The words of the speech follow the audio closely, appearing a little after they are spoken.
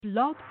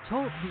Blog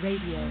Talk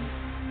Radio.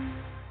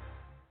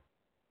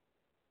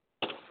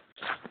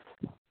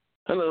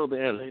 Hello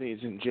there, ladies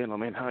and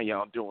gentlemen. How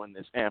y'all doing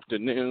this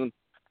afternoon?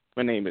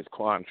 My name is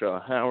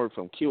Quantrell Howard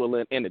from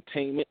Qlown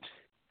Entertainment.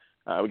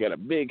 We got a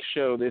big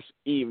show this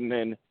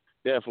evening.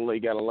 Definitely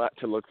got a lot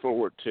to look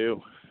forward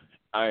to.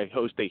 I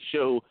host a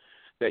show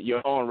that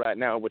you're on right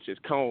now, which is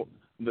called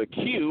The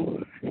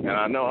Q. And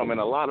I know I'm in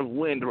a lot of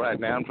wind right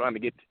now. I'm trying to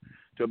get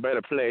to a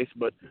better place.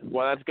 But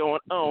while that's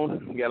going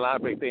on, we got a lot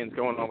of big things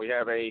going on. We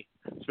have a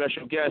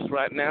special guest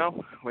right now.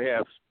 We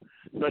have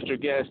special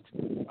guest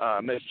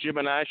Miss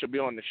Gemini. She'll be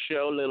on the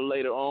show a little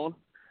later on.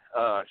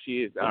 She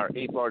is our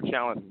 8-bar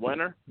challenge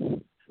winner.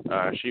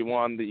 She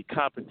won the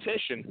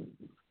competition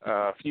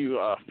a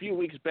few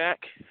weeks back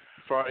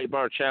for our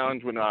 8-bar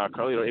challenge when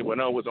Carlito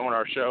 810 was on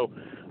our show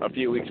a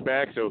few weeks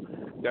back. So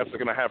definitely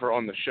going to have her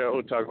on the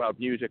show, talk about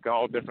music,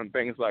 all different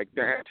things like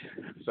that.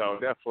 So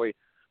definitely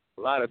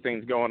a lot of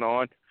things going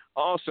on.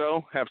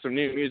 Also have some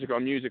new music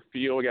on Music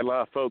Fuel. We got a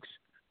lot of folks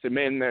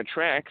submitting their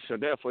tracks. So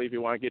definitely if you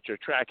want to get your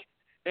track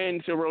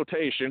into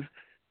rotation,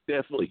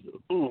 definitely,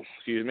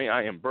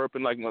 I am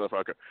burping like a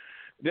motherfucker.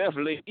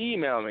 Definitely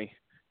email me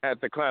at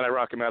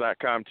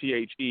theqlown@rocketmail.com,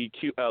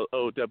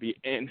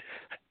 TheQLOWN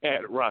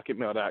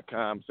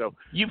 @rocketmail.com. So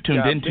you've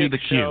tuned into The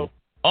Q.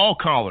 All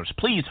callers,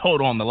 please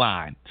hold on the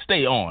line.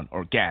 Stay on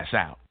or gas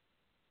out.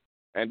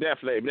 And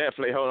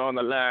definitely hold on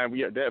the line.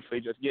 We are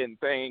definitely just getting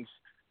things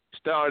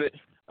started.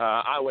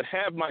 I would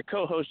have my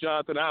co-host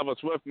Johnathan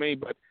Alves with me,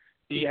 but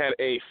he had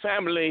a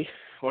family,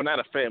 well, not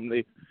a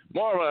family,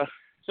 more of a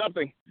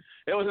something.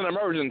 It was an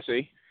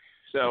emergency,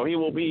 so he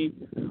will be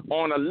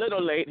on a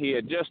little late. He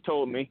had just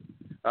told me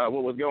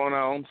what was going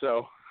on,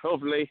 so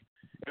hopefully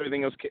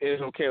everything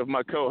is okay with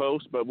my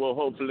co-host, but we'll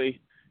hopefully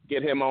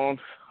get him on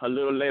a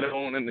little later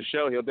on in the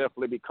show. He'll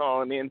definitely be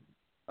calling in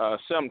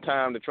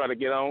sometime to try to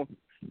get on,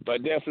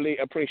 but definitely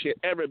appreciate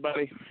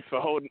everybody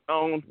for holding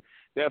on.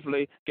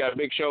 Definitely got a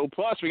big show.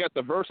 Plus, we got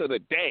the verse of the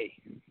day.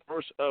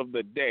 Verse of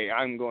the day.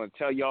 I'm going to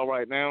tell y'all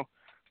right now,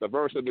 the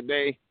verse of the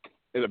day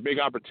is a big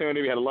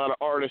opportunity. We had a lot of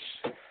artists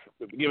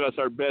give us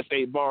our best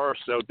 8 bars,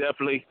 so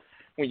definitely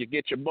when you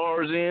get your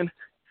bars in,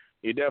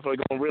 you're definitely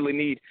going to really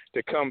need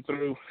to come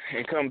through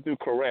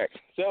correct.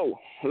 So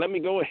let me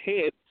go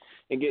ahead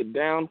and get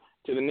down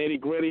to the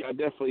nitty-gritty. I'm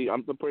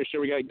pretty sure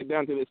we got to get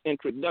down to this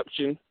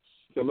introduction,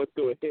 so let's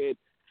go ahead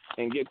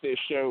and get this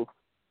show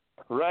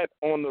right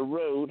on the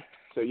road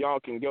so y'all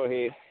can go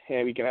ahead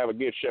and we can have a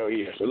good show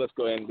here. So let's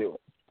go ahead and do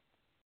it.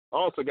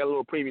 Also got a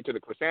little preview to the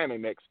Quasami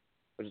mix,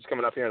 which is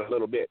coming up here in a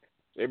little bit.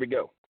 Here we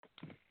go.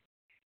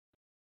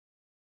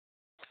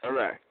 All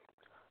right.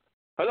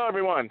 Hello,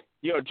 everyone.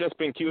 You have just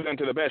been queued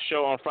into the best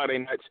show on Friday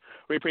nights.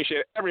 We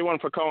appreciate everyone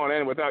for calling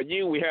in. Without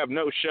you, we have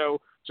no show,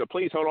 so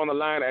please hold on the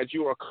line as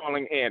you are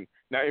calling in.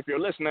 Now, if you're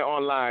listening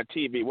online,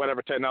 TV,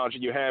 whatever technology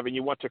you have, and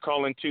you want to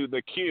call into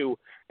the queue,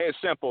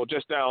 it's simple.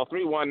 Just dial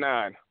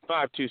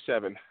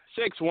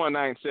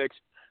 319-527-6196.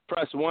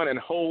 Press 1 and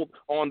hold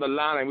on the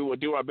line, and we will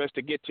do our best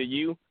to get to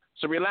you.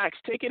 So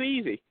relax. Take it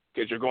easy,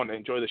 because you're going to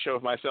enjoy the show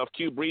with myself,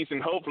 Q Breeze,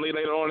 and hopefully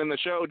later on in the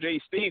show, Jay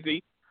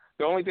Steezy.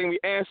 The only thing we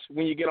ask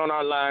when you get on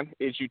our line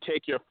is you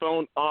take your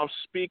phone off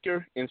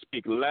speaker and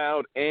speak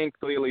loud and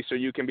clearly so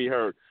you can be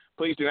heard.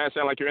 Please do not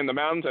sound like you're in the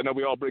mountains. I know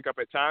we all break up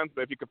at times,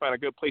 but if you can find a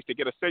good place to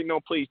get a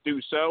signal, please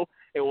do so.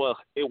 It will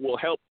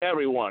help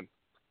everyone.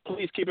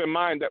 Please keep in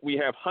mind that we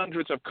have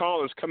hundreds of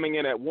callers coming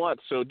in at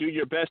once, so do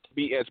your best to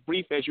be as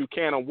brief as you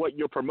can on what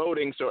you're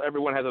promoting so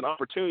everyone has an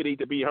opportunity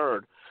to be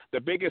heard. The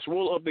biggest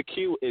rule of the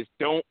queue is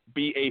don't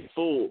be a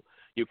fool.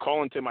 You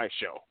call into my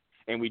show,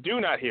 and we do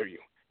not hear you.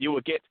 You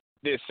will get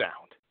this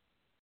sound.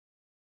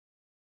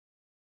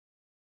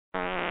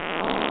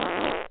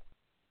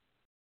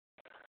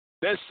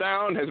 This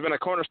sound has been a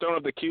cornerstone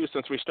of the queue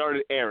since we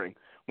started airing.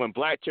 When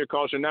Black Tier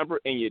calls your number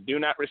and you do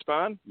not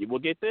respond, you will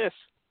get this.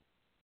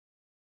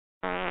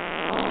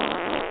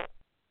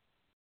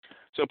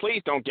 So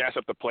please don't gas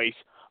up the place.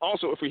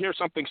 Also, if we hear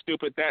something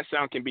stupid, that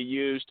sound can be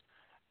used.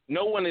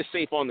 No one is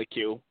safe on the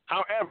queue.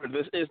 However,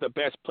 this is the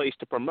best place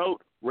to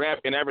promote, rap,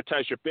 and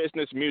advertise your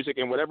business, music,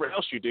 and whatever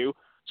else you do.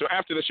 So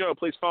after the show,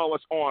 please follow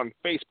us on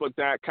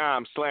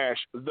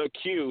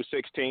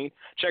Facebook.com/TheQ16.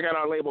 Check out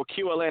our label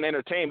QLN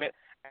Entertainment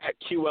at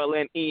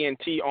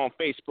QLNENT on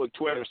Facebook,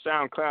 Twitter,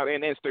 SoundCloud,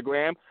 and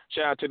Instagram.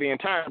 Shout out to the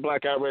entire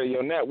Blackout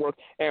Radio Network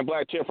and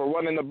Black Tier for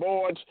running the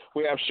boards.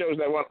 We have shows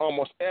that run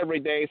almost every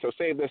day, so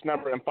save this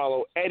number and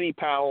follow Eddie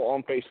Powell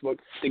on Facebook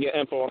to get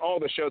info on all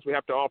the shows we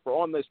have to offer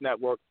on this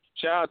network.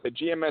 Shout out to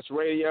GMS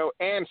Radio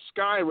and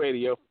Sky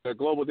Radio for their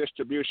global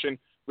distribution.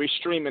 We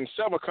stream in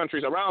several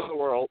countries around the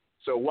world,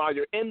 so while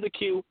you're in the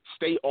queue,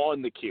 stay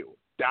on the queue.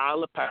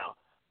 Dial a pound.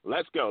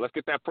 Let's go. Let's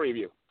get that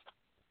preview.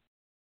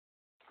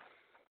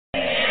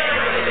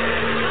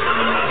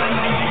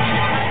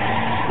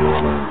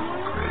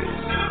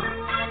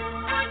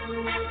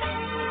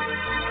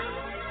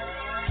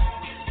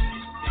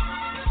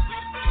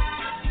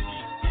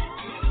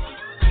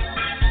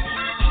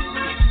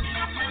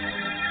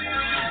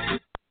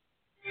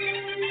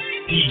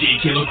 DJ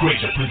Killer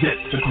Grazer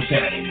presents the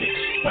Quasami Mix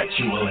by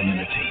Qlown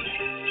Entertainment.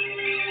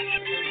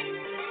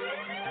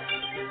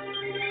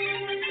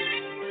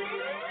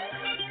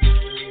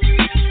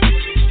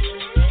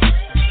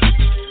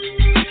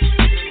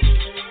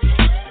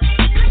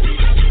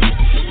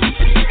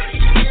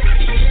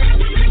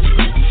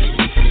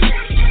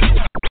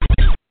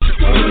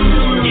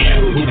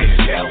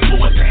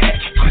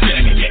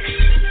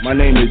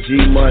 My name is G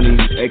Money,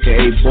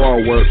 aka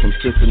Bar Work from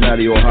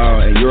Cincinnati,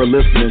 Ohio, and you're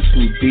listening to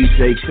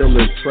DJ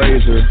Killer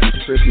Fraser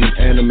Christmas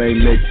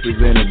Anime Mix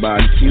presented by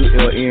Qlown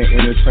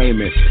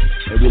Entertainment.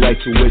 And we'd like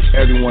to wish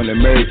everyone a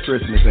Merry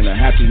Christmas and a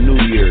Happy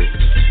New Year.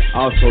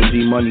 Also,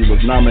 G Money was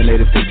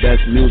nominated for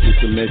Best Music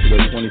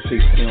Submission of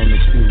 2016 on the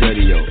Q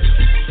Radio.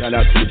 Shout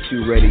out to the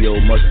Q Radio,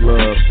 much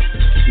love.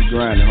 Keep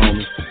grinding,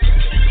 homie.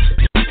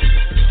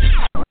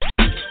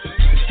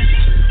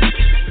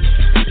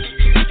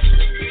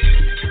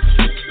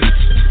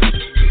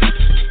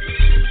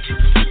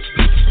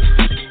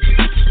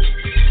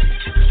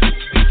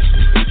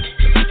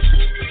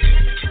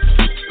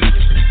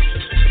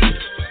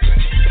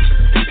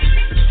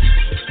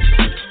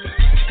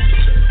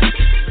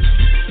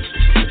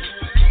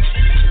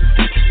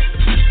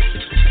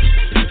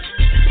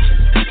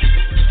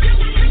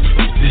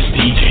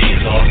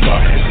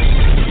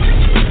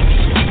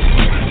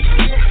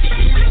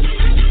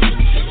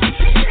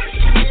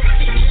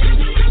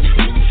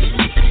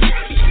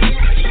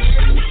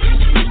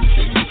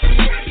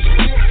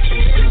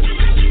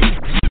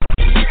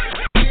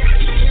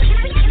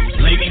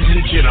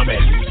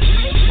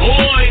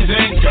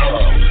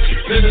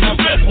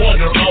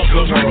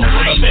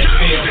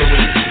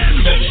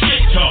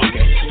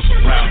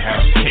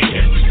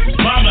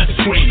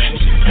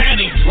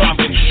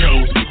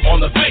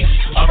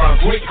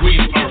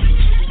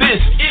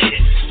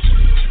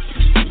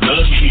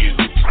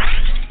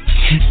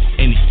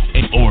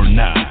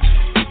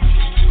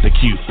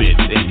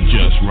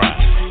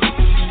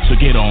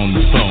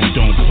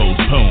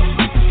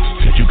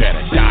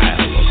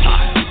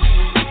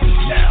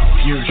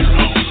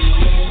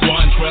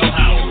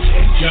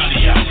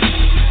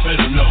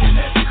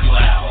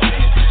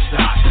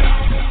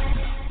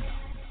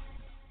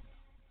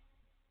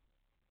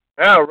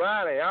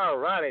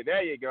 Alrighty,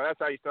 there you go. That's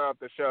how you start off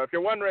the show. If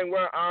you're wondering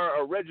where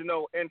our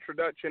original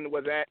introduction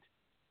was at,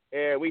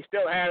 we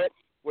still have it.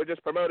 We're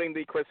just promoting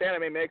the Chris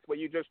Anime Mix. What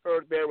you just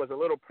heard there was a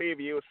little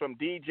preview. It's from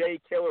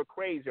DJ Killer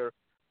Crazer.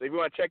 So if you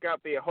want to check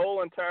out the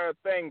whole entire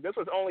thing, this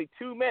was only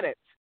 2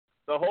 minutes.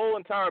 The whole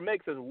entire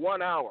mix is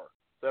 1 hour.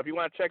 So if you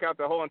want to check out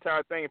the whole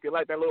entire thing, if you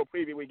like that little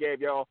preview we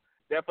gave y'all,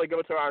 definitely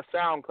go to our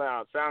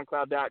SoundCloud,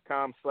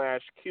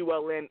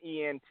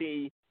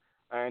 soundcloud.com/QLNENT.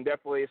 And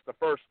definitely it's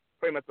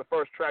pretty much the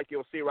first track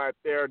you'll see right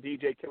there,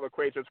 DJ Killer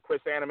Crazer's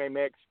Chris Anime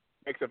Mix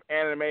of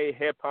anime,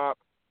 hip-hop,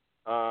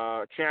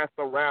 Chance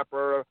the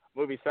Rapper,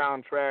 movie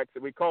soundtracks.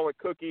 We call it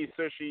Cookies,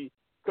 Sushi,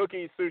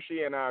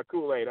 and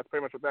Kool-Aid. That's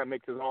pretty much what that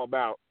mix is all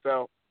about.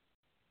 So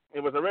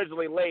it was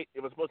originally late.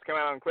 It was supposed to come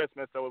out on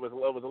Christmas, so it was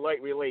a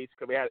late release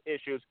because we had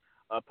issues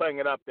putting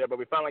it up there. But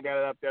we finally got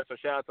it up there, so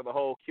shout out to the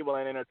whole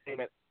Qlown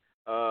Entertainment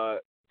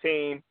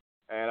team.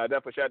 And I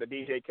definitely shout out to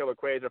DJ Killer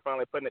Crazer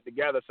finally putting it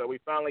together. So we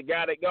finally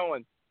got it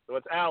going. So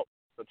it's out.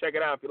 So check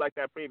it out. If you like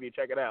that preview,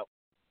 check it out.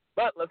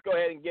 But let's go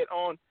ahead and get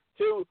on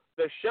to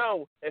the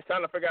show. It's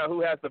time to figure out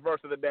who has the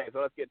verse of the day. So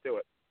let's get to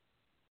it.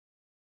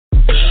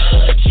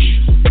 The Q.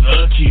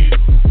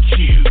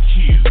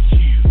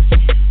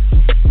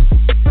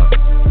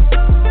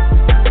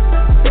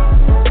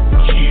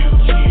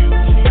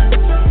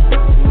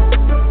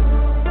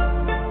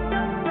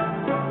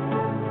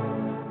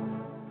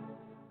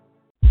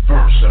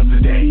 Verse of the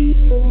day.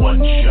 One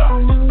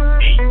shot.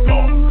 8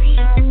 bars.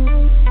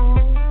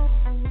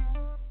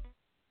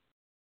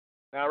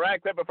 Now,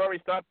 right quick, before we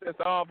start this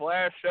off,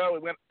 last show we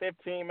went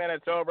 15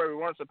 minutes over. We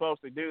weren't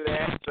supposed to do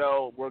that,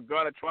 so we're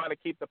going to try to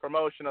keep the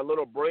promotion a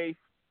little brief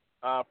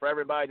for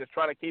everybody. Just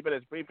try to keep it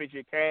as brief as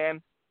you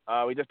can.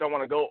 We just don't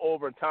want to go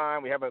over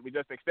time. We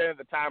just extended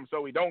the time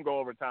so we don't go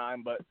over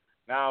time, but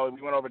now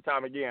we went over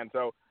time again.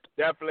 So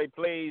definitely,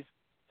 please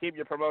keep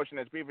your promotion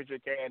as brief as you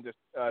can. Just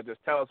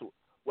tell us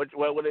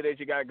what it is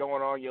you got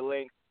going on, your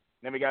links.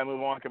 Then we got to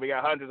move on because we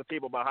got hundreds of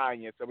people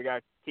behind you. So we got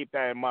to keep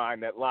that in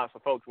mind that lots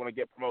of folks want to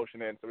get promotion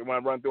in. So we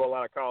want to run through a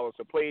lot of callers.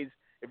 So please,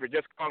 if you're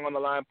just calling on the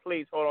line,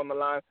 please hold on the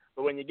line.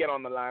 But when you get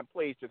on the line,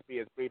 please just be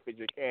as brief as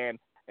you can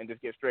and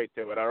just get straight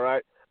to it, all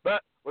right?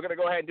 But we're going to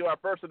go ahead and do our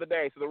first of the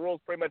day. So the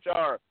rules pretty much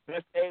are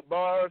just 8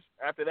 bars.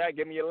 After that,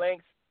 give me your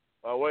links,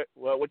 what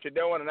you're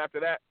doing. And after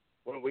that,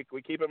 we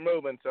keep it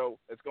moving. So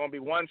it's going to be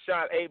one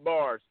shot, 8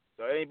 bars.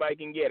 So anybody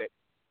can get it.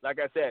 Like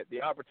I said,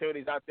 the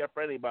opportunity's out there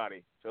for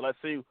anybody. So let's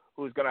see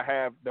who's going to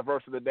have the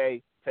verse of the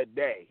day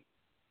today.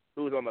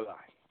 Who's on the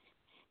line?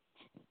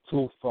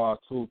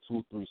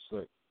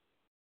 252236.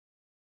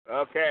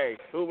 Okay,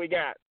 who we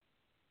got?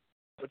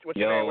 What's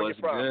your name? Where you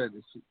from?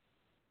 Good?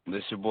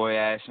 This your boy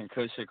Ashton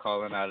Kutcher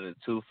calling out of the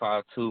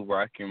 252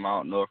 Rocky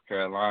Mount, North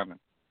Carolina.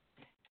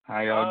 How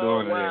y'all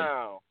doing today?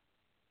 Wow.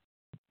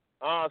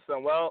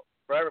 Awesome. Well,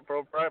 for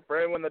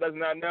anyone that does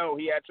not know,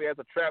 he actually has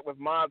a track with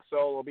Mod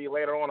Soul. Will be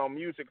later on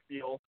Music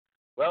Fuel.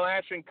 Well,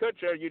 Ashton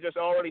Kutcher, you just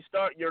already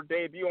start your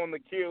debut on the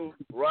queue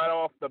right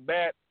off the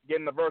bat,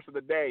 getting the verse of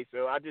the day.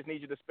 So I just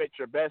need you to spit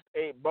your best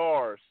 8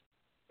 bars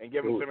and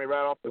give them to me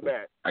right off the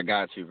bat. I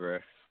got you, bro.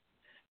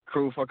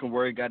 Crew fucking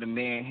word got a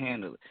man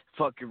handle it.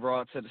 Fuck it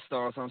raw to the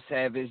stars. I'm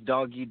savage.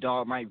 Dog you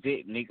dog my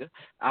bit, nigga.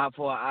 Eye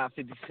for an eye,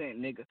 50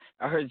 cent, nigga.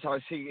 I heard you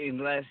talk shit in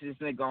glasses,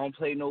 nigga. I don't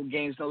play no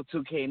games, no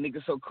 2K,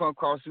 nigga. So come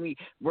cross me.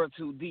 Word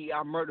 2D.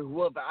 I murder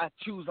whoever I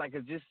choose. Like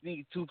I just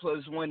need 2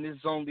 + 1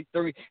 is only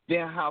 3.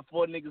 Then how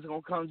 4 niggas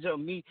gonna come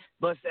jump me?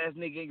 Bust ass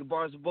nigga in your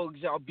bars and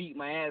bogus. Y'all beat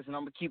my ass and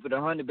I'ma keep it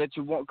 100. Bet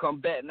you won't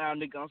come back now,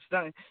 nigga. I'm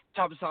stunning.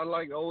 Chopping sound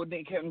like an old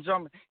nigga kept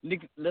drumming.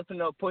 Nigga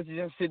lifting up punches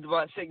and sit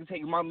about shaking,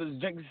 taking mama's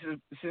drinking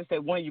since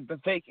that one you been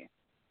faking.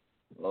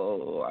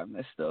 Oh, I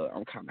messed up.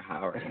 I'm kind of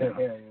high right now.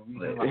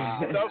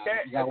 It's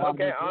okay.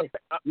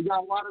 You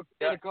got water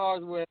for the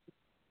cars with.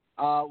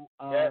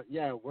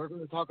 Yeah, we're going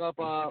to talk up.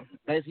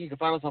 Basically, you can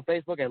find us on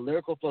Facebook at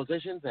Lyrical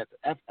Flowsitions. That's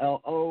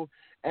FLOSICIANS,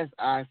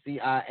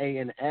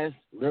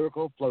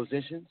 Lyrical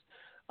Flowsitions.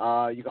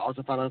 You can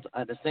also find us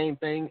at the same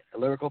thing,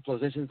 Lyrical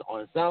Flowsitions,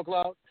 on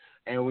SoundCloud.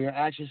 And we are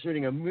actually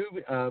shooting a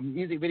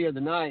music video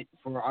tonight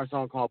for our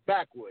song called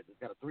Backwoods. It's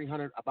got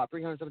about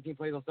 317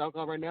 plays on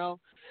SoundCloud right now.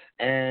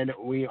 And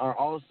we are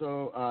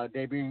also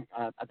debuting,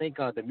 I think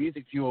the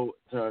Music Fuel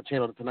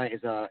channel tonight is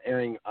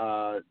airing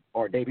or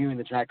debuting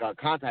the track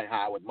Contact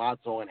High with Mod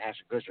Soul and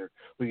Ashton Kutcher,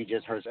 who you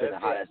just heard spit a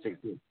hot at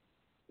 16.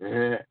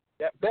 Yep.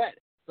 Bet.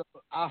 So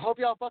I hope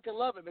y'all fucking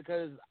love it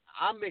because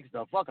I mixed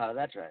the fuck out of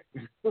that track.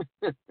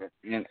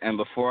 and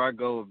before I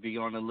go, be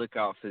on the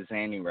lookout for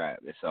Zanny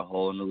Rap. It's a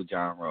whole new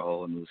genre, a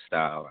whole new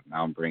style, and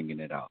I'm bringing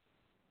it out.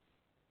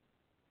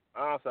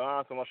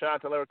 Awesome. Well, shout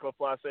out to Lyrical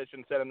Fly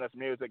Session sending us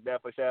music.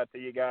 Definitely shout out to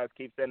you guys.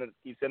 Keep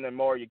sending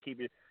more. You're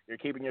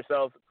keeping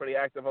yourselves pretty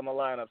active on the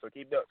lineup. So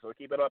keep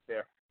it up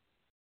there.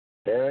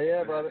 Hell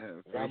yeah,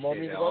 brother. Got more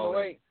music on the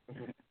way.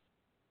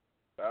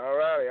 All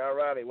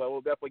righty. Well, we'll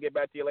definitely get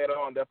back to you later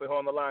on. Definitely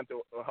hold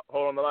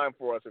on the line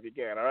for us if you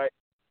can. All right.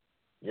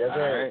 Yes,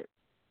 sir.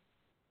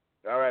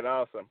 All right.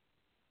 Awesome.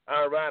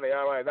 All right.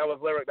 That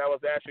was Lyric. That was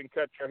Ashton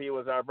Kutcher. He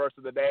was our verse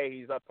of the day.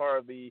 He's a part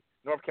of the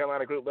North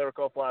Carolina group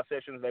Lyrical Fly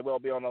Sessions. They will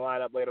be on the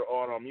lineup later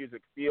on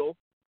Music Fuel.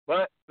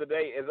 But the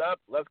day is up.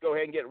 Let's go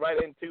ahead and get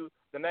right into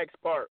the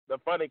next part, the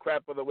funny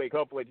crap of the week.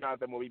 Hopefully,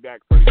 Johnathan will be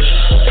back for you.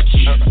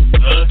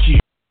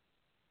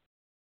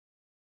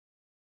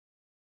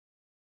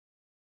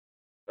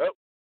 Oh,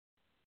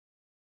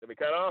 did we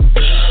cut off?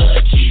 This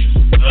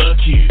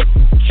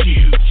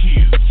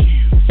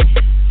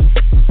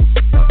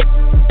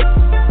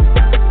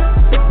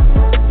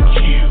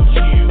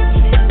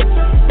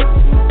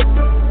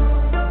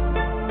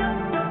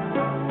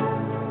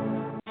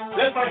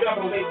funny crap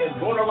of the week is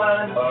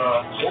borderline.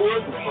 Oh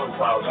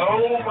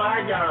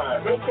my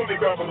God! This funny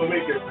crap of the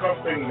week is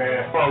something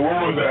that. What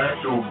was the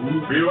actual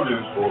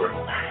buildings for?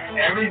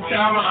 Every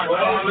time I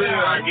call in,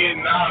 I get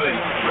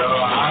knowledge. So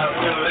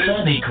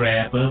Funny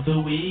crap of the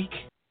week.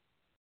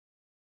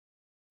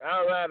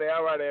 All righty,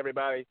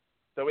 everybody.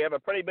 So we have a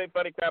pretty big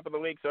funny crap of the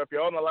week. So if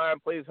you're on the line,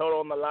 please hold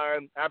on the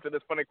line. After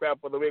this funny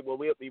crap of the week,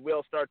 we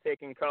will start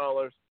taking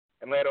callers.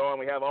 And later on,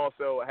 we have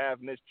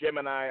Miss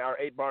Gemini, our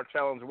 8-bar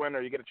challenge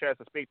winner. You get a chance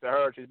to speak to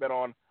her. She's been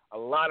on a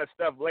lot of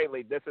stuff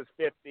lately. This is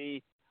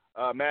 50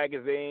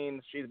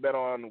 magazines. She's been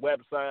on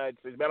websites.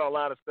 She's been on a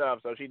lot of stuff.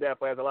 So she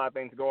definitely has a lot of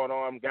things going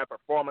on. Got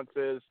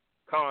performances,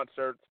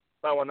 concerts.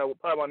 Probably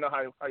want to know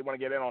how you want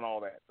to get in on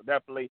all that. So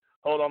definitely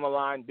hold on the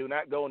line. Do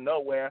not go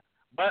nowhere.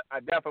 But I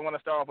definitely want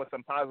to start off with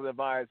some positive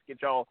vibes,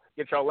 get y'all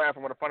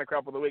laughing with a funny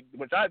crap of the week,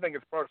 which I think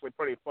is personally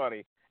pretty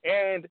funny.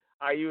 And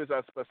I use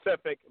a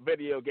specific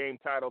video game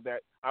title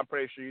that I'm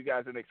pretty sure you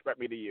guys didn't expect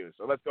me to use.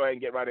 So let's go ahead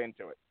and get right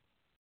into it.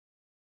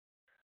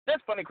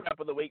 This funny crap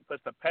of the week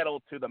puts the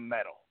pedal to the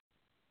metal.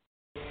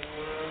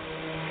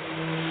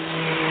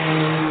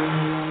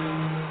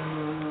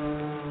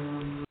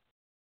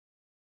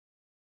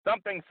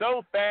 Something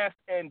so fast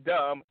and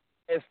dumb,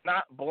 it's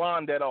not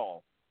blonde at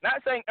all.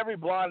 Not saying every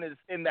blonde is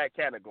in that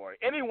category.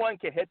 Anyone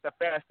can hit the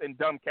fast and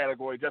dumb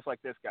category just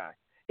like this guy.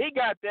 He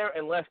got there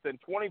in less than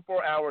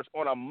 24 hours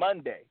on a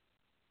Monday.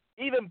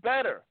 Even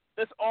better,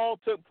 this all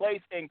took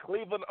place in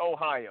Cleveland,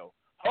 Ohio,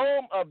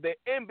 home of the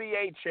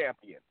NBA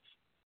champions.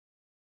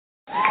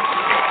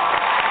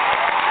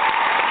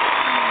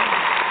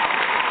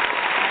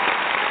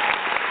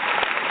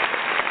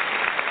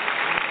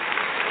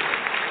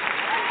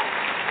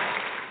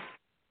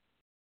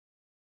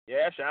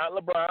 Yeah, shout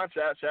out LeBron,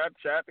 shout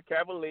out the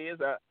Cavaliers.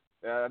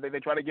 I think they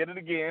try to get it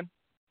again.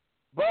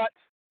 But,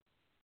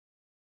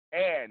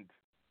 and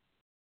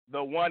the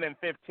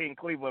 1-15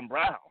 Cleveland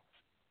Browns.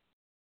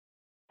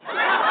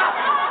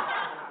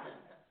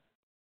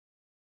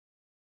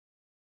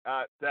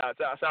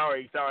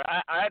 Sorry.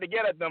 I had to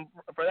get at them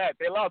for that.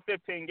 They lost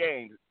 15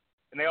 games,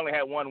 and they only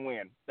had one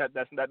win.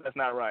 That's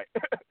not right.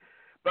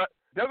 But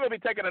they're going to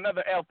be taking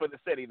another L for the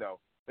city, though,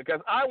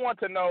 because I want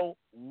to know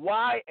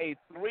why a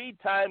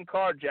 3-time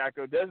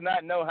carjacker does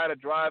not know how to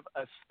drive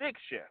a stick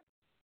shift.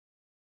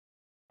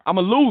 I'm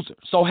a loser,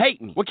 so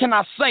hate me. What can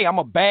I say? I'm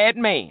a bad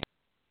man.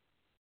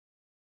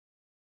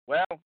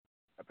 Well,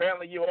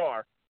 apparently you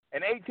are.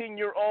 An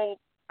 18-year-old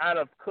out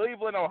of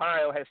Cleveland,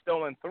 Ohio, has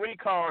stolen 3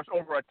 cars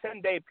over a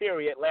 10-day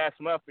period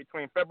last month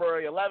between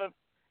February 11th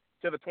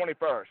to the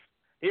 21st.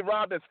 He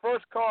robbed his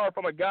first car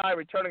from a guy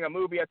returning a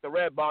movie at the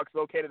Red Box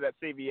located at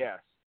CVS.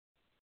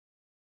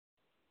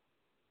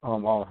 I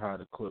don't have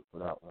the clip for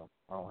that one.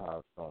 I don't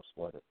have Don't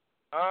Sweat It.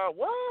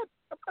 What?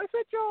 I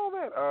said you all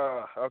that.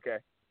 Okay.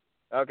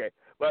 Okay.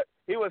 But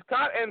he was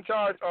caught and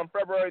charged on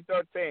February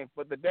 13th,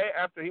 but the day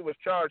after he was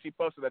charged, he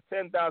posted a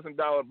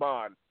 $10,000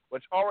 bond,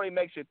 which already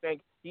makes you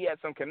think he had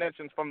some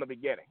connections from the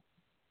beginning.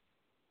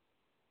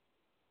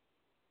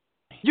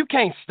 You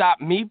can't stop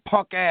me,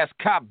 punk-ass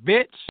cop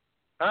bitch.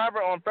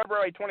 However, on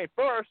February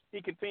 21st,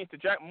 he continues to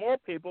jack more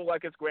people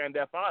like it's Grand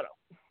Theft Auto.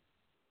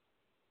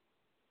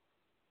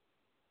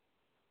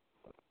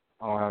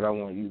 I don't have that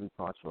one using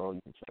Quantrell.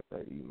 You can check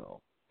that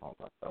email on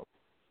myself.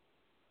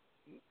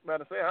 About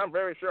to say, I'm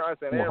very sure I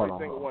sent every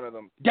single one of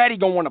them. Daddy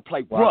gonna want to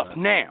play rough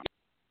now.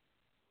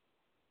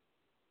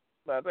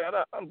 About to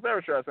say, I'm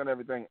very sure I sent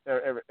everything. All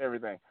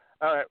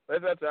right,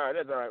 that's all right.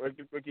 That's all right.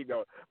 We'll keep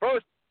going.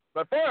 First,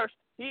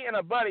 he and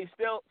a buddy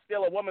steal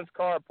a woman's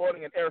car,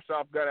 pointing an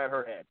airsoft gun at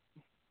her head.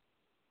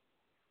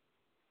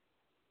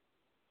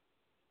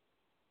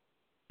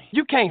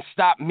 You can't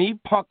stop me,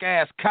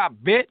 punk-ass cop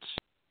bitch.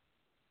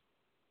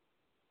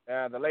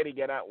 The lady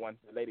get out one.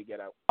 The lady get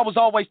out. I was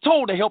always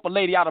told to help a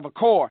lady out of a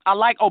car. I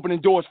like opening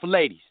doors for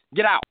ladies.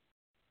 Get out.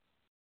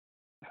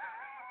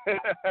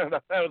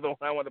 That was the one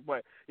I wanted to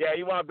play. Yeah,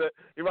 he robbed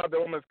the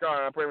woman's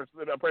car. I'm pretty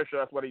sure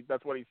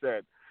that's what he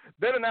said.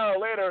 Then an hour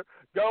later,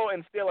 go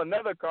and steal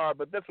another car,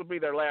 but this will be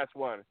their last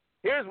one.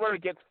 Here's where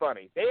it gets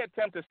funny. They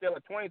attempt to steal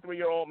a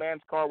 23-year-old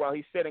man's car while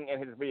he's sitting in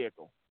his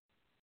vehicle.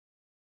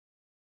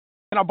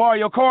 Can I borrow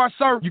your car,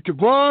 sir? You can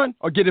run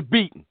or get it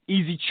beaten.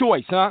 Easy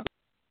choice, huh?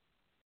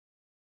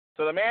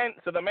 So the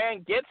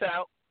man gets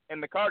out,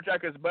 and the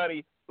carjacker's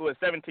buddy, who is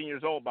 17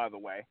 years old, by the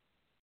way.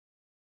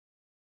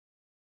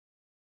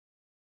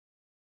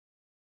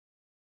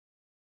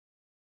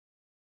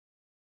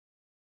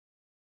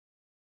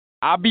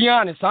 I'll be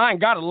honest, I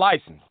ain't got a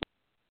license.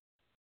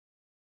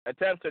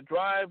 Attempts to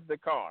drive the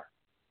car.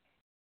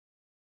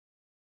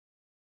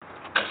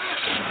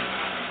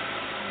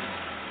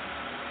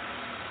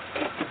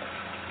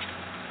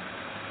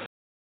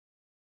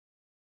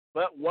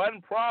 But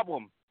one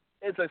problem.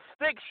 It's a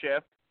stick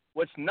shift,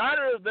 which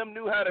neither of them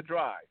knew how to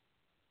drive.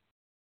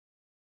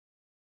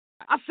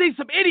 I see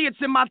some idiots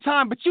in my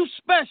time, but you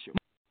special.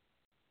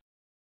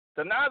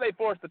 So now they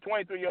force the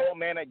 23-year-old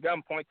man at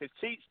gunpoint to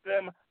teach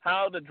them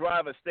how to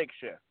drive a stick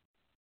shift.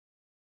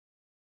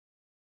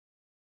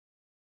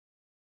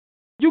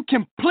 You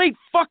complete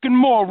fucking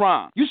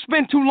moron. You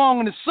spend too long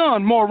in the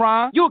sun,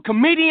 moron. You a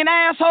comedian,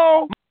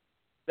 asshole?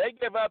 They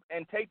give up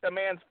and take the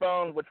man's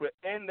phone, which would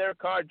end their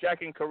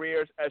carjacking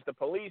careers, as the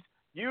police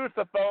use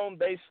the phone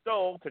they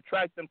stole to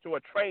track them to a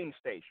train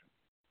station.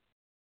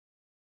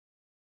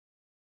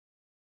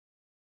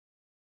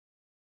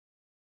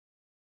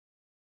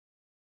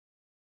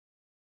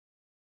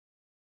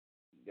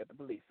 Get the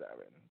police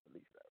siren.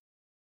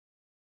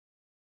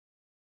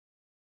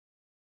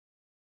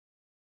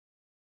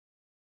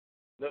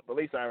 Look,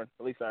 police siren.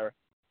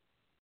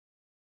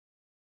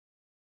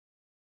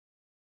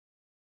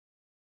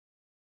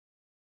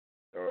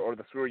 Or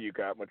the screw you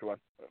cop, which one?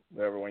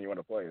 Whatever one you want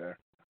to play there.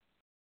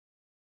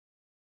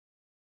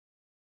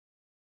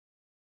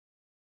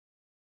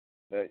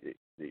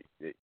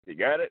 You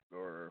got it,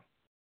 or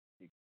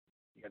you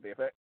got the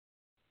effect?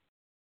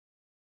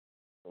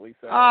 Police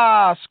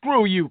siren.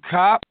 Screw you,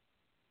 cop.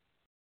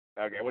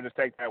 Okay, we'll just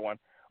take that one.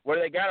 Where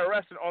they got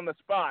arrested on the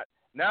spot.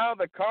 Now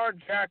the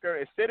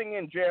carjacker is sitting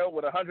in jail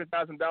with a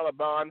 $100,000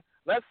 bond.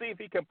 Let's see if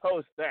he can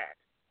post that.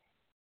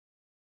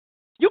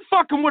 You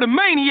fucking with a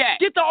maniac.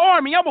 Get the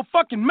army. I'm a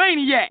fucking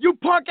maniac. You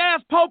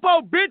punk-ass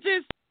popo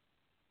bitches.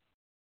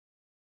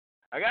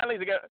 I got at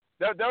least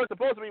there was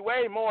supposed to be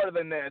way more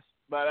than this,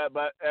 but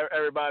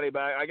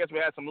I guess we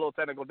had some little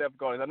technical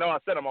difficulties. I know I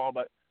said them all,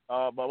 but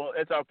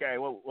it's okay.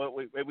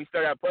 We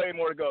still got plenty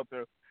more to go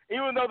through.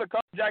 Even though the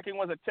carjacking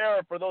was a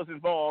terror for those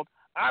involved,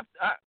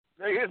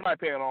 here's my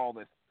opinion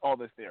on all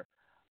this here.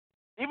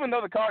 Even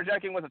though the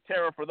carjacking was a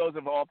terror for those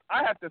involved,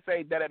 I have to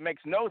say that it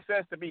makes no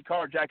sense to be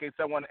carjacking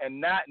someone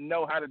and not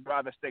know how to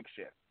drive a stick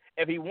shift.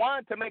 If he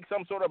wanted to make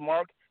some sort of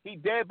mark, he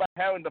did by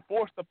having to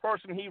force the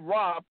person he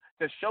robbed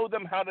to show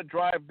them how to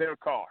drive their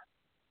car.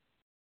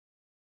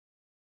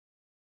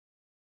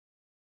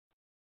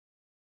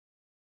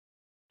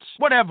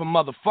 Whatever,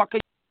 motherfucker.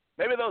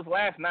 Maybe those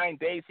last 9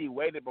 days he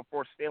waited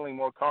before stealing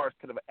more cars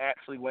could have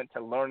actually went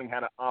to learning how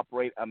to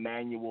operate a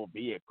manual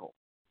vehicle.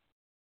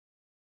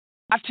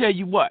 I tell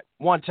you what,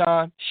 one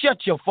time,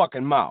 shut your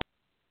fucking mouth.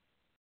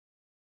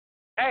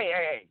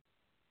 Hey.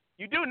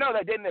 You do know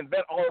they didn't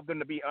invent all of them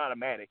to be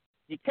automatic.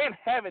 You can't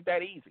have it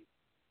that easy.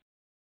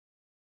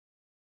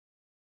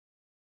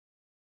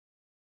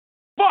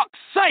 Fuck's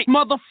sake,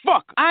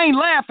 motherfucker. I ain't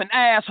laughing,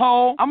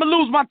 asshole. I'ma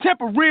lose my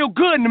temper real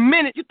good in a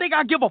minute. You think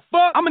I give a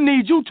fuck? I'ma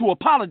need you to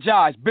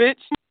apologize, bitch.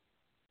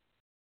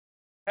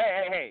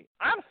 Hey.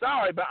 I'm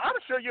sorry, but I'm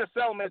sure your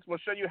cellmates will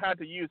show you how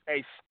to use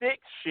a stick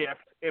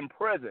shift in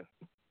prison.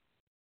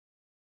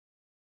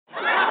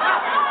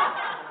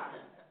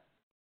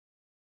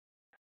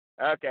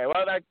 Okay,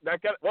 well,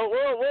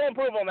 we'll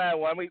improve on that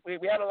one. We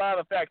had a lot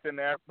of effects in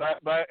there,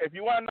 but if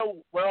you want to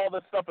know where all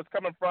this stuff is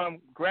coming from,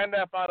 Grand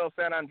Theft Auto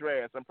San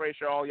Andreas. I'm pretty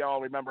sure all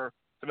y'all remember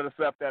some of the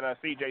stuff that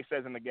CJ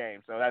says in the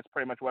game. So that's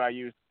pretty much what I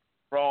used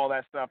for all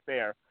that stuff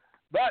there.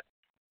 But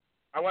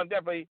I want to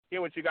definitely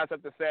hear what you guys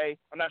have to say.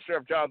 I'm not sure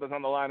if Jonathan's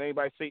on the line.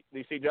 Anybody do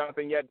you see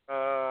Johnathan yet?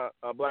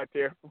 Black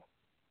here.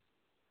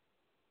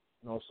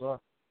 No, sir.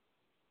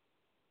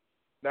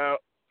 No.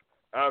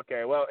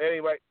 Okay. Well,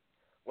 anyway,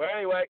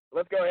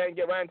 let's go ahead and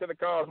get right into the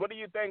cars. What do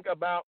you think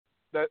about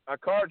a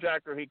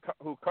carjacker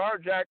who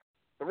carjacked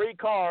 3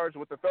 cars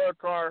with the third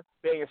car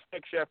being a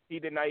stick shift he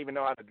did not even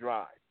know how to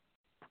drive?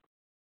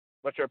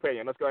 What's your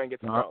opinion? Let's go ahead and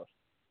get some calls.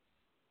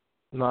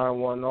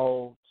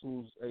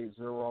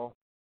 910-280.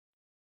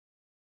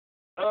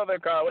 Hello there,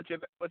 Carl. What's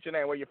your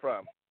name? Where you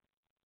from?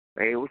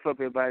 Hey, what's up,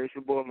 everybody? It's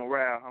your boy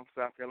Morale. I'm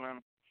from South Carolina.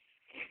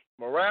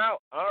 Morale?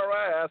 All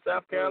right,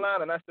 South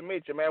Carolina. Nice to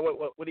meet you, man.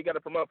 What do you got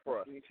to promote for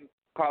us?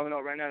 Calling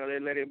up right now to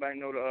let everybody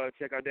know to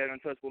check out that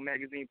Untouchable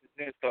magazine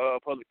presents the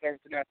Public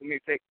Service Announcement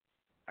mixtape.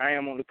 I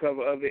am on the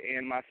cover of it,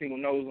 and my single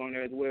Nose on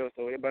there as well.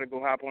 So everybody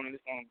go hop on it.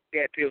 It's on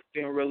Cat Pill,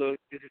 Cinderella.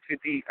 This is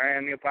 50. I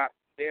am hip hop.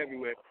 They're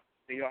everywhere.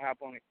 So y'all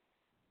hop on it.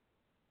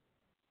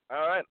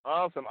 All right,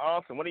 awesome.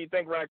 What do you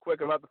think, right quick,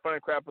 about the funny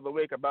crap of the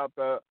week about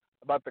the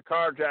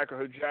carjacker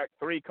who jacked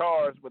 3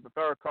 cars with the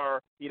third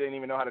car? He didn't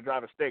even know how to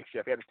drive a stick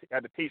shift. He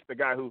had to teach the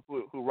guy who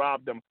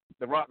robbed him.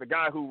 The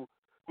guy who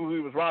he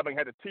was robbing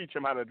had to teach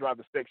him how to drive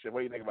the stick shift.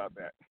 What do you think about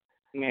that?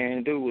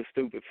 Man, dude was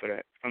stupid for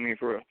that. I mean,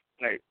 for real.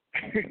 Like,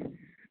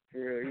 for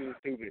real, he was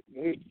stupid.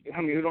 Who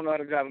don't know how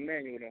to drive a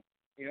manual, though?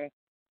 You know?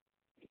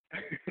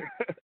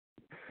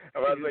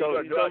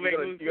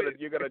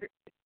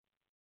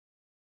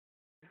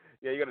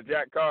 You're gonna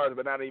jack cars,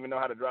 but not even know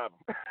how to drive them.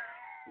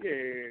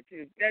 Yeah,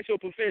 that's your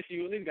profession.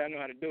 You at least gotta know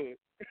how to do it.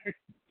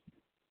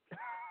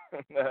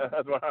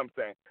 That's what I'm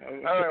saying.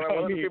 All right,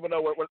 well, let the people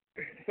know what. All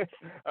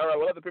right,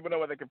 well, let the people know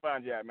where they can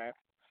find you at, man.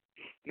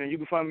 Man, you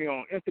can find me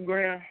on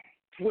Instagram,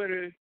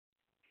 Twitter,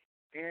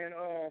 and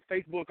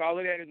Facebook. All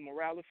of that is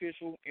Morale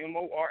Official,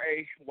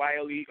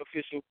 MORAYLE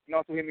Official. You can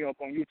also hit me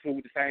up on YouTube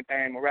with the same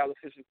thing, Morale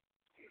Official.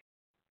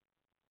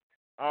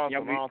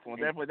 Awesome.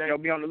 Definitely. Y'all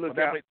be on the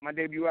lookout. My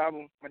debut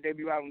album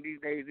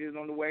these days is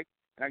on the way,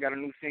 and I got a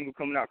new single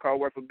coming out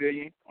called Worth a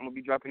Billion. I'm gonna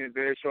be dropping it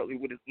very shortly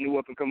with this new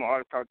up and coming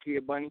artist called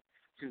Kid Bunny.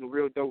 She's a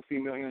real dope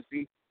female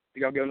MC. So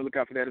y'all be on the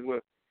lookout for that as well.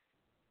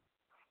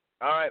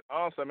 All right,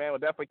 awesome, man. We'll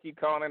definitely keep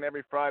calling in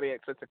every Friday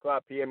at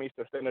 6:00 p.m.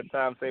 Eastern Standard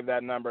Time. Save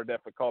that number.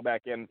 Definitely call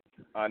back in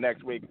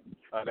next week,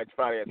 next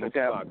Friday at 6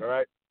 o'clock. All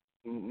right.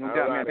 No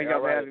doubt, man. Thank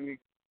y'all for having me.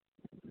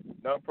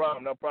 No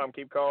problem.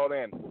 Keep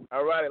calling in.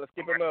 All righty, let's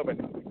keep it moving.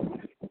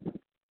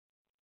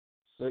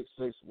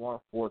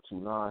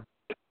 661-429.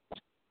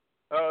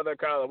 Oh, there,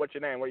 caller. What's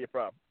your name? Where you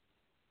from?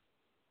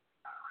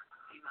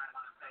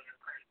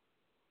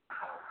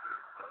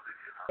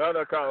 Oh,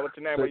 there, caller. What's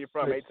your name? Where you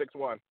from?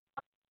 861.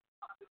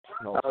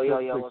 No,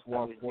 yo,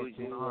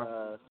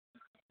 661-429.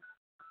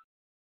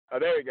 Oh,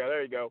 there you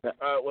go.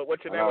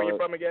 What's your name? Where you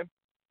from again?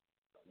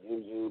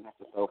 Juju,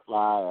 Mr. So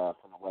Fly,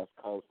 from the West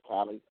Coast,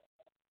 Cali.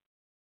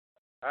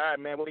 All right,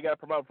 man. What do you got to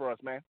promote for us,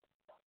 man?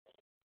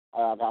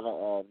 I got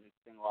a new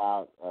single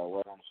out,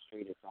 Word on the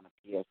Street. It's on the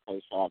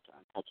PSA shop to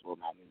Untouchable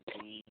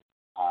magazine.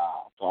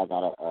 So I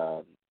got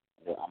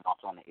I'm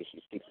also on the issue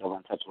 6 of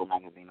Untouchable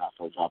magazine,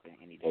 also dropping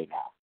any day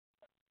now.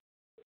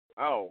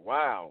 Oh,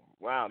 wow.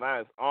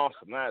 That is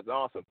awesome.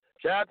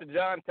 Shout out to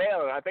John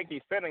Taylor. I think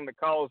he's sending the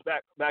calls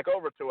back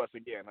over to us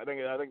again. I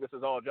think this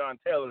is all John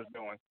Taylor's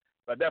doing.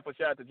 But definitely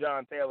shout out to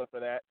John Taylor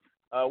for that.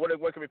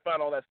 Where can we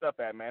find all that stuff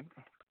at, man?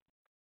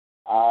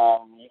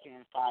 You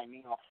can find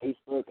me on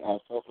Facebook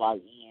at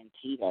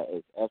SoFlyENT. That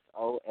is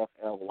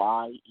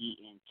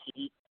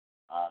SOFLYENT.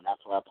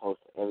 That's where I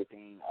post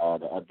everything,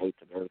 the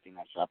updates of everything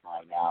that's dropping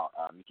right now.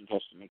 You can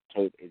catch the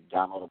mixtape. It's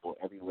downloadable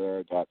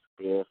everywhere. That's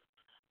there.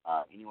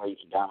 Anywhere you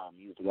can download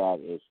music at,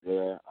 it's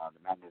there.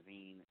 The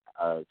magazine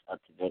is up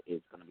to date.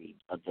 It's going to be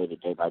updated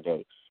day by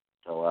day.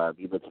 So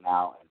be looking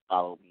out and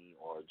follow me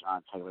or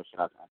John Taylor.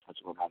 Shout out to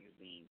Untouchable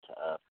magazine to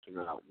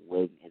figure out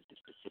when is the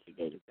specific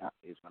date is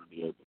going to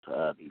be able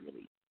to be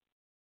released.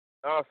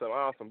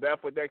 Awesome.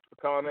 Definitely thanks for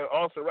calling in.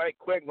 Also, right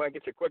quick, want to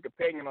get your quick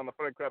opinion on the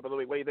funny crap of the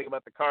week. What do you think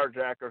about the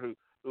carjacker who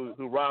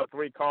robbed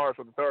 3 cars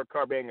with the third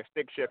car being a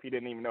stick shift he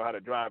didn't even know how to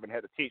drive and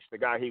had to teach the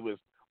guy he was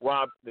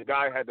robbed. That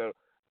guy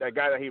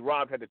that he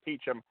robbed had to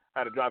teach him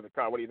how to drive the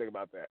car. What do you think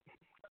about that?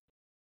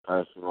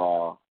 First of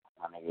all,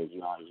 my nigga, you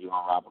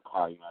don't rob a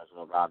car, you might as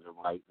well rob the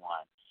right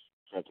one.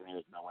 Second,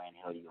 there's no way in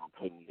hell you're going to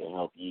pay me to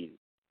help you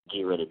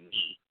get rid of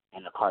me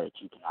in the car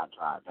that you cannot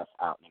drive. That's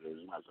out, nigga.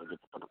 You might as well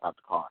get the fuck out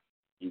the car.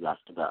 You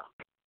got to go.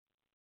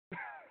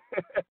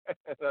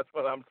 That's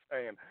what I'm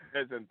saying.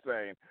 It's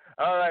insane.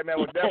 All right, man.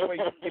 We'll definitely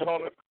keep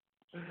holding.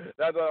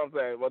 That's what I'm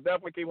saying. We'll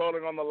definitely keep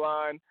holding on the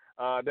line.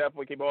 And then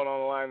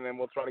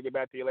we'll try to get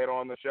back to you later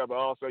on in the show. But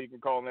also, you can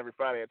call in every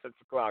Friday at 6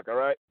 o'clock, all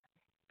right?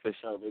 For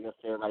sure. Big up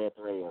to everybody at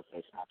the radio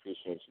station. I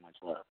appreciate you.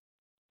 Much love.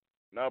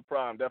 No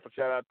problem. Definitely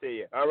shout out to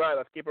you. All right,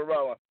 let's keep it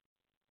rolling.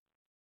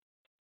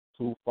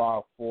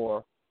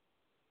 254-421.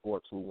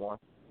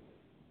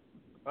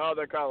 Oh,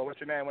 they're calling. What's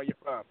your name? Where you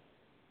from?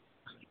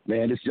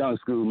 Man, this young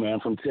school, man,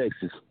 from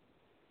Texas.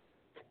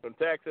 From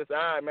Texas. All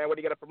right, man. What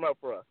do you got to promote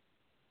for us?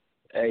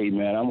 Hey,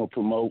 man, I'm going to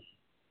promote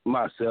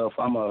myself.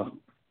 I'm a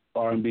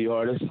R&B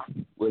artist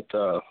with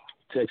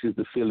Texas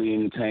the Philly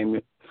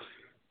Entertainment,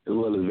 as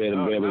well as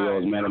Beverly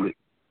Rose, man.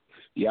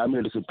 I'm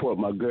here to support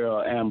my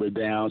girl, Amber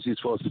Down. She's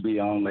supposed to be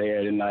on the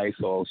air tonight,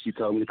 so she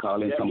told me to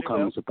call in,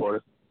 come and support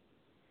her.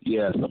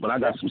 Yeah, so, but I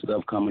got some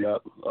stuff coming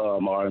up.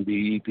 My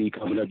R&B EP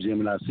coming up,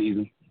 Gemini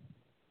season.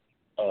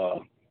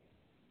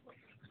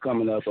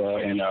 Coming up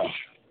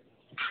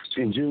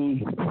in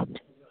June.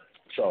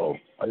 So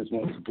I just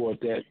want to support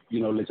that,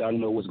 let y'all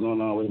know what's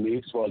going on with me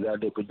as far as I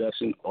do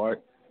production,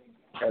 art,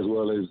 as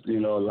well as, a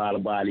lot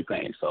of body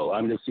paint. So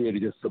I'm just here to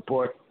just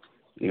support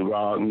and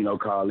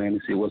call in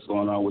and see what's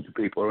going on with the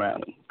people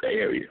around the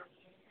area.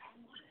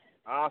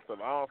 Awesome.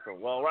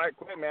 Well, right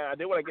quick, man, I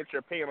do want to get your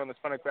opinion on this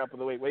funny crap of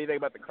the week. What do you think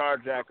about the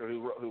carjacker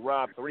who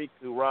robbed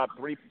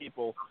three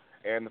people,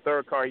 and the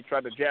third car he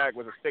tried to jag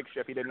was a stick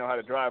shift. He didn't know how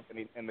to drive,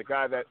 and the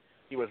guy that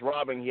he was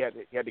robbing, he had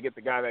to get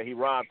the guy that he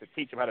robbed to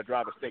teach him how to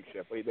drive a stick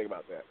shift. What do you think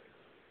about that?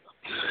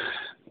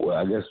 Well,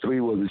 I guess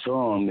 3 was a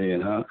charm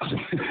then, huh?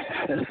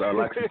 That's all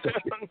I can say.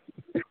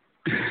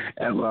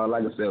 That's all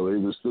I can say. Well,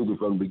 it was stupid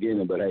from the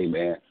beginning, but hey,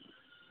 man,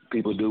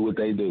 people do what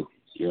they do,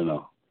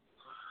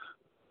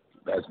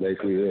 That's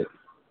basically it.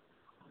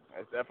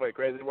 It's definitely a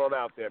crazy world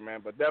out there, man.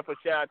 But definitely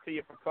shout out to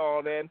you for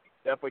calling in.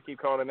 Definitely keep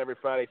calling in every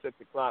Friday,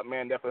 6 o'clock,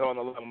 man. Definitely hold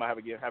on the line. I might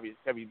have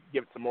you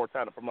give it some more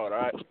time to promote, all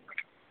right?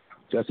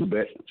 Just a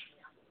bit.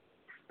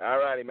 All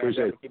righty, man.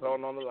 Appreciate it. Keep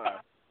holding on the line.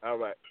 All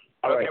right.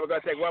 All okay, right. We're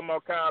going to take one more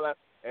caller,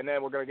 and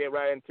then we're going to get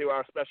right into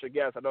our special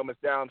guest. I know Miss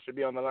Downs should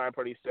be on the line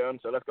pretty soon,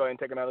 so let's go ahead and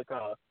take another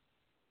caller.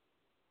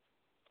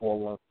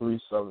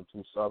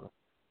 413-727.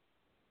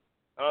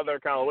 Other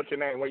caller, what's your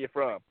name? Where you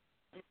from?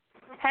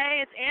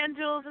 Hey, it's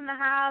Angels in the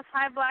house.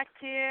 Hi, Black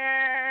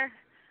Tier.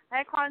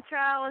 Hey,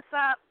 Quantrell, what's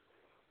up?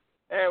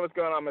 Hey, what's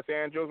going on, Miss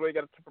Angels? What do you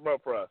got to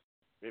promote for us?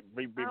 Be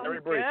very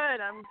brief.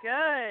 I'm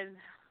good.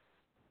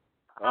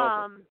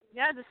 Awesome.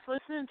 Yeah, just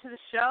listening to the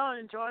show and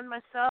enjoying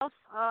myself.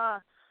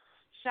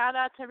 Shout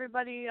out to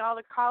everybody, all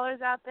the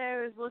callers out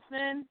there who's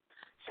listening.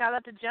 Shout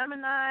out to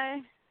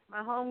Gemini,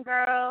 my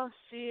homegirl.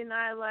 She and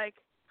I,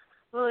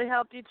 really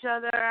helped each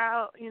other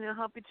out,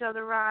 help each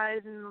other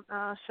rise and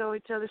show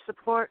each other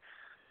support.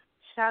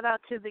 Shout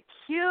out to the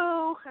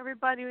Q,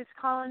 everybody who's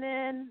calling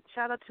in.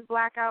 Shout out to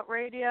Blackout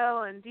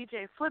Radio and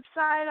DJ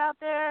Flipside out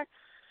there.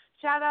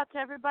 Shout out to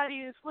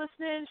everybody who's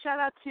listening. Shout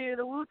out to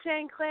the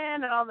Wu-Tang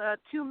Clan and all the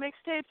 2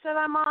 mixtapes that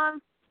I'm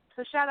on.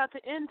 So shout out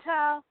to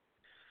Intel.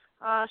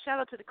 Shout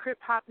out to the Crip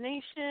Hop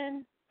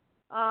Nation.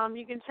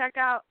 You can check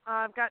out,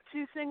 I've got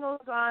 2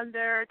 singles on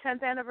their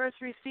 10th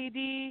anniversary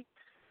CD.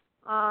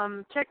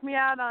 Check me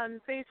out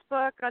on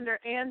Facebook under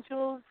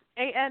Angels,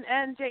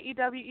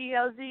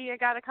 ANNJEWELZ. I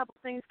got a couple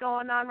things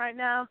going on right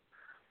now.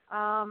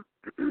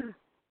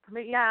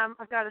 But yeah,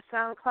 I've got a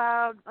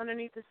SoundCloud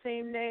underneath the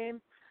same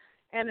name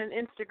and an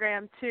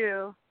Instagram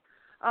too.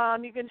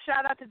 You can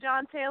shout out to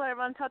John Taylor of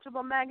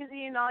Untouchable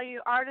Magazine, all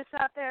you artists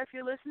out there if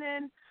you're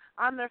listening.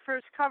 I'm their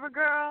first cover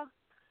girl.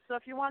 So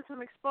if you want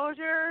some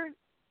exposure,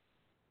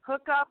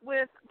 hook up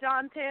with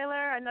John Taylor.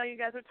 I know you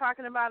guys were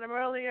talking about him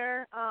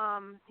earlier.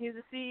 He's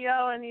a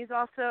CEO, and he's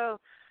also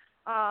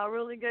a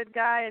really good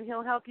guy, and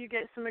he'll help you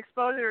get some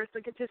exposure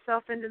to get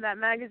yourself into that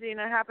magazine.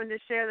 I happen to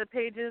share the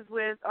pages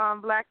with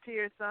Black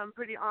Tier, so I'm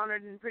pretty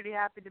honored and pretty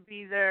happy to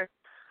be their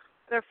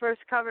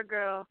first cover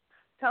girl.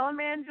 Tell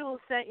them Angela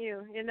sent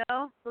you,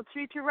 They'll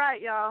treat you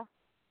right, y'all.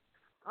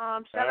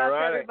 Shout out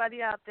to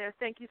everybody out there.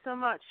 Thank you so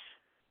much.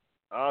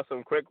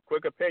 Awesome. Quick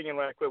opinion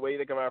right quick. What do you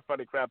think of our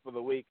funny crap of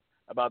the week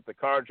about the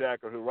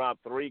carjacker who robbed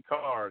 3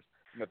 cars,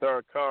 and the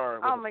third car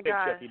was a stick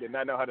shift. He did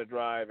not know how to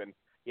drive, and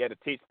he had to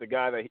teach the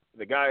guy that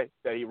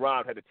he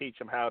robbed had to teach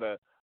him how to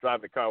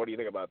drive the car. What do you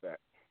think about that?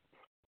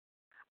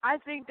 I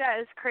think that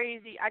is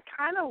crazy. I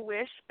kind of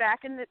wish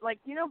back in the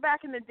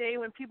day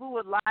when people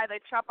would lie, they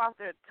chop off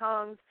their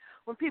tongues.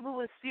 When people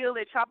would steal,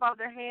 they chop off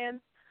their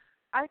hands.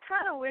 I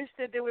kind of wish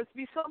that there would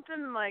be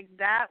something like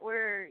that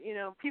where,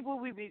 people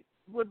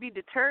would be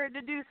deterred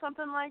to do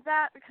something like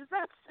that, because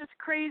that's just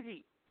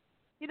crazy.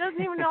 He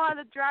doesn't even know how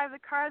to drive the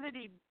car that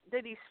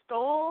he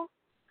stole.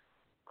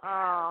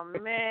 Oh,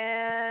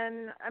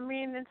 man. I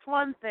mean, it's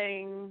one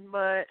thing,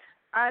 but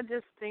I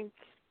just think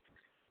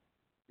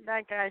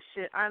that guy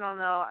I don't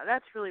know.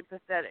 That's really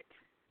pathetic.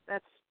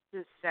 That's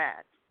just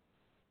sad.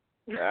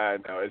 I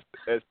know.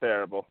 It's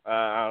terrible.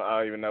 I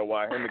don't even know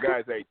why. And the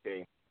guy's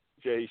 18.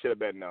 He should have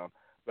been known.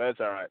 But it's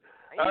all right.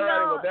 All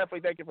right. Well,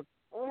 definitely thank you for...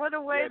 What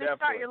a way to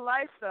start your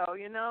life, though,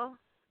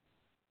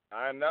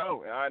 I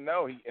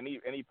know.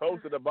 He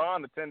posted a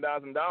bond of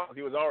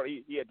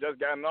 $10,000. He had just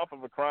gotten off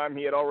of a crime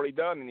he had already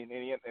done,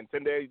 and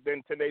 10 days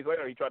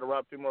later he tried to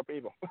rob 2 more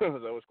people. So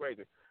it was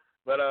crazy.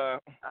 But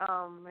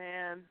oh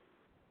man.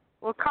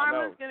 Well,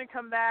 karma's gonna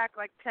come back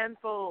like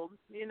tenfold,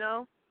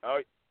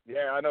 Oh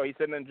Yeah, I know. He's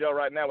sitting in jail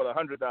right now with a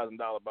 $100,000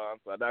 bond,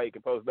 so I doubt he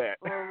can post that.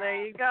 Well,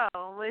 there you go.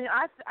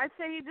 I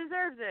say he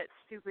deserves it,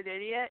 stupid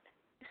idiot.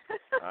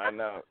 I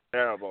know.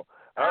 Terrible.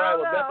 All right,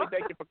 well, definitely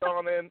thank you for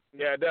calling in.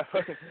 Yeah,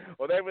 definitely.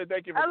 Well, definitely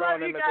thank you for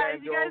calling in, Miss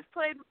Angela.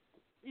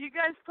 You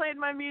guys played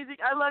my music.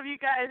 I love you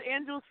guys.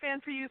 Angel's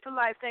fan for you for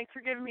life. Thanks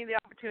for giving me the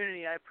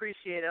opportunity. I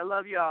appreciate it. I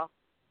love y'all.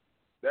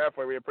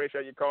 Definitely. We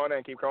appreciate you calling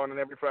in. Keep calling in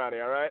every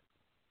Friday, all right?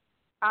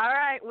 All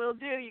right, will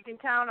do. You can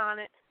count on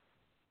it.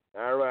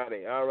 All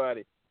righty.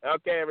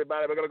 Okay,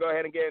 everybody, we're going to go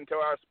ahead and get into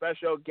our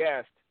special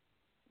guest,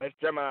 Miss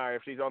Gemini,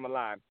 if she's on the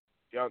line.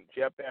 She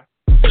up there?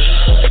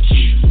 The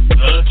Q.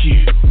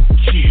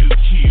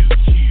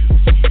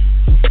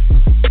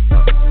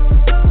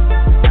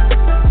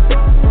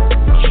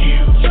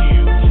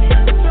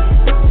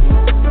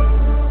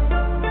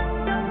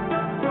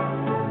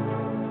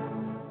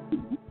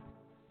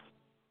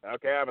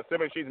 Okay, I'm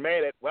assuming she's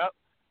made it. Well,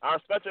 our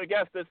special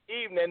guest this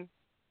evening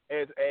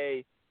is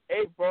a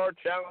 8-bar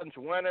challenge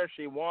winner.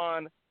 She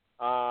won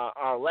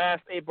our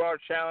last 8-bar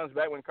challenge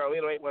back when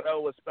Carlito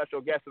 810 was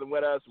special guesting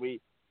with us. We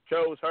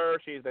chose her.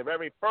 She's the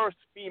very first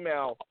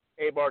female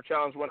 8-bar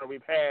challenge winner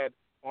we've had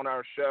on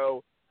our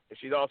show.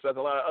 She also has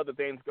a lot of other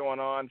things going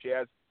on. She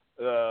has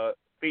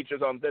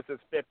features on This Is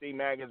 50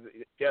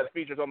 magazine. She has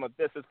features on the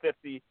This Is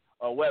 50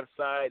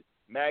 website,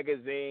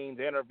 magazines,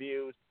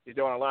 interviews. She's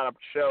doing a lot of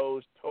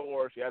shows,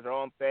 tours. She has her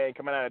own thing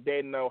coming out of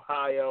Dayton,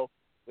 Ohio.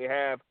 We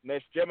have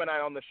Miss Gemini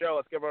on the show.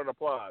 Let's give her an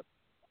applause.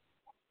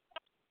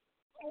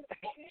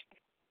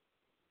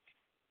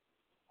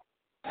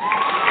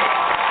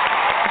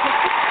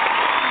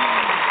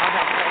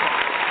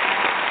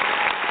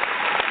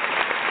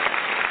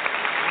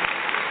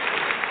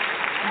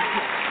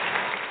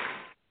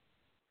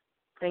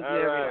 Thank you,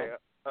 everyone.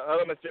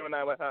 Hello, Miss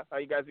Gemini. How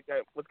you guys?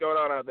 What's going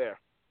on out there?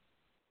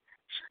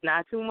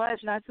 Not too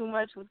much.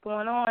 What's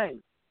going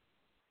on?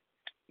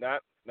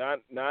 Not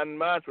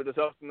much. We're just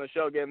hosting the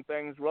show, getting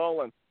things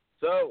rolling.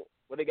 So,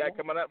 what do you got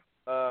coming up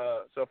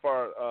so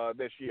far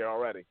this year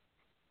already?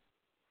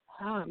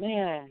 Oh,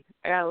 man.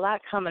 I got a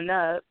lot coming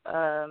up.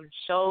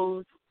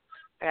 Shows.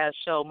 I got a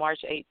show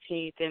March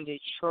 18th in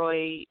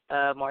Detroit,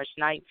 March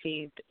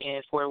 19th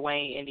in Fort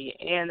Wayne,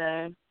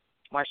 Indiana,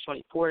 March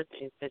 24th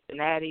in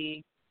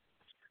Cincinnati,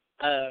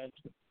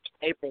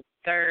 April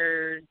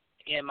 3rd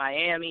in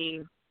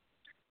Miami.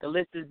 The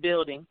list is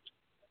building.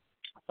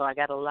 So I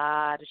got a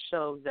lot of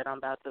shows that I'm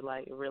about to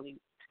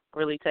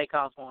really take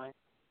off on.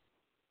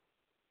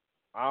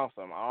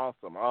 Awesome. Yeah.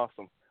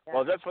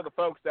 Well, just for the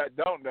folks that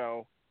don't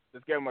know,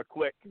 just give them a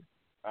quick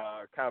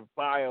kind of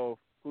bio of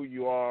who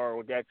you are,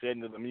 what got you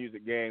into the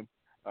music game.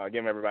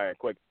 Give everybody a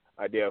quick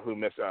idea of who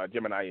Miss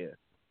Gemini is.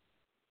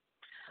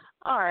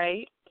 All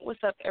right.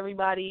 What's up,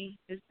 everybody?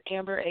 It's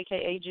Amber,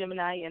 a.k.a.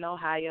 Gemini in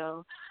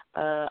Ohio.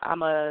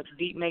 I'm a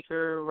beat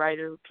maker,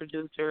 writer,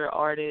 producer,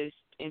 artist,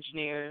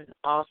 engineer,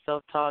 all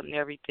self-taught and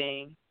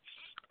everything.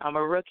 I'm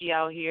a rookie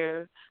out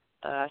here.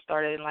 I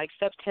started in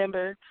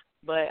September,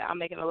 but I'm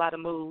making a lot of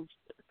moves.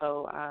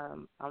 So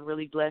I'm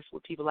really blessed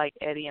with people like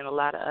Eddie and a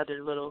lot of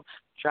other little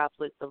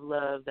droplets of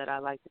love that I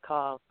like to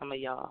call some of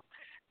y'all.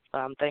 So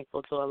I'm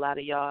thankful to a lot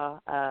of y'all.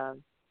 I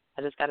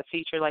just got a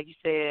feature, like you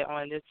said,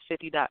 on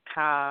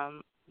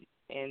this50.com.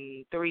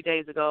 And 3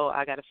 days ago,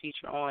 I got a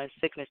feature on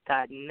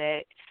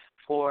sickness.net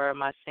for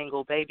my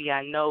single, Baby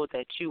I Know,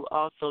 that you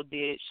also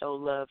did show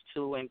love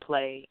to and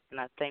play, and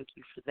I thank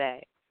you for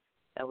that.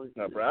 That was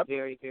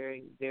very,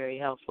 very, very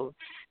helpful.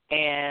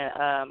 And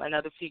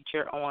another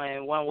feature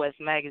on One West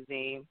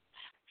Magazine.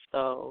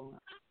 So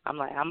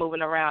I'm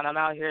moving around. I'm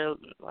out here,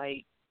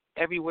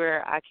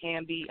 everywhere I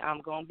can be,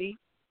 I'm going to be.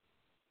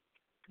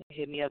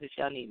 Hit me up if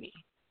y'all need me.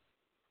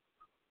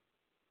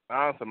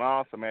 Awesome.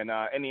 And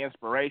any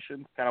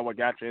inspirations, kind of what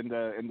got you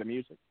into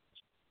music?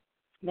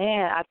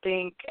 Man, I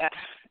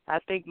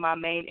think my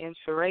main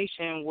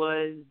inspiration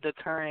was the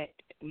current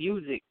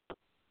music,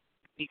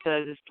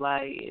 because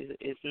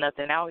it's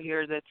nothing out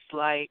here that's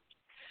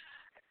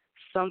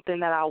something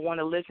that I want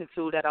to listen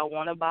to, that I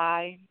want to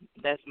buy,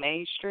 that's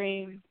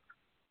mainstream,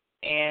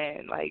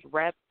 and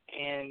rap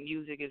and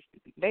music is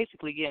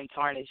basically getting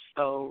tarnished.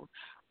 So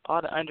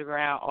all the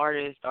underground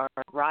artists are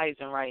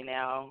rising right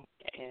now,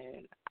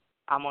 and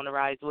I'm on the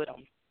rise with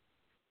them.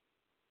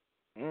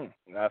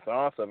 That's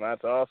awesome.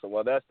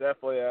 Well, that's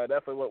definitely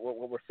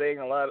what we're seeing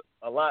a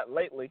lot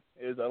lately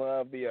is a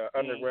lot of the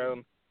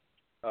underground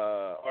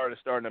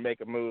artists starting to make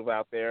a move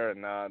out there,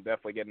 and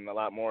definitely getting a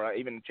lot more.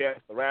 Even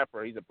Chance the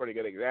Rapper, he's a pretty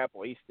good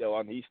example. He's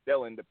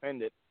still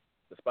independent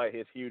despite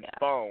his huge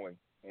following,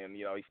 and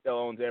he still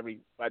owns every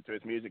side to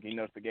his music. He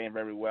knows the game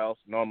very well.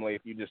 So normally,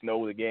 if you just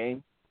know the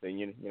game, then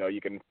you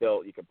can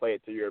play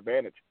it to your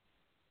advantage.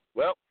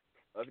 Well,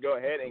 let's go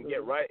ahead and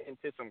get right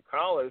into some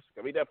callers.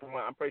 I'm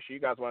pretty sure you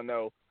guys want to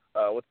know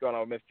what's going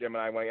on with Miss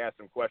Gemini. I want to ask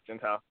some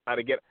questions, how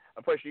to get.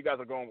 I'm pretty sure you guys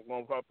are probably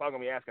going to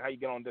be asking how you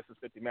get on This Is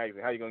 50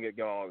 magazine. How you going to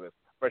get on with this?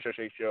 Pretty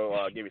sure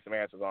she'll give you some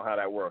answers on how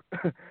that works.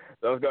 So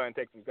let's go ahead and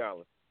take some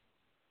callers.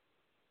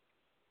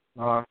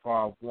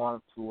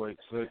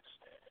 951-286.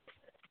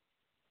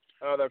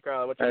 Oh, there,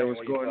 Carl. What's Hey,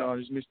 what's going on?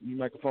 This is Mr.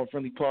 Microphone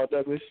Friendly Paul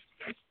Douglas.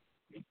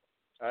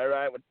 All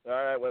right. What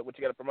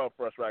you got to promote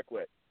for us right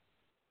quick?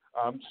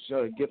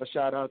 Just give a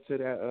shout out to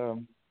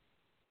that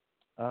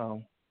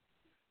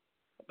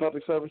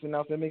public service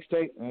announcement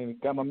mixtape. I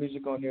got my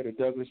music on there, the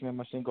Douglas, man,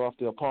 my single off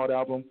the Appalled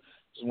album.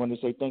 Just wanted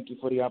to say thank you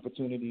for the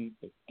opportunity,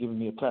 giving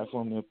me a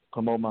platform to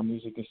promote my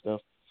music and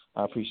stuff.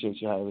 I appreciate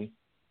you highly.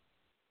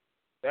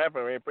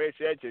 Definitely, we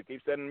appreciate you.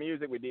 Keep sending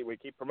music. We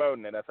keep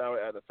promoting it. That's how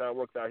it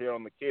works out here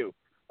on the Q.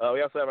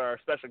 We also have our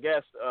special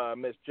guest,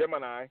 Miss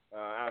Gemini,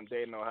 out in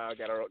Dayton, Ohio.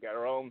 Got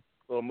her own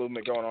little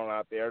movement going on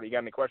out there. You got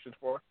any questions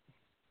for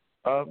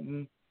her?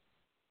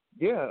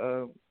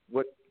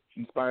 What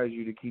inspires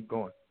you to keep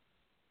going?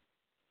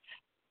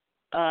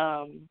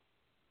 All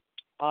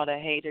the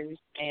haters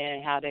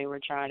and how they were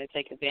trying to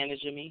take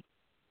advantage of me.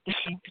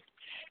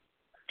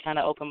 Kind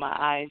of opened my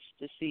eyes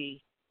to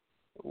see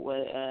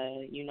what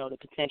the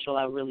potential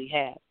I really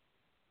have.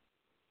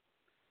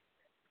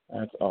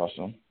 That's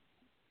awesome.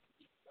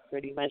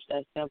 Pretty much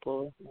that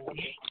simple.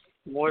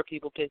 More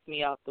people piss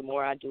me off, the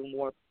more I do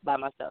more by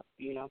myself,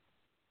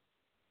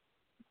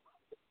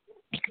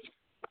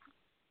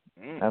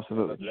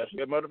 Absolutely. That's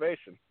good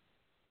motivation.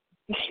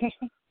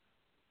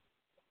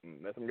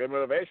 That's some good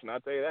motivation. I'll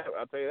tell you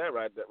that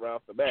right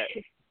off the bat.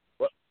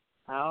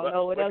 I don't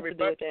know what else to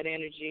do with that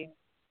energy.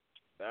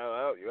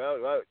 Well,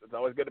 it's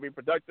always good to be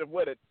productive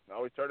with it.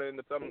 Always turn it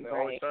into something. Right.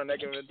 Always turn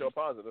negative into a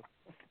positive.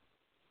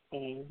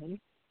 Mhm.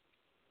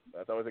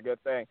 That's always a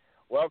good thing.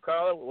 Well,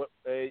 Carla,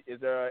 is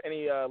there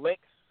any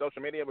links,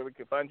 social media, where we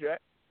can find you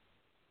at?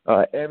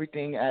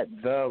 Everything at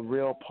The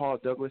Real Paul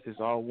Douglas is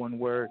all one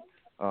word.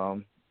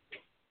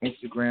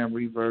 Instagram,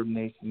 Reverb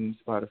Nation,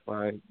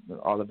 Spotify,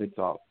 all of it's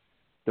all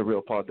The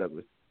Real Paul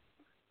Douglas.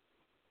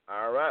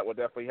 All right, we'll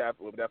definitely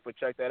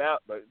check that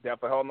out. But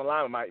definitely hold on the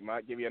line. We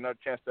might give you another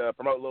chance to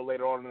promote a little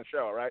later on in the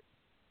show. All right.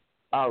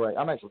 All right.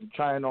 I'm actually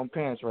trying on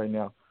pants right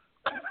now.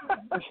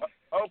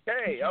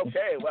 Okay.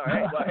 Well,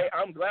 hey,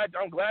 I'm glad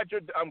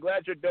you're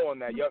doing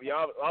that. You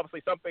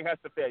obviously something has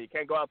to fail. You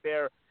can't go out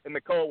there in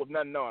the cold with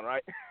nothing on,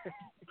 right?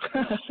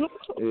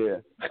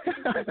 Yeah.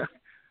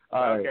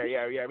 All okay.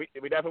 right. Yeah.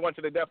 We definitely want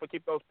you to definitely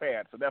keep those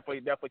pants. So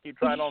definitely keep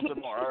trying on some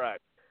more. All right.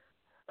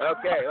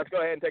 Okay. Let's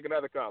go ahead and take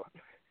another caller.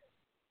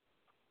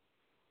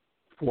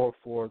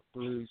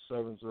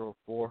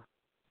 443-704.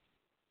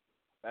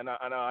 I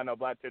know.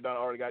 Black Tear Don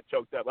already got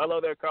choked up. Hello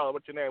there, caller.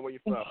 What's your name? Where you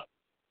from?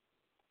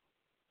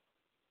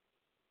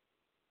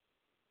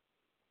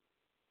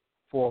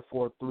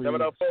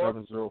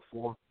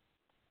 443-704.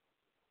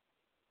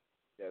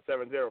 Yeah,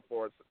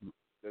 704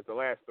 is the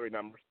last three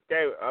numbers.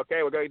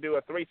 Okay, we're gonna do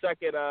a 3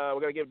 second. We're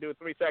gonna do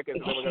 3 seconds,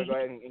 and then we're gonna go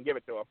ahead and give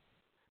it to him.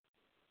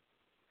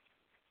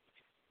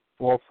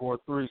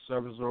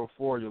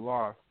 443-704. You're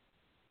live.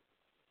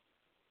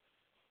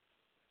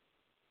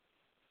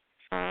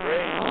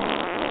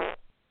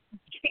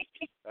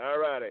 All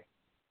righty.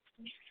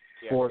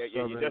 Yeah,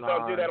 you just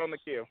don't do that on the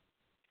queue.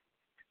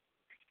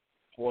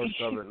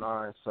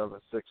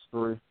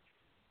 479-763.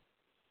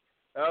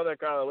 Hello there,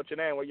 Carla. What's your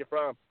name? Where you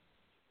from?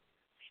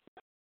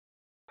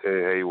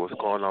 Hey, what's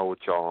going on with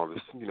y'all on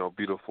this,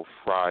 beautiful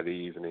Friday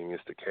evening?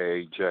 It's the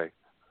KJ.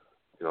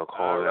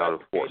 Calling out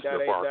of Fort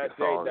Smith, Arkansas.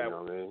 You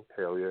know what I mean?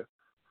 Hell yeah.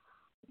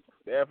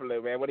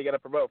 Definitely, man. What do you got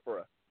to promote for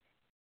us?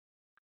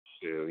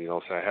 Yeah,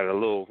 I had a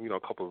little,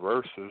 couple of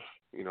verses,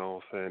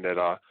 that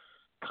I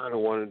kind of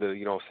wanted to,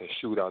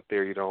 shoot out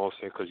there,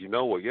 because you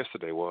know what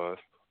yesterday was.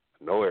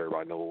 I know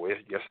everybody know what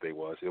yesterday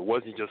was. It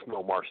wasn't just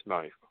March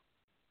 9th.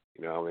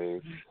 You know what I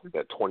mean?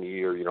 That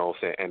 20-year,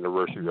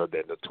 anniversary of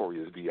that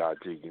notorious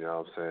B.I.G., you know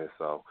what I'm saying?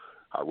 So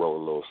I wrote a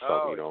little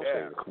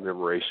something,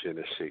 commemoration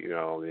and shit, you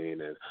know what I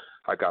mean? And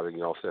I got it,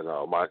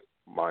 my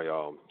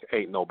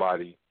Ain't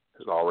Nobody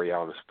is already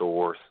out in the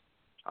stores,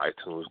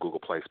 iTunes, Google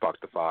Play,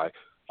 Spotify,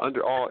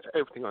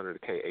 everything under the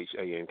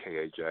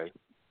KHANKAJ.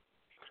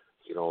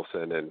 You know what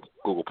I'm saying? And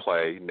Google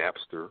Play,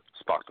 Napster,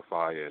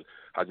 Spotify, and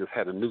I just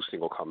had a new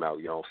single come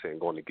out,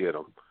 Going to Get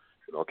 'Em.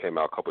 Came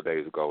out a couple of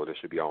days ago, and it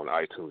should be on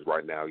iTunes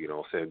right now, Be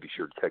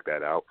sure to check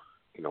that out.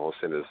 It's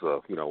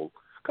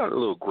kind of a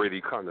little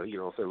gritty, kind of, a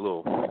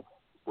little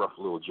rough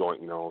little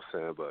joint,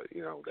 but,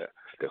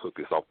 that hook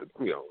is off the,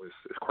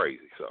 it's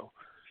crazy, so.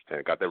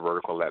 And got that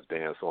vertical lap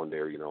dance on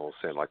there,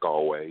 like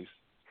always.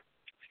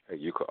 And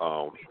you can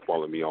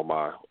follow me on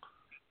my,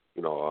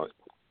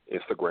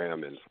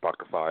 Instagram and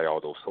Spotify,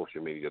 all those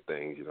social media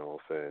things,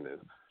 And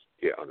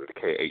under the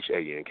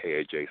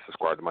KHANKAJ,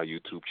 subscribe to my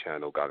YouTube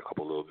channel. Got a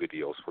couple little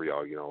videos for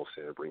y'all,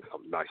 bring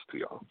something nice to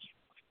y'all.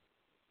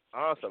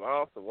 Awesome.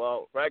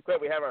 Well, right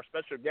quick, we have our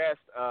special guest,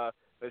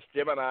 Miss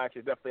Gemini.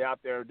 She's definitely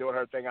out there doing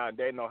her thing out in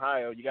Dayton,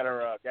 Ohio. You got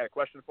a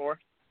question for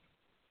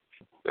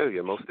her?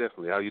 Yeah, most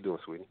definitely. How you doing,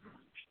 sweetie?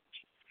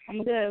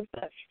 I'm good.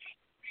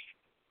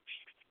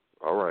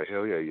 All right,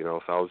 hell yeah.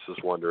 So I was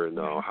just wondering,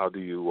 how do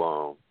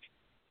you,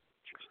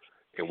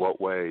 in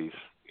what ways,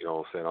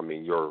 your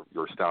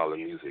style of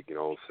music,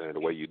 the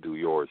way you do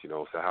yours,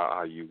 so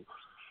how do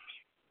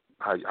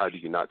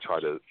you not try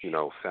to,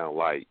 sound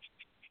like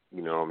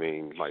you know what I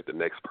mean, like the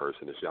next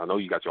person is. I know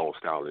you got your own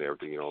style and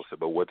everything, you know what I'm saying,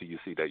 but what do you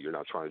see that you're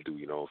not trying to do,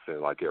 you know what I'm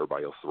saying, like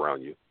everybody else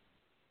around you?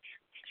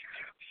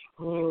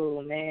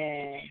 Oh,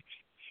 man.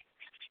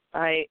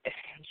 My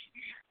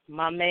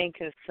main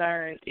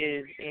concern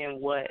is in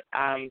what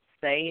I'm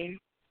saying,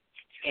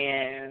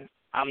 and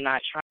I'm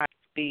not trying to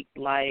speak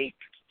like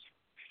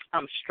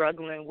I'm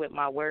struggling with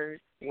my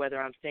words,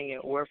 whether I'm singing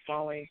or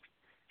flowing.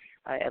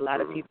 A lot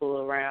of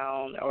people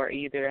around are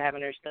either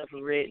having their stuff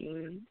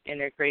written and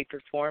they're great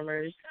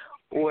performers,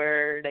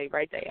 or they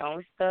write their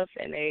own stuff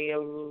and they a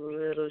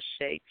little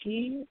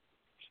shaky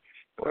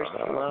or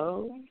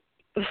slow.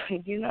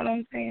 You know what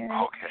I'm saying?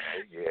 Okay,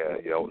 yeah.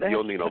 You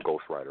don't need no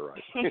ghostwriter,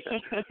 right?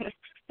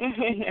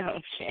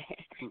 Okay.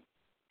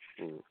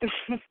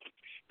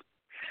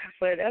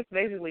 But that's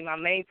basically my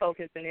main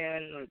focus, and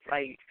then,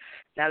 like,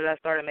 now that I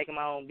started making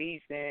my own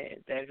beats,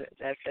 then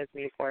that sets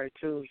me apart,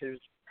 too, because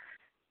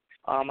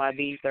all my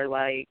beats are,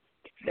 like,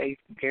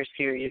 they're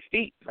serious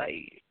beats.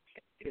 Like,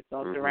 it's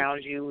gonna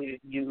surround you.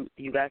 You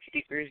got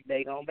speakers,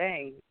 they gonna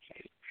bang.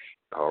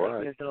 All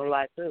right. Missing a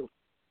lot, too.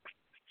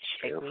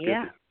 Check me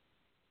out.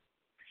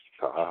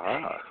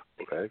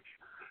 Okay.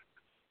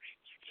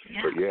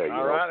 Yeah. But yeah, you all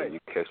know, right. so you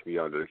catch me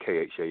under the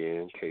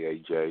KHAN,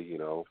 KAJ, you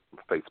know,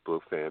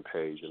 Facebook fan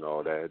page and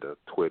all that, the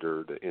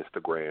Twitter, the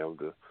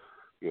Instagram,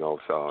 you know,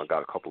 so I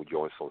got a couple of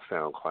joints on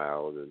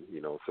SoundCloud and,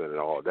 you know, saying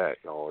all that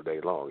all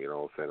day long, you know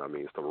what I'm saying? I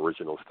mean, some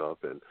original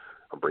stuff and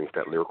I'm bringing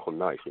that lyrical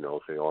knife, you know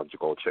what I'm saying? Oh, you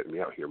go check me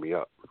out, hear me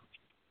up.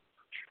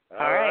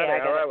 All right, I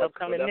got an we'll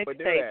upcoming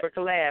mixtape for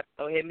collab,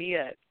 so hit me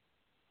up.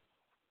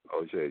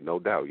 Oh, yeah, no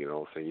doubt, you know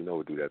what I'm saying? You know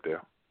we'll do that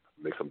there.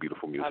 Make some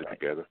beautiful music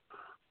together.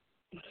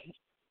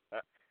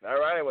 All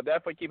right, we'll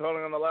definitely keep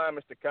holding on the line,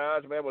 Mr.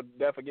 Kaj. Man, we'll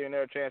definitely give you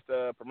another chance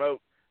to promote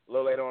a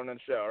little later on in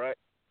the show, all right?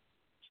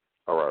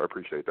 All right, I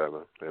appreciate that,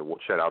 man. And we'll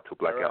shout out to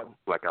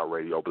Blackout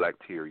Radio, Black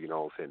Tier, you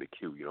know what I'm saying, the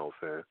Q, you know what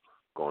I'm saying,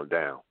 going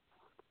down.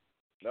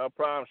 No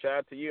problem. Shout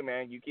out to you,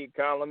 man. You keep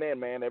calling in,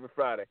 man, every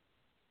Friday.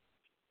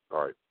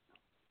 All right.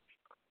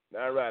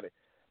 All righty.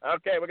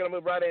 Okay, we're going to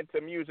move right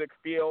into music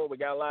field. We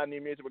got a lot of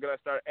new music we're going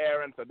to start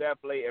airing, so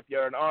definitely if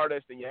you're an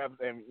artist and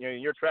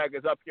your track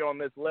is up here on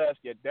this list,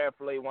 you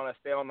definitely want to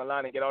stay on the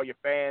line and get all your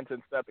fans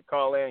and stuff to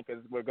call in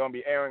because we're going to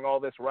be airing all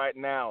this right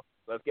now.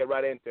 So let's get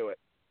right into it.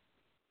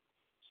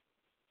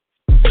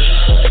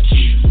 The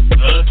Q.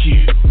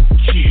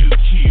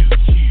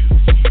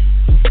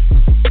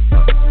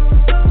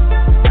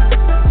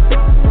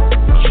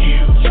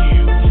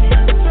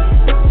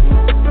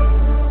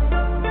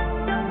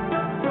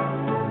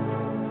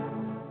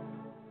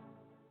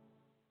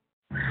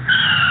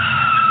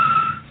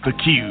 The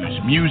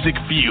Q's Music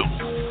Field,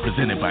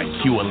 presented by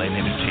Qlown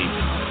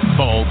Entertainment.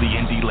 Follow the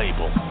indie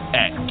label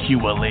at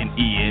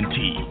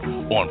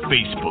QLNENT on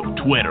Facebook,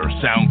 Twitter,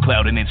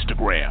 SoundCloud, and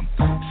Instagram.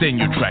 Send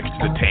your tracks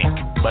to the tank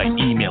by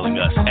emailing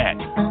us at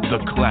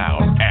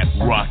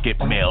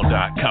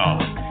theqlown@rocketmail.com.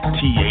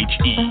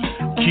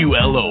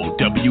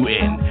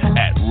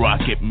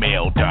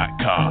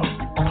 TheQLOWN@rocketmail.com.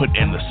 Put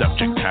in the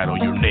subject title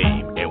your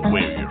name and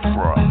where you're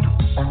from.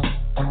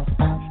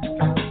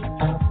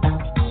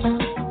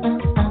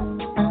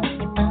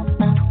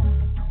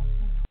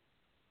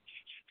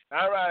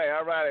 All right.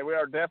 We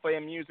are definitely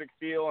in music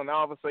field, and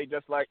obviously,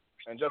 just like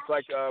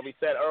we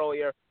said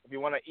earlier, if you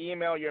want to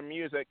email your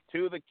music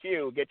to the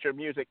Q, get your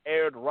music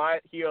aired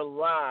right here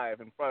live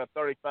in front of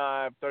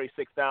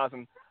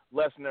 36,000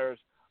 listeners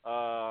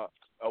a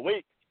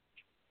week.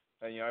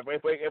 And, you know,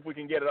 if we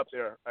can get it up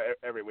there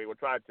every week, we'll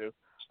try to.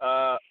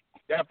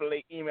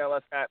 Definitely email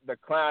us at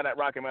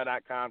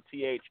theqlown@rocketmail.com,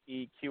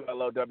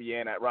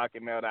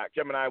 TheQLOWN@rocketmail.com.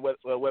 Gemini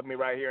with me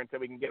right here until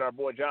we can get our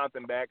boy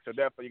Johnathan back. So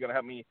definitely you're gonna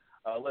help me.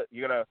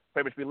 You're gonna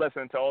pretty much be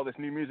listening to all this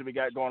new music we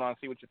got going on.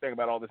 See what you think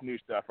about all this new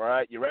stuff. All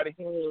right, you ready?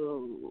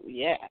 Ooh,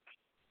 yeah.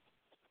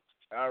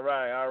 All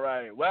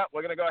right. Well,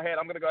 we're gonna go ahead.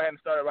 I'm gonna go ahead and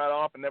start it right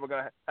off, and then we're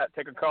gonna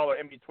take a caller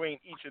in between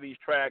each of these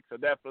tracks. So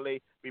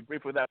definitely be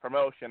brief with that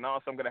promotion.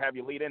 Also, I'm gonna have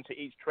you lead into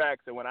each track.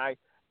 So when I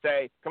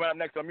say coming up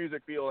next on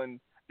Music Field and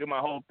do my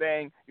whole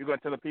thing, you're going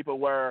to tell the people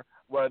where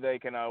they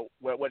can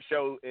what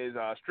show is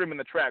streaming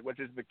the track, which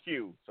is the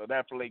Q. So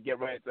definitely get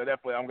ready. So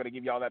definitely I'm going to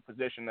give you all that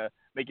position to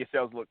make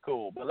yourselves look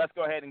cool. But let's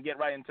go ahead and get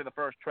right into the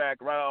first track.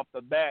 Right off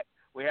the bat,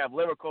 we have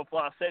Lyrical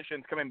Floss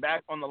Sessions coming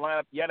back on the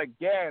lineup yet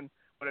again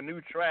with a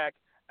new track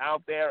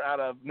out there out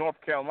of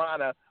North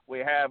Carolina. We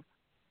have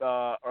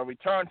a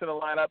return to the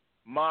lineup,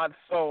 Mod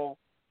Soul.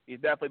 He's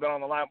definitely been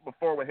on the lineup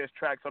before with his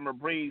track Summer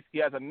Breeze. He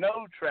has a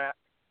no track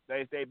that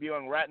he's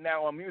debuting right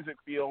now on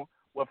Music Field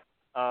with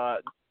a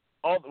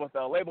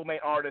label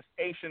mate artist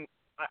Ashen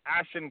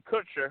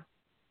Kutcher.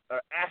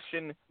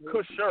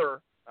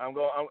 I'm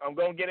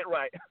going to get it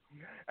right.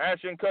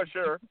 Ashen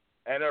Kutcher,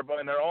 and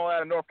they're all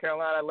out of North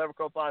Carolina,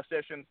 Lyrical Floss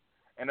Sessions,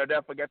 and they'll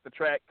definitely get the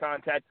track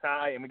Contact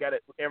High, and we got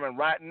it airing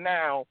right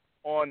now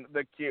on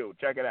the Q.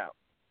 Check it out.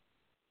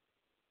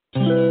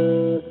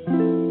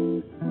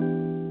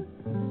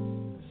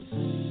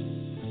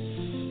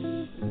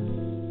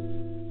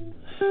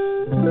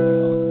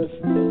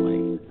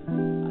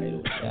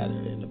 Idle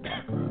chatter in the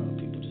background,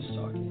 people just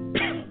talking. You know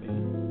what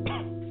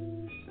I mean?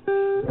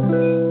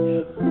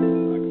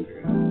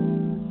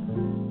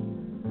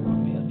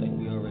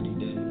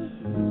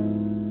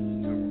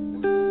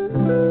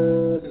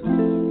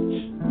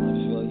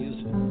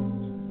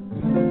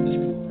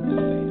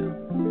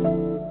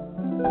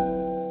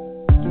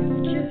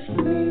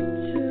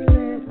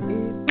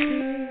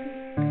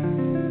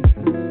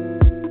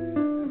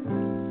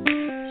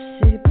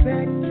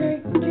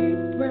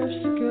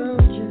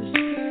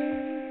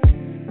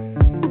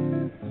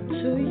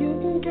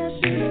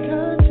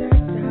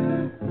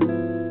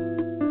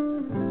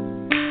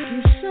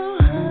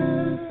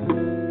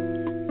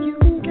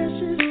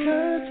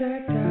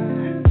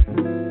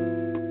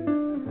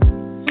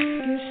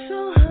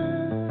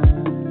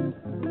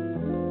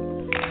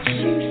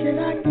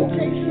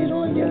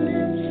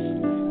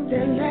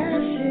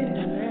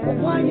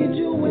 you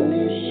doing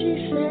this?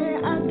 She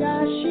said, I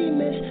got, she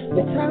missed.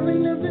 The time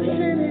in the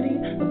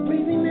vicinity of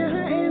breathing in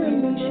her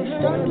enemy. She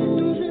started to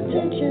lose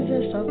intentions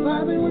and start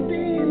vibing with the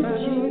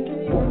energy.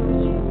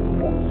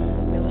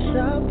 Never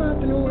stop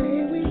popping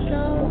away we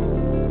go.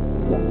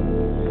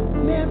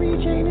 Mary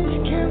Jane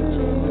is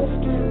Carolyn.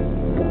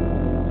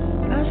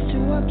 Us to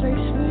a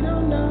place we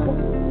don't know,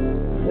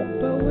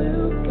 but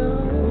we'll go.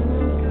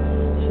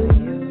 So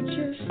you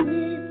just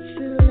need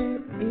to let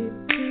it be.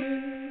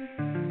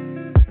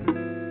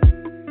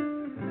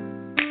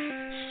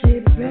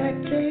 Sit back,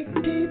 take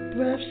deep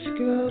breaths,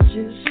 girl,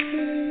 just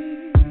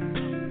breathe.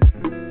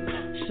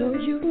 So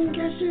you can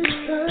catch this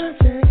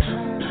contact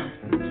high.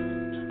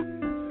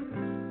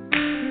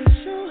 It's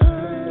so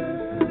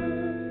high.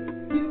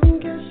 You can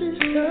catch this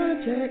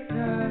contact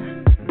high.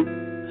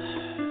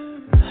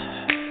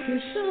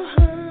 It's so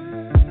high.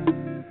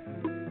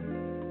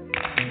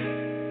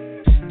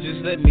 Just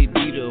let me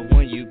be the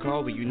one you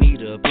call when you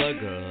need a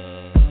plugger,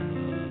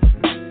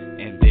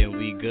 and then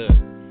we good.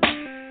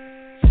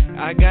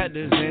 I got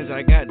the Zens,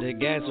 I got the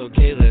gas,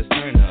 okay, let's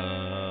turn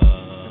up,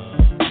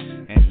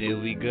 and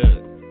then we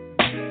good.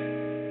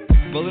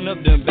 Rolling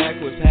up them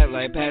backwards, pat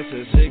like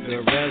Pastor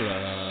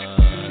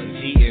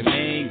Cigarella, eating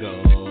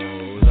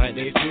mangoes like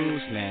they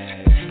fruit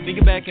snacks.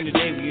 Thinking back in the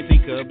day when you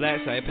think of black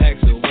side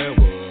packs of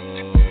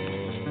werewolves,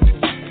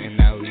 and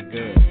now we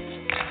good.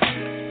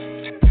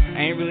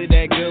 I ain't really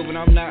that good when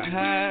I'm not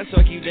high,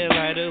 so I keep that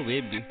lighter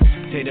with me.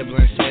 Take the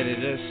blunt, set it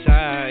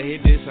aside,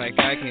 hit this like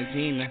I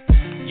cantina.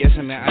 Yes,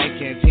 I'm at I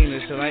cantina,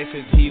 so like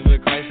sativa,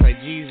 Christ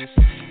like Jesus.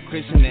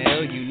 Chris in the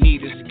L you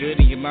need, it's good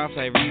in your mouth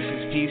like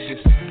Reese's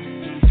Pieces.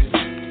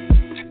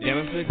 Damn,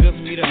 it feel good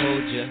for me to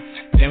hold ya.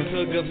 Damn, it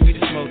feel good for me to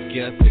smoke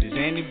ya. Put this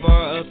Andy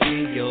bar up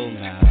in your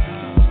mouth.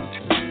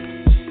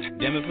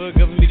 Damn, it feel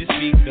good for me to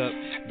speak up.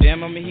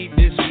 Damn, I'ma heat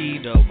this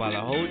heat up. While I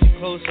hold you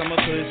close, I'ma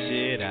push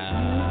it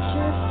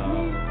out.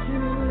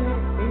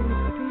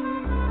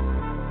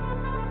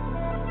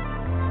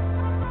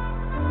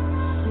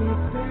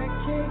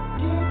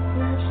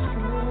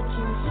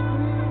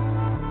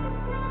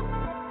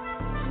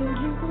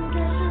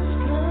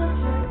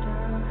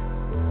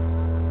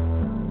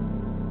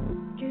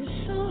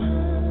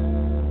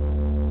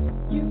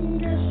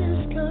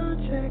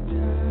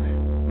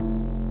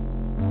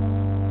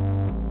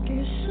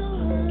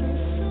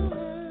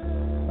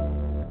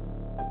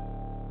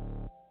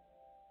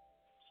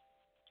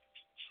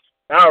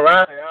 All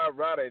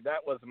righty.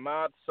 That was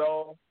Mod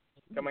Soul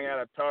coming out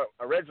of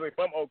originally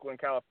from Oakland,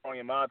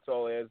 California. Mod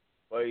Soul is,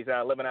 well, he's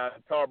living out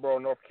in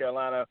Tarboro, North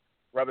Carolina,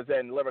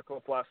 representing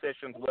Lyrical Flaw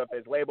Sessions with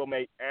his label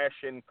mate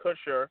Ashton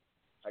Kutcher.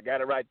 I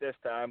got it right this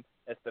time.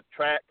 It's the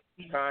track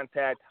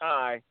Contact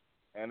High,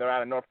 and they're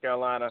out of North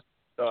Carolina.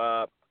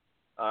 So,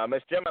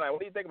 Miss Gemini, what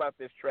do you think about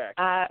this track?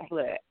 I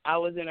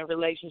was in a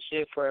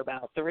relationship for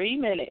about 3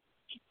 minutes.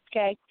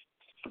 Okay,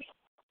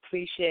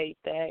 appreciate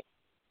that.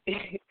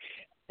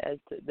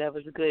 That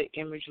was a good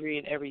imagery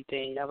and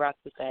everything. I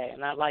rocked with that,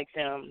 and I liked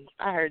them.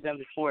 I heard them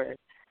before.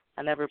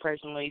 I never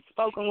personally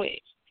spoken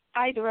with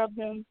either of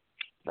them,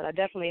 but I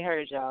definitely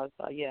heard y'all.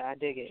 So yeah, I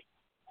dig it.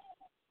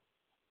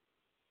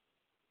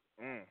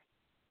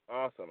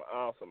 Awesome.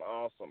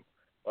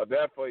 Well,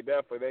 definitely,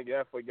 they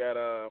definitely got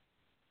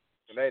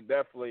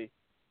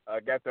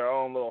got their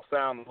own little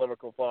sound in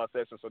Lyrical Flaw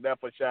Session. So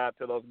definitely shout out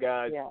to those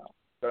guys. Yeah.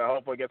 Gonna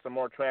hopefully get some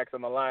more tracks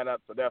on the lineup.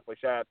 So definitely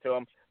shout out to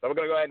them. So we're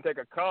gonna go ahead and take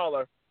a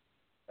caller.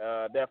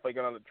 Definitely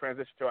going to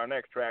transition to our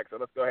next track, so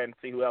let's go ahead and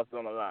see who else is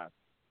on the line.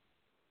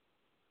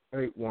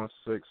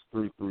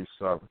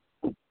 816337.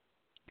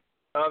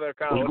 Other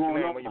caller, what's your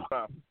name? Where you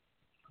from?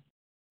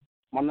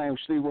 My name's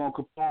Steve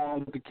Capone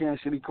with the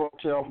Kansas City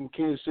Cartel from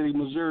Kansas City,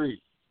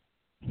 Missouri.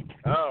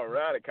 All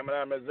righty, coming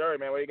out of Missouri,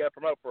 man. What do you got to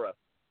promote for us?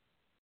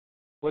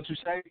 What you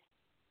say?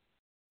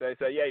 They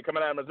say, yeah, you're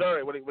coming out of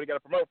Missouri. What do you got to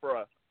promote for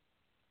us?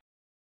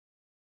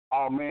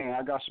 Oh, man,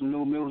 I got some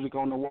new music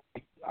on the way.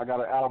 I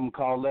got an album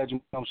called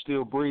Legend, I'm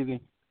Still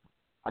Breathing.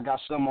 I got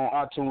some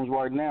on iTunes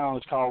right now.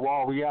 It's called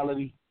Raw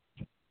Reality.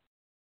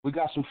 We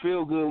got some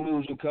feel-good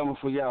music coming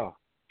for y'all.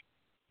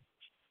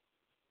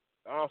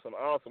 Awesome.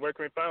 Where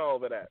can we find all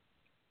of it at?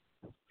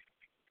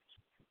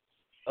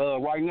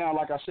 Right now,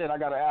 like I said, I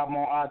got an album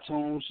on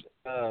iTunes.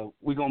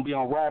 We're going to be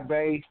on Rap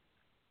Bay,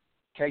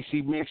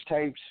 KC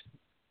Mixtapes,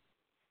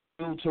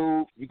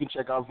 YouTube. You can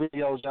check our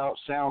videos out,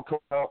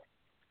 SoundCloud.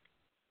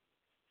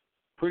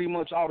 Pretty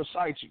much all the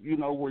sites,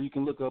 where you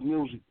can look up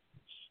music.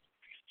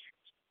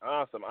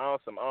 Awesome.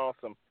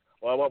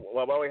 Well,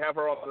 while we have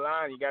her on the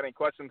line, you got any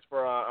questions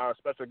for our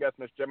special guest,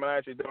 Miss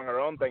Gemini? She's doing her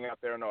own thing out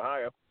there in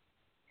Ohio.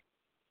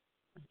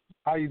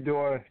 How you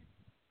doing?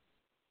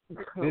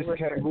 This is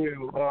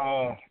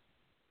Gabriel,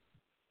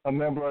 a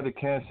member of the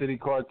Kansas City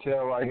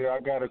Cartel right here.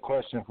 I got a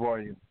question for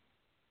you.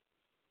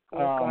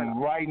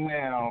 Right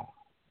now,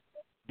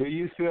 do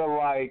you feel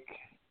like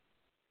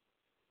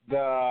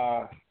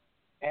the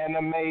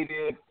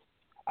animated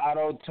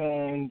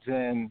auto-tunes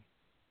and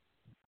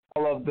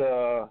all of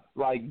the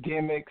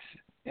gimmicks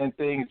and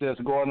things that's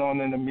going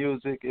on in the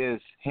music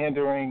is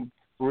hindering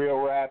real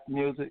rap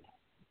music?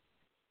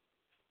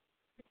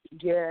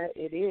 Yeah,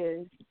 it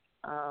is.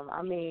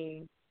 I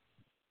mean,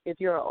 if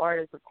you're an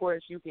artist, of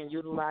course, you can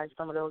utilize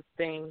some of those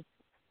things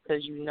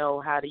because you know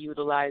how to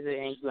utilize it,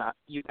 and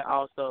you can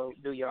also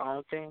do your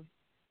own thing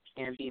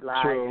and be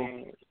live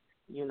and,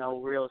 you know,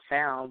 real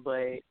sound.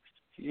 But,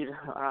 you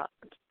know,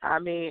 I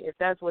mean, if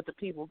that's what the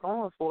people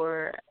going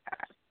for,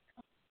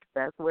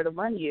 that's where the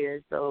money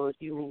is. So if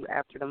you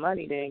after the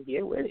money, then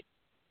get with it.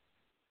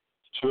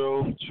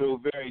 True,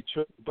 very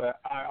true. But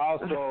I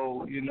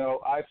also, you know,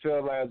 I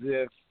feel as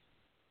if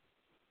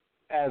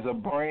as a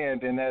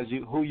brand and as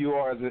who you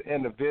are as an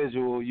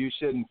individual, you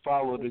shouldn't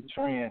follow the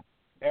trend.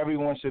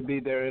 Everyone should be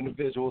their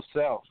individual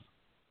self.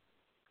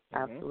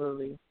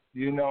 Absolutely.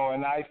 You know,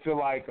 and I feel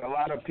like a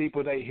lot of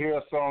people, they hear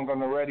a song on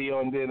the radio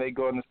and then they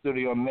go in the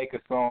studio and make a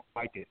song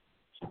like it.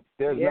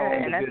 There's no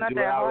individuality and that's not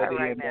that hard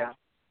right in now.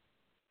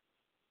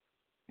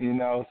 that. You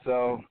know,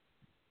 so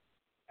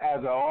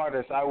as an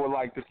artist, I would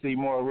like to see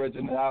more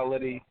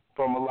originality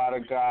from a lot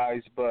of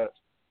guys, but,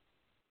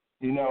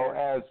 you know,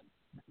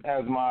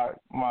 as my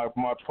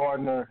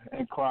partner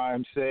in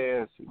crime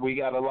says, we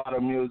got a lot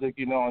of music,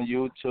 you know, on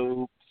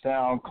YouTube,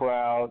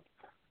 SoundCloud,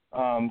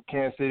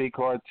 Kansas City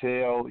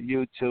Cartel,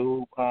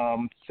 YouTube,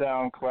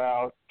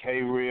 SoundCloud,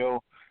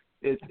 K-Reel.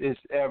 It's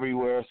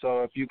everywhere.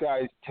 So if you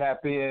guys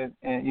tap in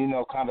and, you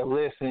know, kind of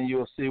listen,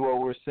 you'll see what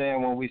we're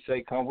saying when we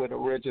say come with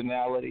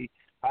originality.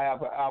 I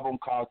have an album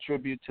called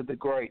Tribute to the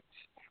Greats,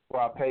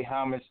 where I pay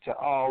homage to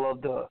all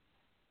of the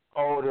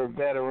older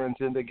veterans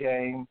in the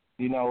game.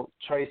 You know,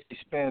 Tracy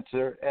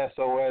Spencer,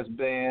 SOS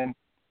Band,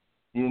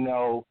 you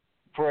know,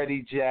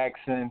 Freddie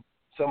Jackson,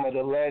 some of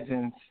the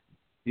legends.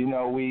 You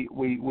know,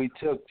 we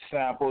took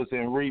samples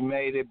and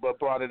remade it, but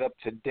brought it up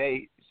to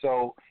date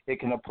so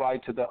it can apply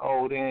to the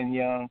old and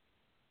young.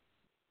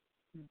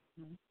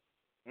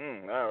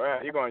 All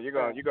right, you're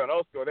going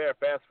old school there,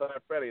 Fast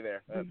Five Freddy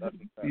there. That's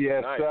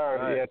yes, nice, sir.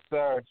 nice. Yes,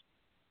 sir.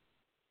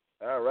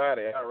 All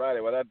righty.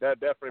 Well, that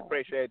definitely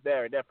appreciate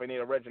that. We definitely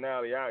need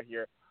originality out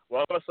here.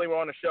 Well, obviously we're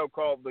on a show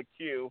called The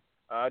Q.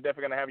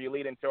 Definitely gonna have you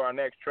lead into our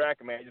next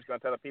track, man. You're just gonna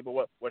tell the people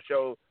what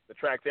show the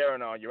track's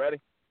airing on. You ready?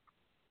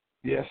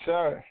 Yes,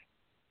 sir.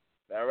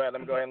 All right,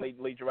 let me go ahead and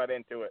lead you right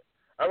into it.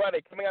 All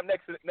righty, coming up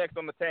next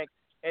on the tank,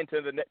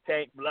 into the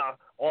tank, blah,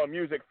 on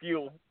Music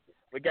Fuel.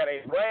 We got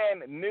a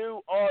brand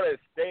new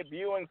artist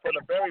debuting for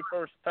the very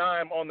first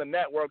time on the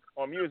network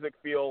on Music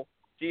Fuel.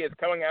 She is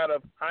coming out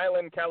of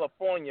Highland,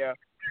 California.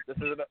 This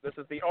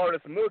is the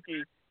artist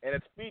Mookie, and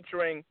it's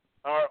featuring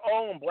our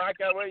own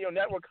Blackout Radio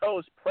Network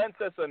host,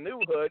 Princess of New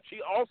Hood. She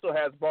also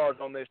has bars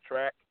on this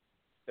track.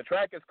 The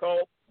track is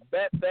called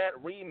Bet That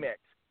Remix.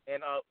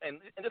 And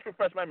just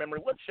refresh my memory,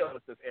 what show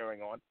is this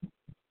airing on?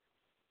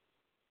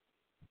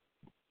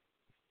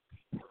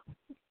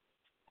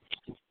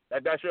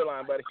 That's your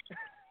line, buddy.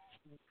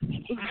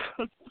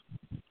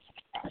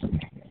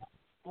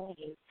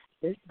 Hey,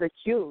 this is The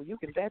Q. You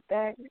can bet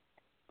that.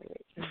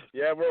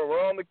 Yeah,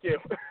 we're on the Q.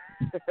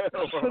 We're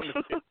on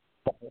the Q.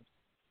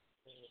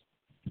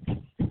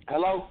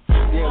 Hello?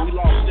 Yeah, we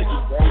lost Sticky,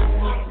 bro.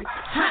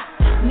 Ha!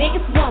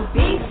 Niggas want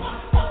beef?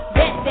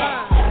 Bet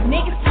that.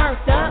 Niggas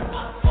turned up?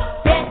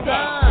 Bet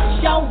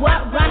that. Show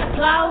up, run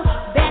applause?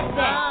 Bet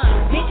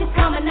that. Bitches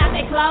coming out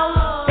they clothes?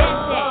 Bet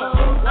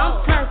that. I'm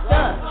turned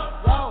up?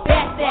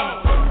 Bet that.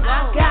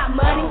 I got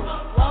money?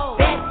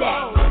 Bet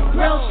that.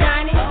 Real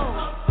shiny?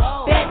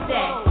 Bet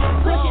that.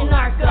 Pushing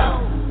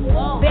narco?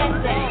 Bet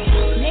that.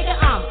 Nigga,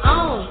 I'm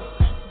on?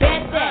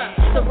 Bet that.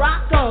 The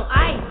rock on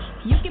ice?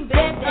 You can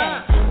bet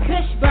that.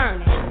 Kush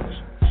burning,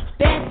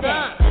 bet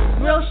that,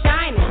 real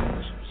shining,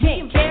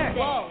 10 carats,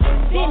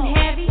 sitting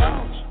heavy,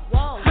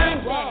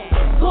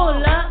 100, pull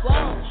up,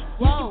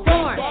 you can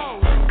born.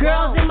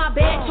 Girls in my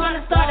bed trying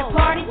to start a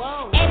party,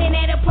 ain't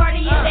at a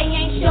party if they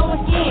ain't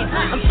showing skin.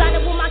 I'm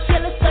started with my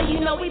killers, so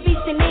you know we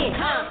beastin' in.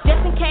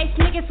 Just in case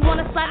niggas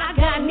wanna slide, I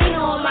got Nina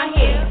on my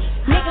head.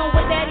 Nigga,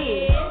 what that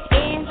is?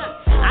 And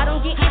I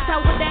don't get anti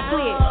with that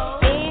clear.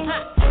 And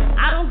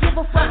I don't give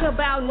a fuck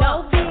about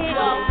no bitch.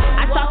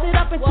 I toss it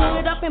up and tune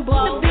it up and boost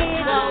the bid.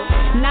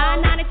 9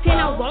 out of 10,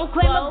 I won't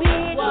claim a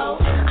bid.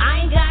 I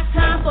ain't got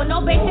time for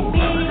no basic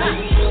bid.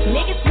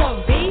 Niggas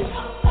want beef,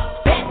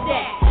 bet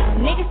that.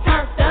 Niggas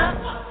turned up,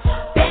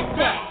 bet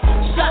that.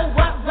 Show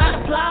up,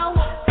 run applause,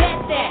 bet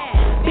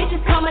that.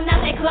 Bitches coming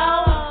out they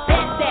clothes,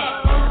 bet that.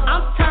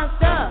 I'm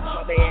turned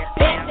up,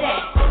 bet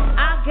that.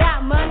 I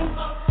got money,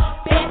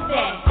 bet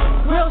that.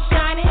 Real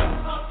shiny,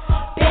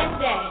 bet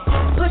that.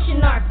 Pushing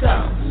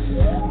narco,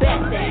 bet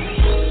that.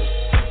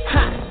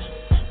 Ha,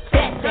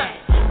 bet that.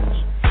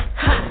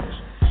 Ha,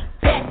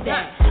 bet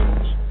that.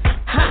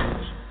 Ha,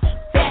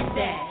 bet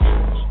that.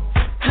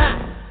 Ha,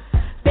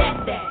 bet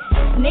that.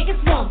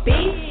 Niggas want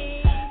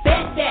beef,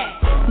 bet that.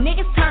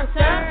 Niggas turned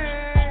up,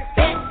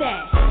 bet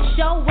that.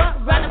 Show up,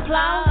 run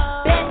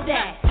applause, bet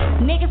that.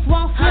 Niggas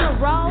want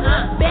funeral,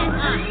 bet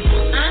that.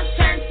 I'm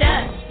turned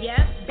up,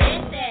 yep,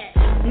 bet that.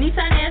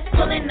 Nissan S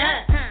pulling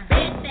up,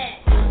 bet that.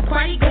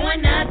 Party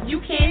going up, you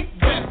can't,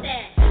 bet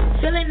that.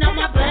 Feeling on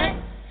my butt,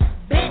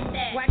 bet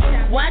that.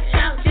 Watch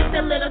out, just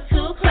a little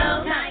too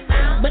close.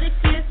 But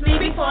excuse me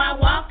before I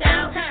walk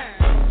out.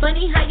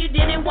 Funny how you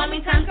didn't want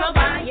me time so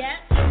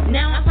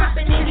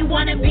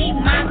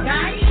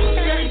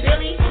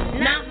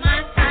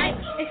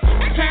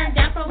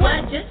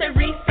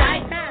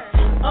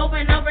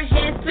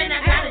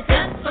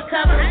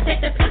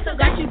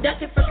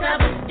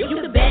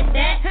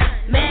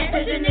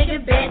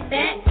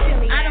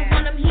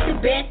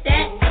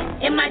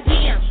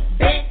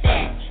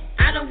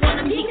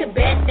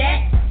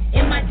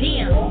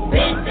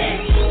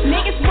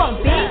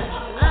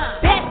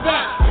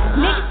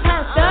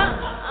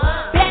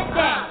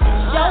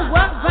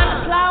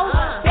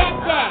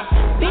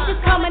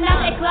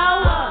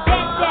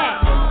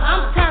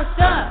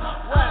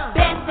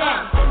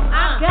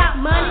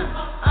money,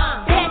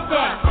 bet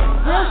that.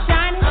 Real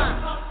shiny,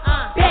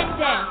 bet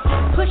that.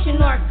 Pushing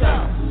Norco,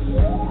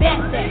 bet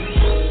that.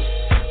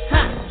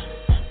 Huh,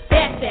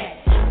 bet that.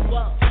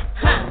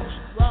 Huh,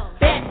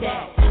 bet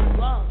that.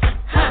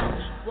 Huh,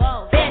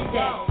 bet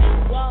that.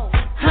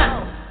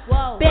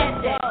 Huh, bet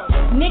that.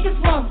 Niggas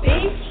want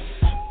beef,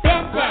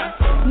 bet that.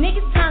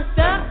 Niggas turned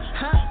up,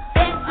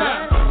 bet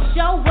that.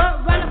 Show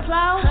up, run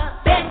applause,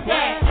 bet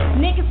that.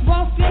 Niggas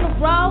want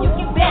funeral,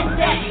 bet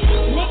that.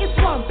 Niggas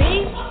want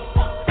beef,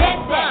 bet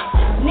that.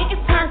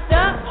 Niggas turned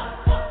up,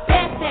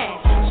 bet that.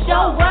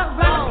 Show up,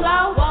 run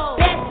applause,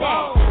 bet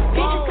that.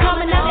 Bitches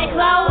coming out their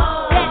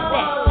clothes, bet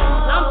that.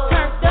 I'm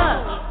turned up,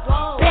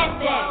 bet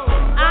that.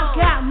 I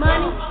got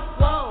money,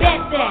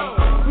 bet that.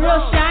 Real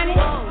shiny,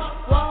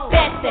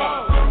 bet that.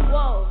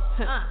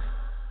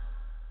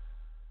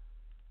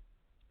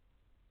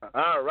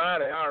 All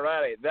righty.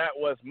 That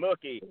was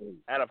Mookie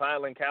out of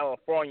Highland,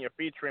 California,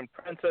 featuring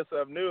Princess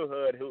of New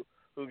Hood,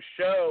 whose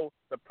show,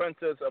 The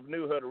Princess of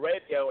New Hood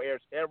Radio,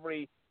 airs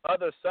every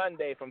other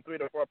Sunday from 3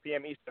 to 4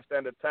 p.m. Eastern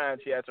Standard Time.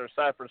 She has her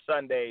Cypher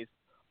Sundays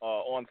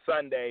on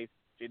Sundays.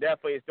 She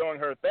definitely is doing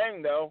her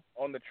thing, though,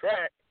 on the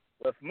track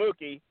with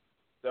Mookie.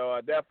 So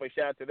definitely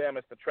shout out to them.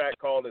 It's the track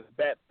called is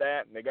Bet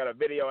That, and they got a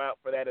video out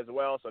for that as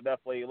well. So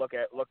definitely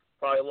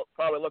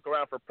probably look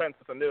around for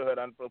Princess of New Hood.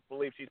 I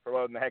believe she's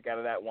promoting the heck out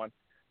of that one.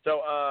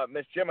 So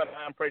Miss Gemini,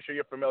 I'm pretty sure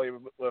you're familiar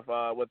with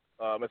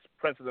Miss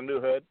Princess of New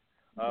Hood.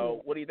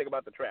 What do you think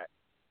about the track?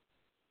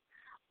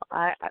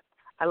 I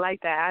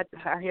like that.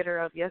 I hit her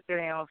up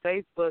yesterday on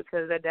Facebook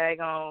because that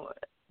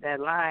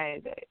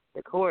line,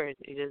 the chorus,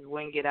 it just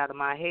wouldn't get out of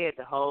my head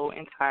the whole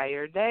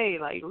entire day.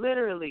 Like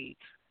literally,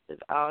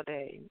 just all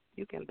day.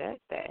 You can bet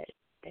that.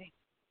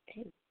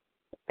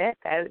 Bet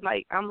that.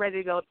 Like I'm ready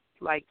to go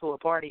like to a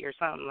party or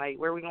something. Like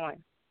where we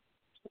going?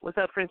 What's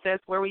up, Princess?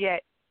 Where we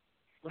at?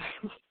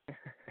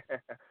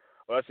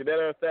 Well, she did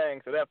her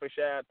thing, so definitely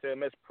shout out to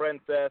Miss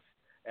Princess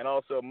and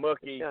also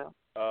Mookie,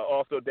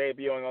 also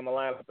debuting on the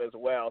lineup as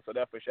well. So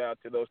definitely shout out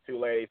to those two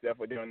ladies,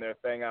 definitely doing their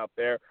thing out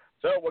there.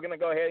 So we're going to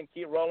go ahead and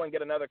keep rolling,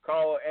 get another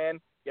caller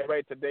in, get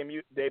ready to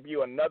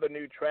debut another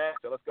new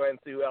track. So let's go ahead and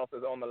see who else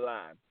is on the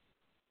line.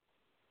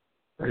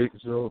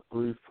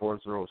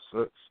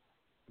 803-406.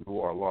 You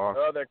are lost.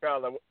 Hello there,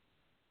 caller.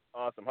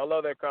 Awesome.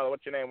 Hello there, caller.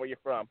 What's your name? Where you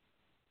from?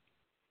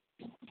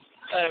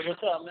 Hey,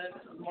 what's up, man?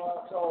 This is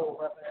Montel,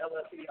 repping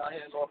LFE out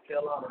here in North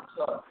Carolina.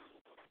 What's up?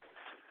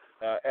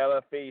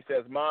 LFE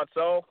says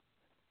Montel.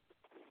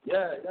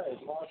 Yeah,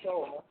 it's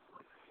Montel, man.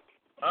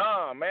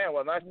 Oh man,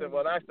 well nice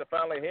to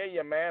finally hear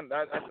you, man.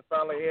 Nice to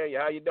finally hear you.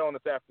 How you doing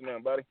this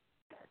afternoon, buddy?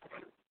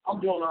 I'm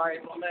doing all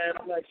right, my man.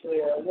 I'm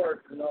actually at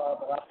work, but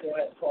I still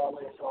had to call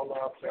in, so I'm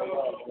and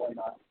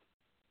whatnot.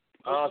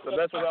 So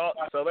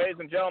so ladies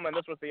and gentlemen,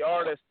 this was the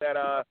artist that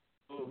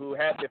who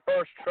had the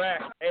first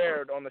track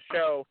aired on the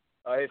show.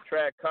 His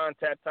track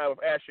Contact Time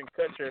with Ashton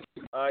Kutcher.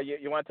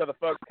 You want to tell the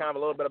folks kind of a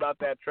little bit about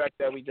that track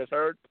that we just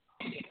heard?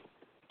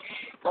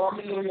 Well,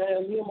 me and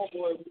my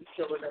boy, we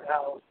chilling in the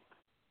house.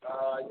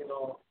 I ain't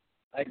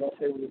gonna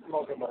say we were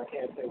smoking, but I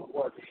can't say we're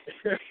working.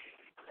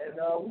 And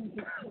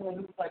we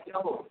was like,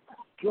 yo,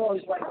 you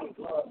always like these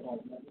gloves on,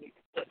 man. We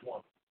get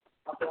one.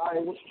 I said, all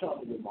right, what you trying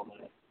to do, my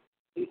man?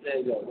 He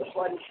said, yo, let's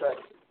write a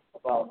track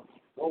about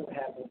what would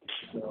happen.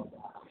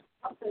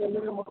 I said,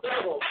 nigga, my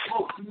girl,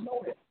 smoke, you know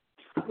that.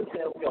 He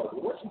said, yo,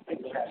 what you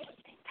think would happen?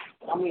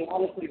 I mean,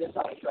 honestly, that's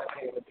how the track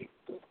came to be.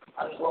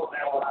 I just wrote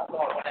down what I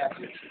thought would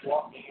happen. She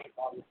walked me in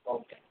on this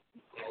boat.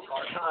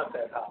 On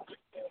contact house.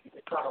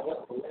 It kind of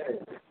went from there.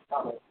 It's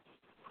kind of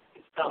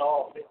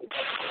all 50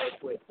 very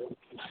quick.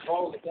 It's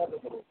all together,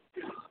 but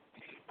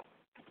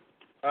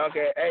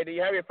okay. Hey, do you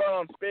have your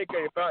phone on speaker?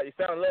 You sound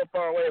a little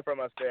far away from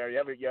us there. You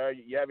have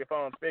your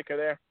phone on speaker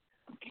there?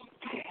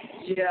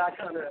 Yeah, I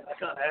kind of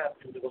have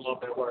to do a little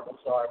bit of work. I'm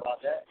sorry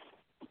about that.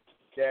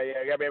 Yeah,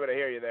 I gotta be able to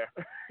hear you there.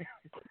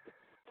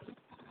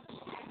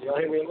 Y'all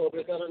hear me a little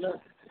bit better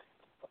now?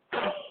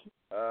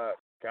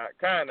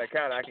 Kinda. I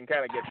can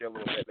kind of get you a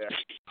little bit there.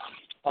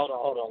 Hold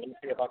on. Let me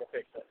see if I can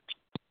fix that.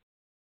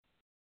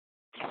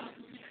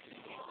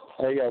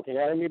 There you go. Can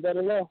y'all hear me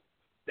better now?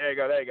 There you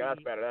go.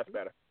 That's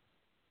better.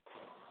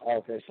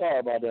 Okay, sorry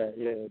about that.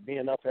 Yeah,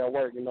 being up at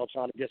work,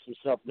 trying to get some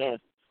stuff done.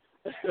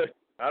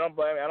 I don't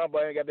blame you. You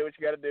gotta do what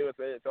you gotta do.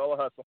 It's all a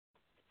hustle.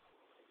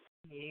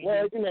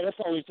 Well, that's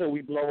only until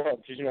we blow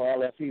up, because,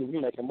 LFE, we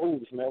making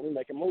moves, man. We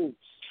making moves.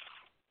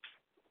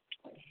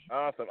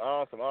 Awesome.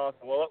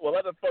 Well,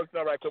 let the folks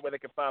know right quick where they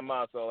can find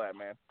Montel at,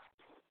 man.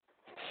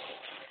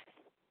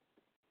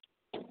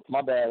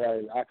 My bad,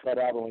 I cut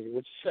out on you.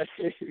 What you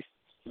say?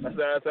 I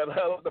said,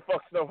 let the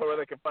folks know where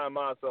they can find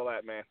Montel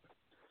at, man.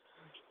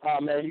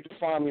 Man, you can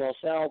find me on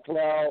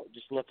SoundCloud.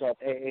 Just look up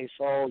AA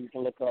Soul. You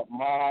can look up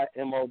my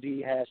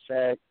MOD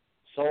hashtag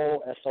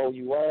Soul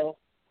SOUL.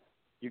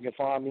 You can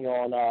find me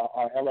on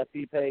our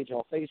LFE page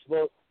on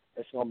Facebook.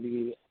 It's going to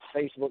be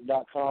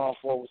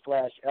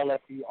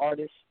facebook.com/LFE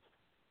artist.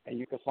 And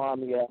you can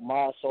find me at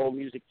My Soul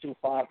Music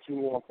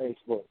 252 on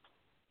Facebook.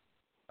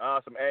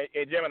 Awesome.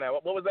 Hey, Gemini,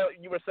 what was that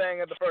you were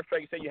saying at the first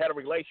track? You said you had a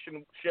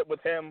relationship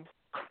with him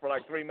for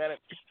like 3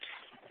 minutes?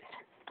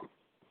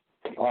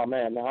 Oh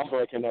man, I'm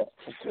breaking up.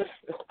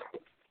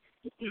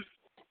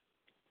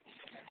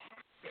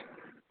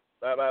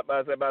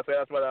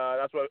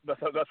 That's what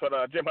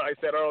Jim and I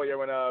said earlier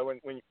when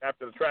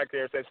after the track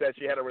there said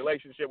she had a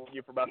relationship with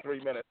you for about 3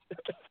 minutes.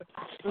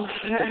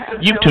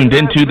 You've tuned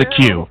into the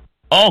Q.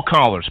 All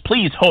callers,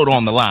 please hold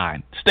on the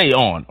line. Stay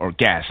on or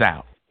gas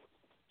out.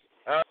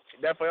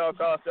 Definitely all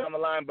callers still on the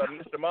line, but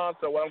Mr.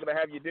 Monso, what I'm going to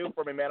have you do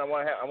for me, man, I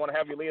want to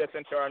have you lead us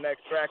into our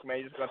next track, man.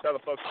 You're just going to tell the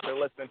folks that they're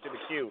listening to the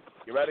Q.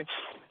 You ready?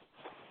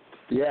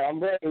 Yeah,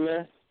 I'm ready,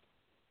 man.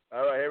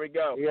 All right, here we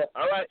go. Yeah.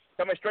 All right,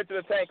 coming straight to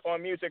the tank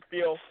on Music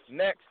Fuel.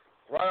 Next,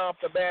 right off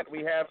the bat,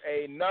 we have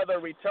another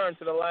return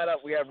to the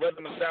lineup. We have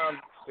Rhythm and Sound.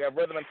 We have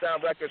Rhythm and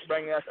Sound Records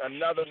bringing us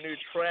another new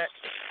track.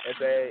 It's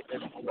a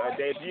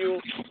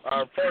debut,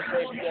 our first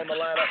debut on the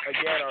lineup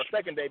again, our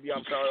second debut,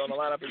 on the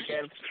lineup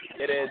again.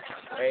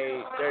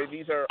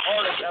 These are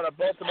artists out of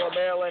Baltimore,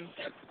 Maryland.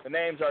 The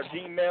names are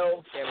G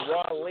Mills and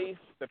Raw Leaf.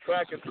 The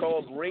track is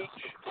called Reach,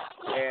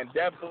 and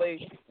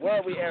definitely,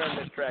 where are we airing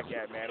this track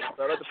at, man?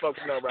 So let the folks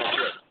know right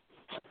here.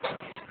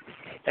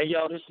 Hey,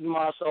 yo, this is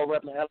Marcel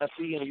repping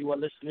LFE, and you are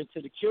listening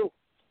to the Q.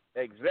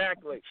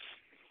 Exactly.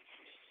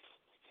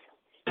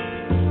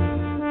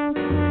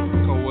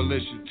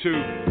 Coalition 2.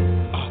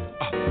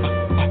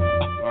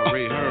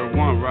 Already heard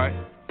one, right?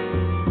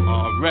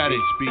 Already.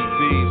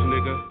 HBDs,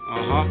 nigga.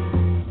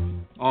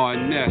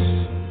 RNS.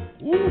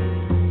 Woo.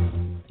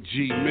 G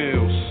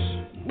Mills.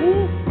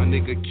 Woo. My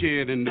nigga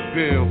Kid in the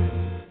bill.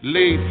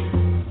 Leaf.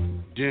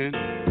 Then.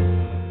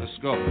 Let's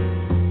go.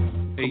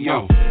 Hey,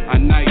 yo, a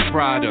night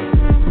rider.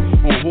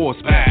 On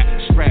horseback,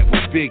 strapped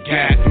with big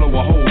gat, blow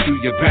a hole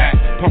through your back,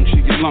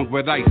 puncture your lung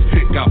with ice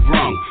pick I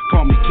brung.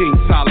 Call me King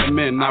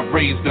Solomon, I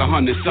raised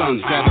 100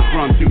 sons that'll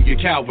run through your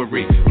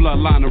cavalry,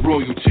 bloodline of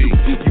royalty.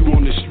 You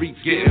on the streets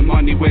getting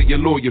money where your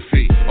lawyer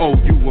fee. Oh,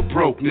 you a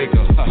broke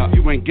nigga,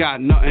 you ain't got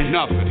nothing.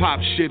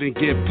 Pop shit and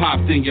get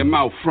popped in your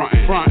mouth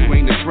frontin'. You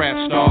ain't a trap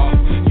star,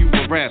 you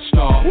a rap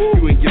star.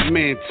 You and your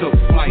man took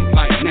flight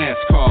like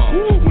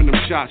NASCAR. When them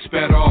shots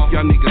sped off,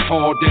 y'all niggas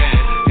all dead.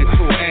 And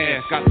tore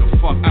ass, got the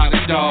fuck out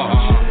of Dodge.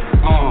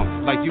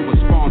 Like you were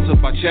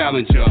sponsored by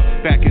Challenger.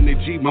 Back in the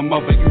G, my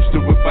mother used to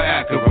whip for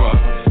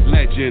Acura.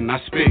 Legend, I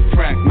spit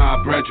crack,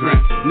 my brethren.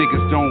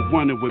 Niggas don't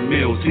run it with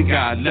Mills, he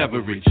got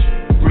leverage.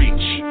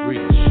 Reach.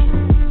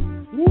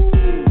 Woo.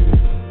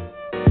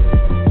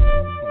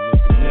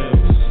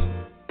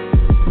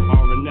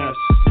 RNS.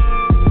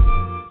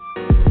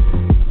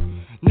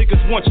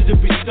 Niggas want you to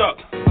be stuck,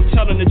 I'm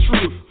telling the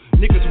truth.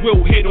 Niggas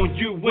will hate on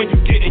you when you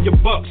get in your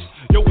bucks.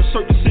 Yo, with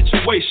certain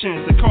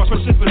situations that cause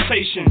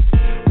precipitation.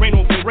 Rain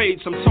on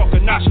parades, I'm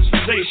talking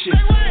ostracization.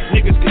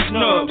 Niggas get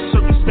snubbed,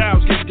 certain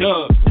styles get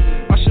dubbed.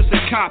 I should say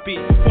copy,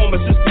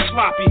 performances be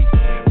sloppy.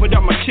 But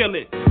I'ma kill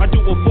it, I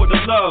do it for the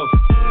love.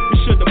 You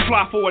should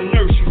apply for a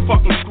nurse, you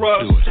fucking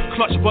scrubs.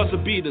 Clutch buzzer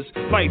beaters,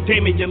 like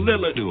Damian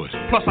Lillard.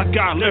 Plus I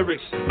got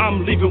lyrics,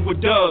 I'm leaving with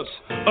dubs.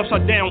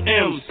 Upside down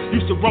M's,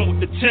 used to run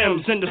with the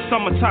Timbs. In the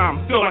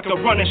summertime, feel like a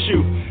running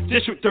shoe.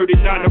 District 39,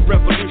 the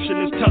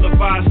revolution is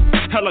televised.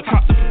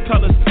 Helicopter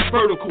propellers,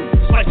 vertical,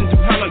 slicing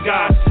through hella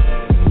guys.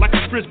 Like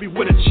a frisbee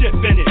with a chip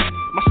in it.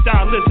 My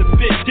style is a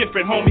bit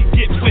different, homie,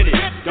 get with it.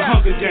 The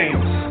Hunger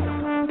Games.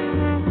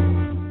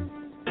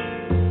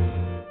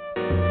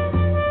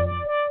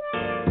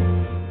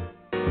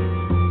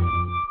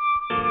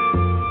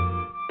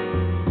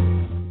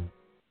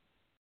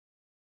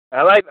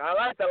 I like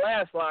the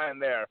last line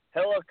there.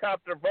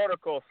 Helicopter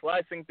vertical,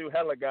 slicing through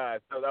hella guys.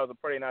 So that was a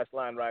pretty nice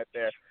line right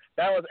there.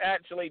 That was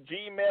actually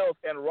G Mills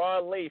and Raw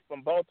Leaf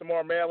from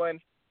Baltimore, Maryland.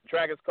 The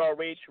track is called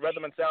Reach.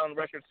 Rhythm and Sound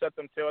Records sent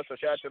them to us, so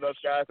shout out to those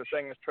guys for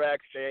singing this track.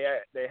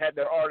 They had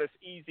their artist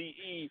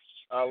Eazy-E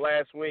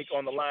last week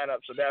on the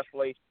lineup, so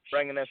definitely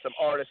bringing in some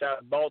artists out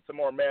of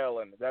Baltimore,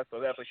 Maryland. So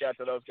definitely shout out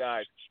to those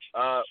guys.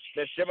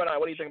 Miss Gemini,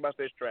 what do you think about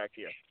this track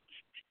here?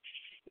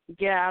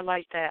 Yeah, I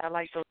like that. I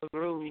like those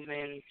groove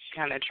and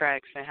kind of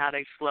tracks and how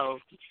they flow.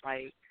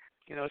 Like,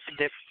 you know,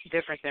 it's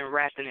different than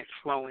rapping and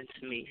flowing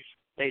to me.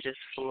 They just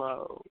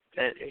flow.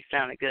 It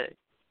sounded good.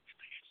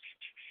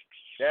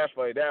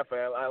 Definitely.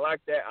 I like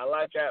that. I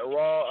like that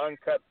raw,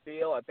 uncut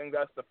feel. I think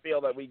that's the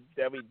feel that we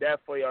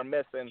definitely are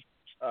missing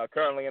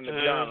currently in the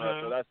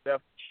genre. So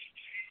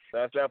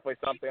that's definitely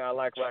something I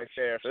like right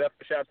there. So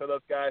definitely shout out to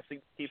those guys.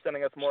 Keep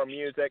sending us more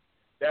music.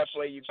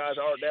 Definitely, you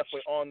guys are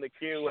definitely on the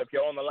queue. If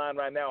you're on the line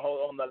right now,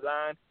 hold on the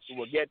line. We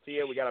will get to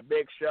you. We got a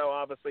big show.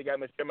 Obviously, got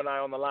Miss Gemini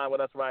on the line with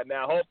us right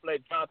now.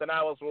 Hopefully, Johnathan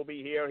Alves will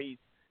be here. He's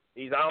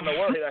I don't know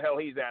where the hell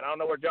he's at. I don't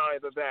know where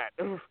Johnny's at.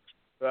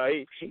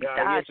 He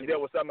has to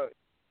deal with something.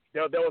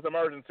 There was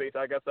emergency, so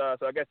I guess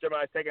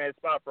Gemini's taking his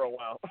spot for a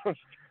while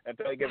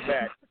until he gets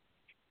back.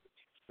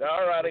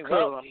 All righty.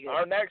 Well,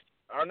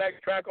 our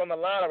next track on the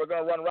lineup, we're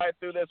going to run right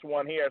through this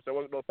one here, so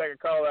we'll take a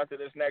call after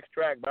this next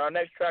track. But our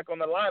next track on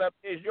the lineup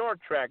is your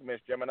track, Miss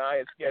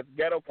Gemini. It's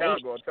Ghetto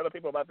Cowgirl. Tell the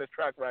people about this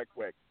track right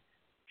quick.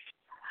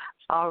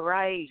 All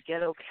right,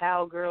 Ghetto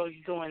Cowgirl is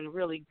doing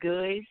really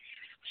good.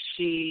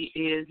 She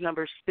is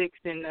number 6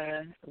 in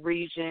the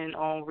region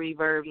on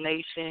Reverb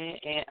Nation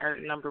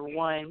and number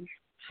 1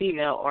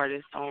 female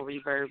artist on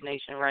Reverb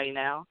Nation right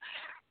now.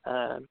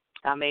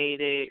 I made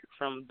it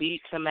from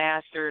beat to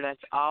master. That's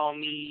all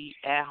me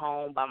at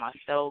home by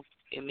myself.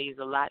 It means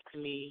a lot to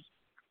me.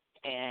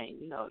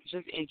 And,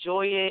 just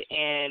enjoy it.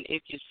 And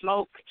if you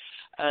smoke,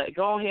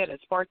 go ahead and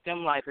spark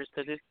them lighters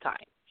because it's time.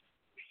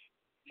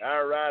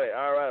 All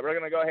right. We're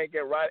going to go ahead and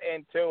get right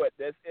into it.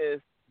 This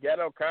is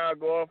Ghetto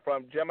Cowgirl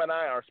from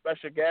Gemini, our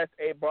special guest,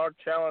 8-Bar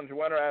Challenge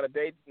winner out of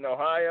Dayton,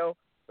 Ohio.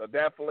 So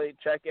definitely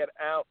check it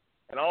out.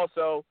 And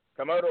also,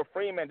 Komodo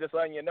Freeman, just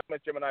letting you know,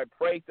 Miss Gemini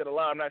praised it a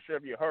lot. I'm not sure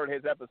if you heard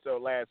his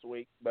episode last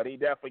week, but he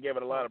definitely gave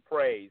it a lot of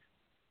praise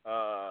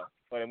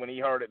when he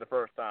heard it the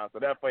first time. So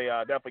definitely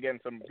getting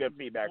some good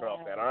feedback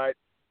off that. All right.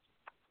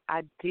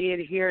 I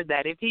did hear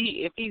that. If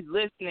he's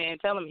listening,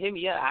 tell him hit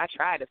me up. I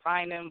tried to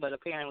find him, but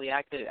apparently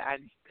I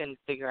couldn't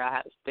figure out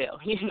how to spell.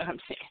 You know what I'm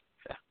saying?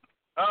 So.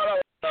 Oh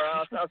no,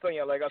 I'll send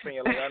you a link. I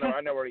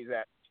know where he's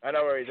at.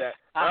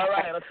 All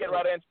right, let's get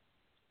right in.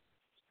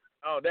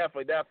 Oh,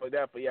 definitely.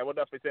 Yeah, we'll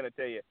definitely send it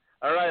to you.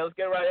 All right, let's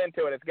get right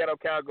into it. It's Ghetto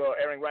Cowgirl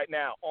airing right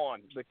now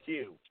on The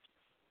Q.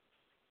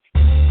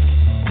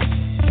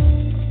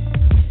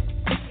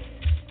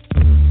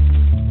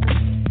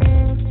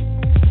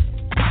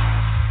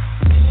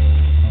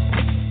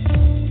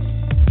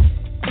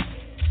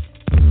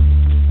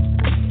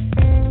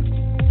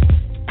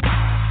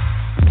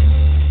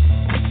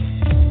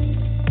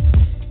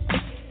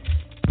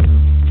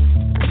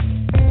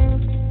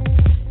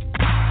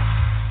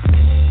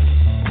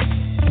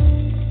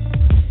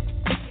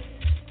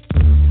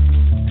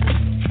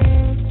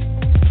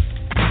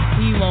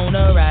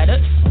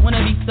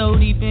 So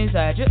deep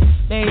inside you,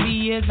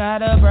 baby, it's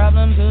not a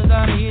problem, cause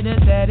I'm here to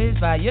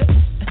satisfy you.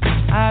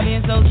 I've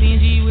been so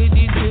stingy with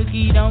this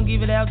cookie, don't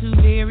give it out to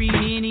very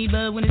many,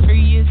 but when it's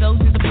free, it's so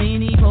just a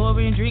plenty. Pour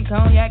and drink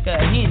cognac or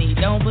Henny,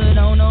 don't put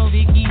on no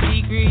Vicky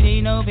secret,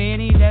 ain't no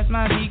panties, that's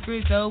my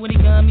secret. So when he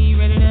come, he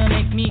ready to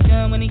make me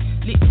come. When he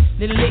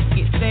little lick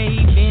it, say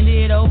bend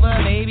it over,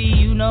 baby,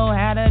 you know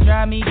how to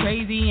drive me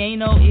crazy. Ain't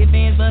no ifs,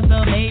 ands, buts,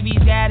 or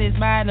maybes, got his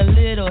mind a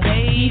little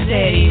hazy. He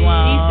said he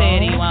won't, he said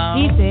he won't,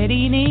 he said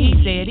he need,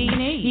 he said he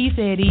need, he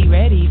said he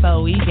ready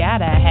for, we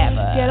gotta have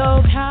a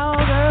ghetto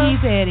cowgirl. He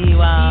said he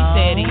won't,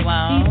 he said he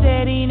won't, he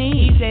said he need,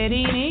 he said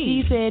he need,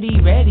 he said he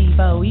ready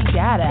for, we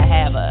gotta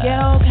have a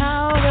ghetto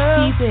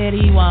cowgirl. He said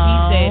he won't,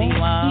 he said he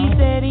won't, he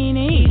said he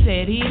need, he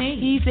said he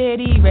need, he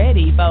said he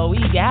ready for, we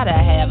gotta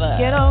have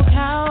a ghetto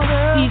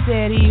cowgirl. He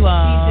said he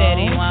won't, he said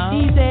he won't,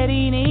 he said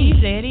he need, he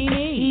said he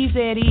need, he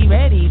said he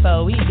ready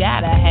for, we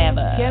gotta have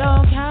a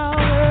ghetto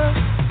cowgirl.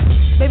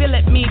 Baby,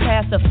 let me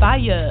pass the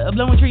fire,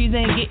 blowing trees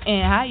and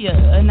getting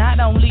higher. Not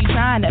only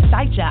trying to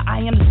sight ya, I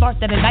am the spark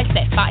that ignites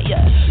that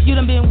fire. You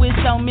done been with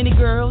so many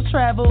girls,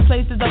 travel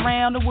places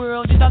around the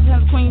world. You thought you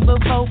was a queen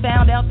before,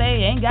 found out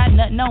they ain't got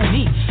nothing on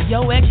me.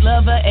 Yo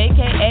ex-lover,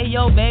 a.k.a.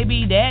 yo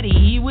baby daddy,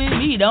 he with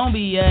me, don't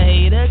be a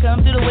hater.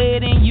 Come to the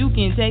wedding, you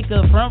can take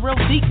a front row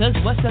seat, cause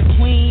what's a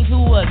queen to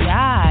a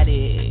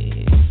goddess?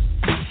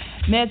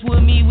 Mess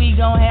with me, we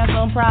gon' have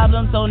some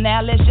problems, so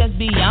now let's just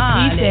be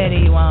honest. He said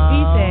he won't,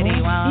 he said he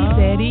won't, he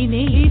said he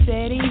need, he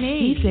said he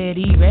need, he said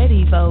he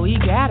ready for, we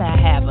gotta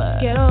have a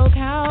ghetto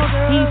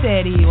cowgirl. He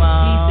said he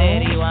won't, he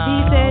said he won't, he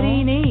said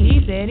he need,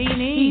 he said he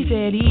need, he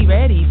said he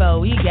ready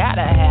for, we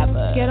gotta have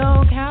a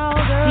ghetto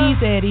cowgirl. He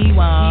said he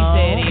won't, he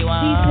said he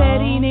won't, he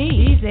said he need,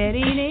 he said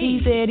he need,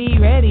 he said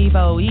he ready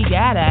for, we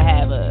gotta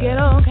have a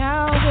ghetto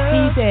cowgirl.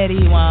 He said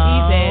he won't,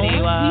 he said he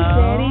won't, he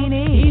said he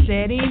need, he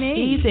said he need,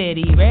 he said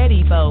he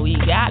ready for, we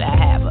gotta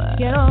have a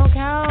ghetto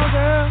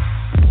cowgirl.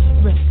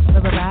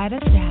 Ride or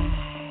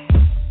die.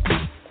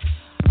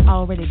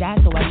 Already died,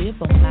 so I live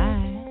for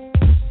mine.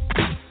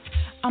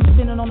 I'm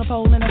sitting on the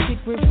pole in a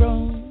secret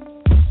room.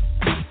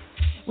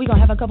 We gon'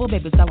 have a couple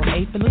babies on the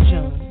 8th of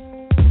June.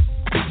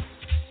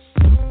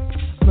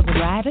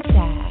 Ride or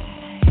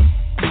die.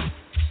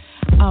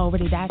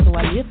 Already died, so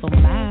I live for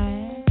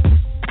mine.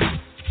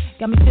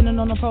 Got me sitting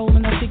on the pole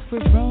in a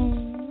secret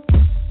room.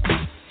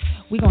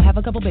 We gon' have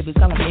a couple babies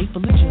on the 8th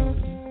of June.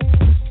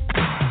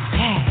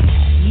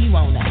 He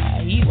wanna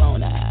ride. He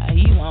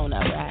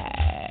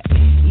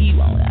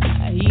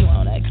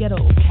wanna ghetto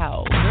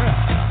cowgirl.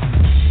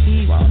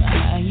 He wanna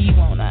ride. He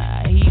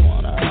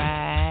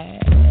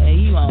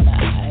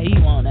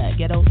wanna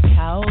ghetto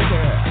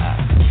cowgirl.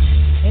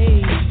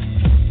 Hey.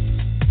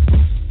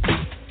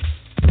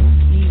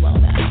 He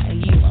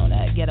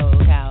wanna ghetto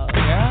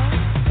cowgirl.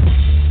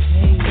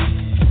 Hey.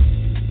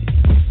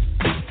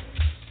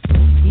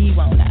 He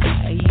wanna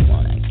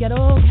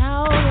ghetto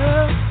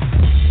cowgirl.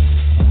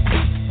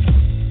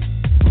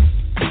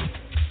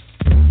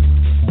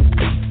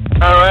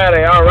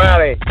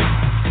 Alrighty.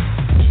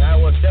 That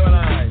was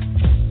Gemini,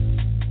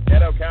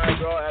 Ghetto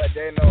Cowgirl out of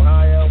Dayton,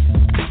 Ohio.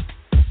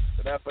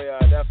 So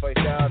definitely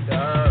shout out to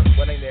her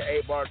winning the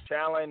 8-Bar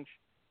Challenge.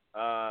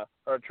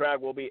 Her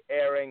track will be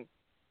airing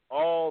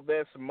all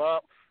this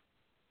month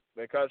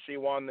because she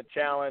won the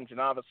challenge, and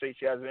obviously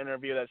she has an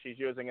interview that she's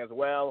using as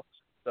well.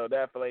 So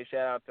definitely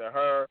shout out to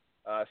her.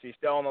 She's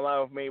still on the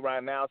line with me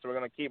right now, so we're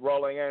going to keep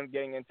rolling in,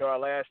 getting into our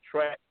last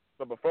track.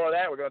 But before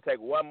that, we're going to take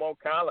one more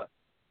caller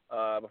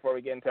before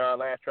we get into our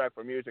last track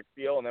for Music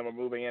Fuel, and then we're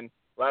moving in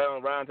right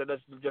on around to this,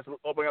 just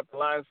opening up the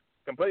lines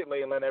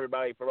completely and letting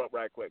everybody promote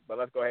right quick. But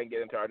let's go ahead and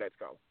get into our next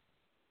caller.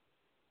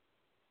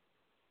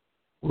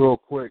 Real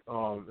quick,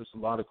 there's a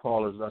lot of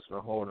callers that's been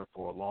holding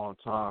for a long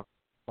time.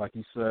 Like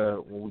he said,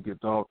 when we get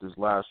done with this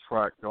last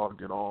track, y'all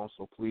get on,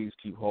 so please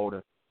keep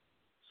holding.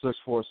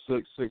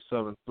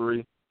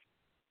 646-673.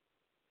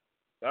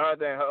 All right,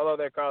 then. Hello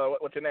there, caller.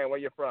 What's your name? Where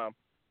you from?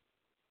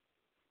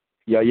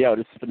 Yo,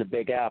 this is from the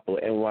Big Apple,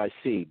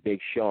 NYC, Big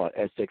Sean,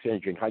 S6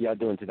 Engine. How y'all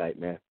doing tonight,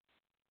 man?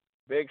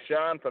 Big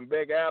Sean from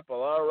Big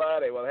Apple. All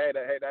righty. Well, hey,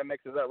 that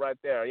mixes up right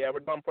there. Yeah,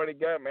 we're doing pretty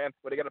good, man.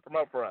 What are you going to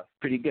promote for us?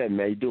 Pretty good,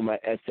 man. You're doing my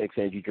S6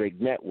 Energy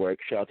Drink Network.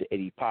 Shout out to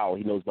Eddie Powell.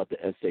 He knows about the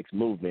S6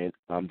 movement.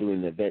 I'm doing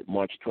an event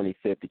March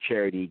 25th, the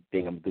charity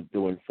thing I'm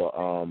doing for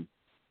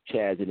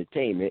Chaz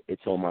Entertainment.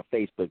 It's on my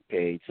Facebook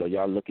page, so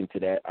y'all look into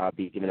that. I'll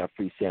be giving out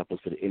free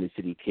samples for the inner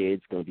city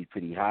kids. It's going to be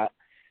pretty hot.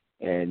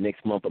 And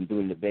next month I'm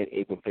doing an event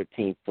April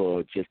 15th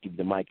for Just Give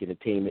the Mic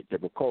Entertainment,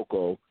 Deborah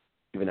Coco,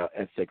 giving out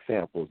S6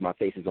 samples. My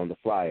face is on the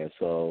flyer,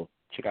 so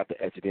check out the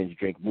S6 Energy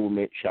Drink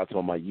movement. Shout out to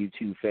all my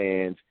YouTube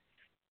fans,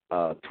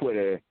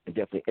 Twitter, and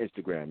definitely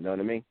Instagram. You know what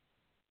I mean?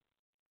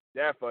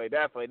 Definitely.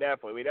 We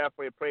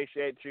definitely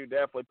appreciate you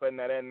definitely putting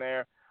that in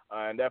there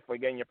and definitely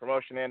getting your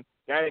promotion in.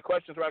 Got any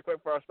questions right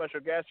quick for our special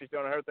guest? She's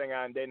doing her thing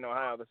out in Dayton,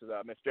 Ohio. This is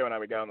Miss Gemini.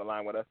 We got on the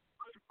line with us.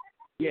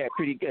 Yeah,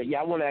 pretty good. Yeah,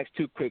 I want to ask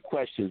two quick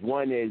questions.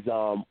 One is,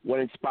 what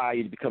inspired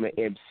you to become an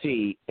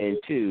MC? And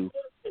two,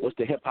 what's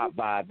the hip-hop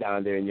vibe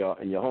down there in your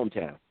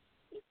hometown?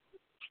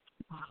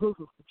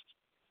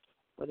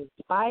 What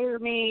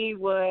inspired me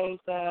was,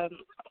 like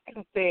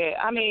I said,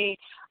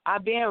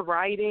 I've been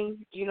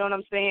writing, you know what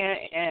I'm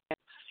saying? And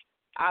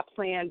I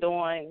planned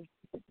on,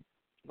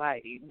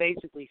 like,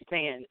 basically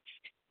staying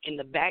in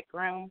the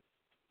background.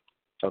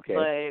 Okay.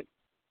 But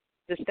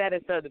the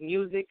status of the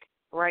music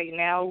right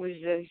now was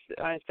just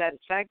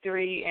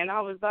unsatisfactory, and I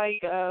was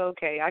like,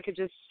 okay, I could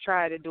just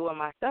try to do it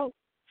myself.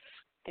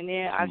 And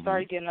then I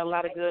started getting a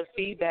lot of good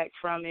feedback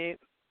from it,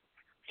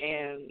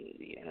 and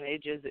you know,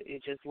 it just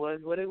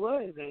was what it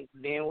was, and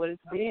been what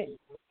it's been.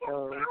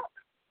 So,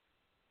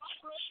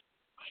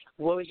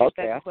 what was your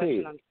second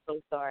question? I'm so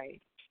sorry.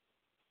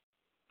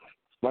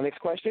 My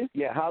next question?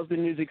 Yeah, how's the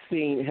music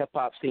scene,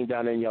 hip-hop scene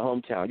down in your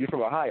hometown? You're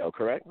from Ohio,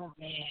 correct? Oh,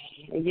 man.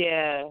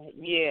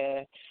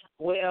 Yeah.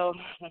 Well,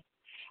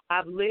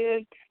 I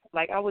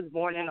was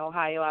born in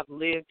Ohio. I've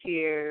lived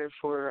here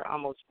for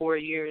almost 4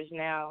 years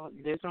now,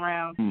 this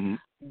around.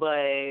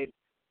 But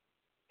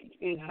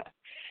you know,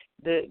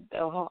 the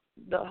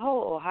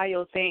whole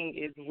Ohio thing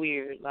is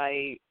weird.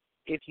 Like,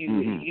 if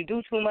you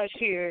do too much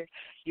here,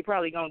 you're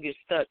probably going to get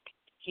stuck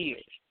here.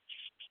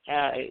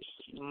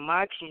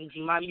 My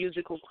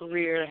musical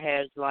career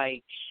has,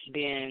 like,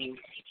 been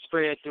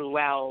spread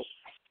throughout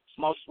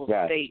multiple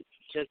states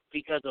just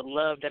because of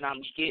love that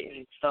I'm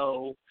getting.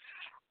 So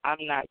I'm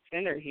not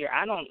centered here.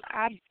 I don't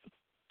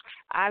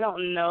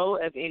know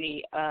of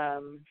any,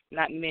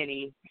 not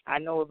many. I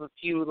know of a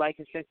few, like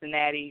in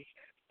Cincinnati.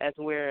 That's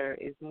where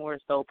it's more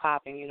so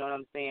popping. You know what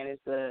I'm saying?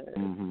 It's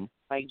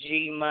like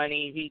G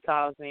Money. He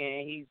calls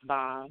in. He's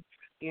bomb.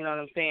 You know what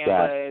I'm saying?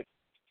 But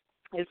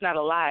it's not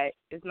a lot.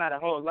 It's not a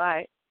whole lot.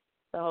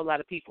 It's a whole lot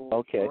of people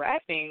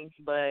rapping,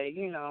 but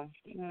you know.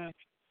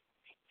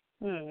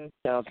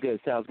 Sounds good.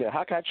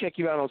 How can I check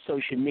you out on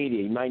social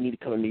media? You might need to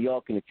come to New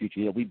York in the future.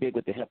 You know, we big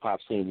with the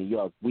hip-hop scene in New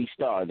York. We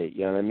started it,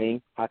 you know what I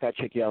mean? How can I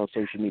check you out on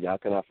social media? How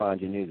can I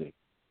find your music?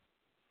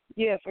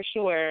 Yeah, for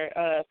sure.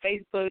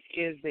 Facebook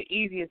is the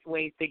easiest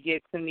way to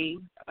get to me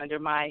under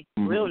my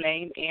real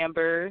name,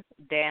 Amber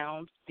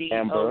Downs,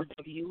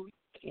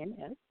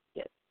 D-O-W-N-S.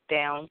 Yes,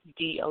 Downs,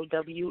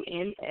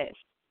 D-O-W-N-S.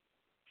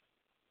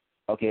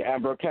 Okay,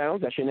 Amber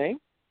Downs, that's your name?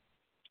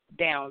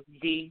 Downs,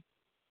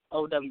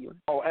 D-O-W.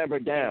 Oh, Amber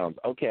Downs.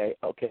 Okay.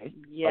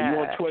 Yeah. Are you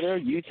on Twitter,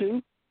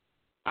 YouTube?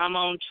 I'm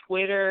on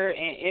Twitter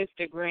and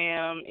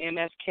Instagram,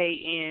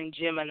 MSKN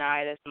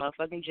Gemini. That's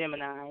motherfucking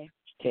Gemini.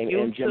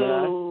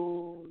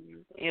 YouTube,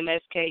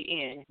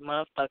 MSKN,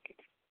 motherfucking.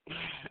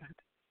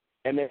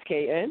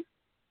 MSKN?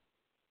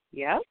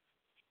 Yeah.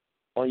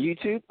 On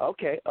YouTube?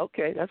 Okay,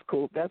 that's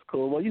cool.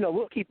 Well, you know,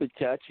 we'll keep in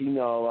touch.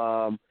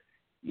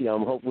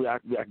 Hopefully I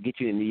can get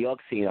you in the New York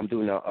scene. I'm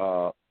doing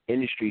a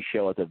industry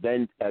show as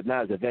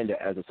not as a vendor,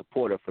 as a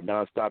supporter for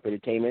Nonstop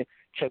Entertainment.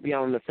 Check me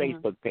out on the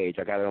Facebook page.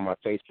 I got it on my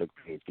Facebook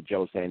page for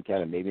Joe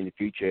Santana. Maybe in the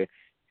future,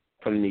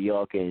 come to New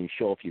York and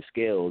show off your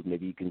skills.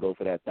 Maybe you can go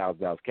for that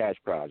 $1,000 cash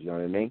prize. You know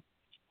what I mean?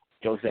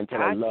 Joe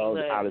Santana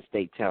loves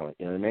out-of-state talent.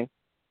 You know what I mean?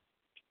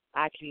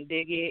 I can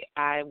dig it.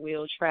 I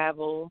will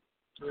travel.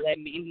 Let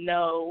me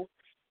know.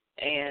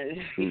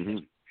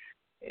 And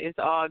it's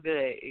all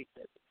good.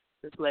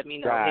 Just let me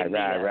know.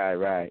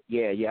 Right.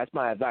 Yeah, that's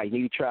my advice.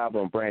 You need to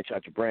travel and branch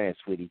out your brand,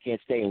 sweetie. You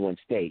can't stay in one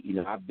state. You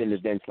know, I've been to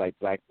events like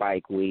Black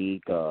Bike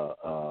Week,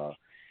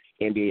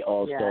 NBA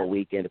All-Star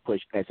Weekend to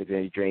push S6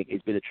 Energy Drink.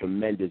 It's been a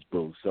tremendous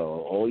boost. So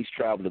always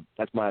travel.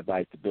 That's my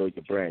advice, to build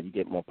your brand. You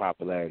get more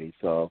popularity.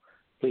 So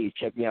please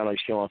check me out on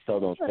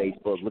Schoenfeld on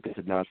Facebook. Look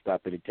into Nonstop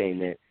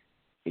Entertainment,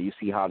 and you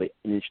see how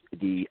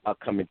the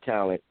upcoming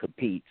talent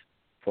competes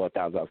for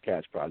 $1,000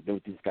 cash prize. Been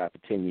with this guy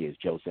for 10 years,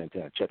 Joe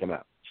Santana. Check him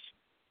out.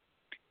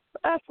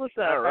 That's what's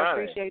up. All right. I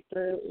appreciate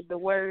the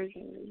words.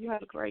 You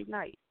have a great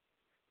night.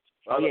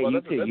 Oh, yeah,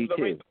 you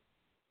too.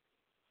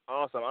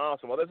 Awesome.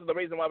 Well, this is the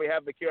reason why we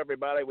have the Q,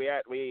 everybody.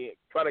 We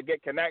try to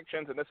get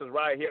connections, and this is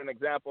right here an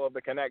example of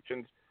the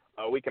connections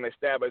we can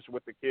establish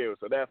with the Q.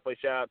 So definitely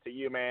shout out to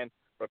you, man,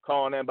 for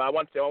calling in. But I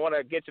want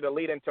to get you to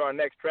lead into our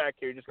next track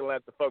here. You're just going to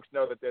let the folks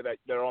know that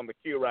they're on the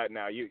Q right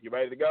now. You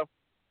ready to go?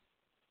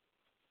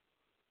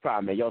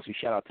 Problem, man. You also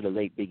shout out to the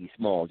late Biggie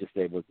Small. Just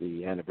there was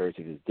the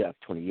anniversary of his death,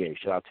 20 years.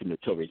 Shout out to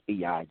Notorious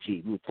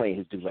B.I.G. We were playing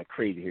his dudes like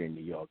crazy here in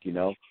New York, you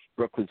know.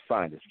 Brooklyn's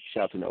finest.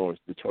 Shout out to the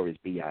Notorious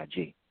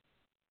B.I.G.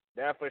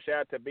 Definitely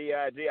shout out to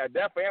B.I.G. I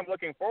definitely am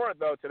looking forward,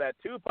 though, to that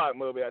Tupac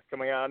movie that's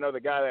coming out. I know the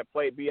guy that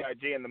played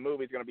B.I.G. in the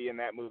movie is going to be in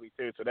that movie,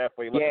 too, so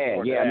definitely looking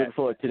forward to that. I'm looking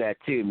forward to that,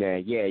 too,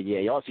 man. Yeah.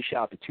 You also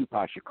shout out to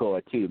Tupac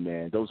Shakur, too,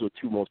 man. Those were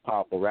two most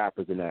powerful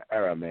rappers in that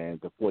era, man.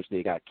 Unfortunately,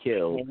 they got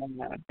killed.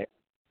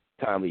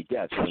 Timely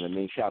death, you know what I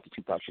mean? Shout out to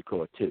Tupac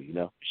Shakur, too, you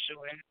know?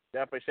 Sure.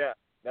 Definitely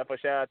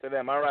shout out to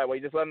them. All right, well,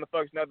 you just letting the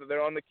folks know that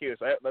they're on the queue,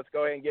 so let's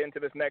go ahead and get into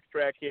this next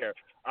track here.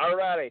 All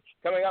righty,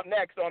 coming up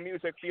next on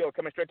Music Field,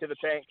 coming straight to the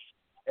tank,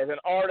 is an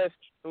artist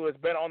who has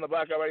been on the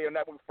Blackout Radio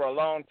Network for a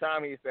long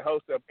time. He's the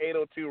host of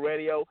 802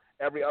 Radio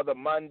every other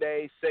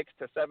Monday, 6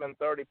 to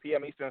 7:30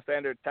 p.m. Eastern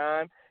Standard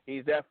Time.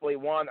 He's definitely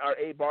won our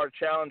 8-Bar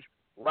Challenge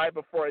right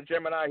before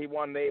Gemini. He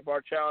won the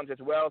 8-Bar Challenge as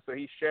well, so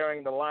he's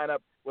sharing the lineup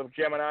with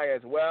Gemini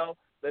as well.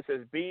 This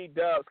is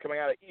B-Dubs coming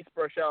out of East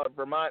Charlotte,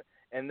 Vermont,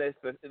 and this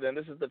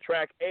is the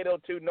track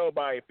 802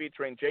 Nobody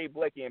featuring Jay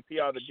Blicky and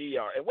PR the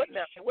DR. And what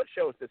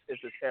show is this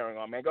airing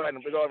on, man? Go ahead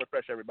and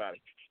refresh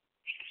everybody.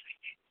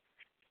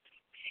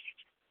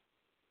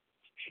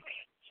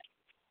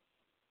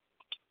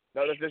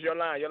 No, this is your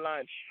line. You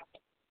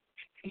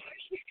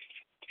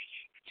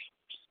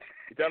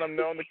tell them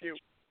they're on the queue.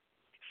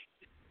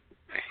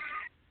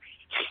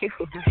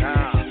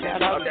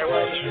 Okay,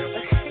 well.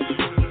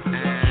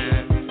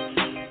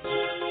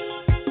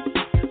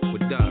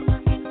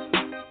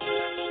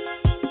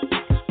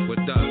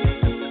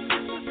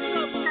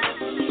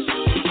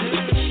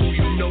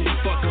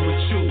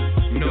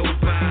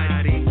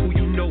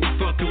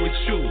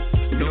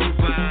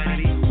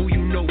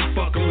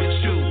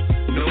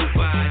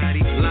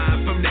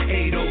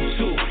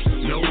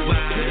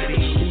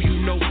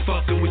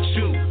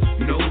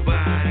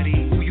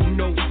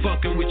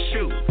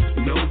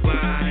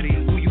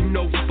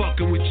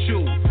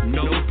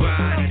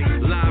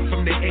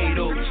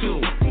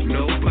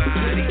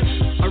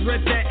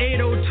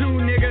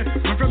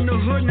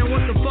 Now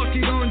what the fuck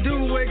you gonna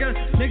do, wigga?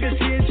 Niggas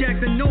here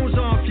jack the nose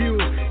off you.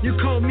 You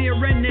called me a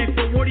redneck,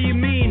 but what do you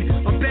mean?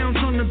 I bounce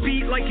on the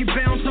beat like you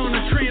bounce on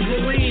a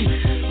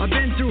trampoline. I've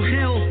been through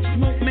hell,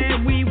 smoke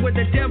mad weed with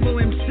the devil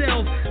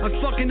himself. I'm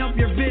fucking up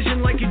your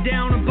vision like you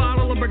down a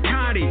bottle of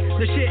Bacardi.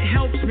 The shit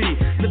helps me.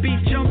 The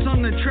beat jumps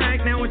on the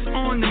track, now it's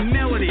on the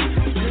melody.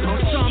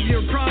 I'll solve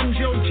your problems,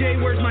 yo Jay,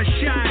 where's my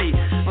shotty?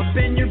 I'll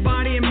bend your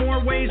body in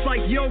more ways like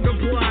yoga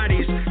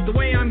Pilates. The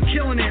way I'm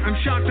killing it, I'm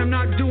shocked I'm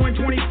not doing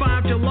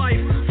 25 to life.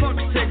 Fuck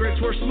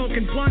cigarettes, we're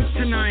smoking blunts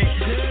tonight.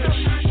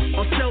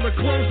 I'll sell the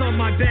clothes on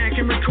my back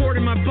and record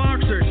in my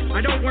boxers.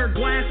 I don't wear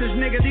glasses,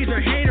 nigga, these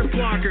are hater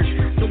blockers.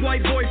 The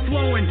white boy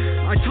flowing,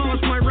 I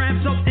tossed my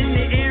raps up in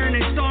the air and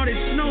it started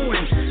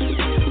snowing.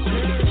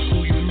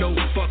 Who you know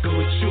fucking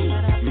with you?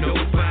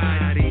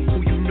 Nobody.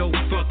 Who you know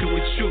fucking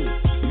with you?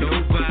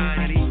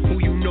 Nobody. Who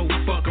you know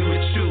fucking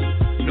with you?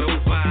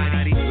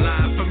 Nobody.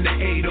 Live from the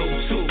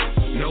 802.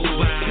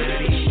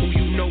 Nobody. Who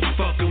you know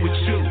fucking with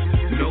you?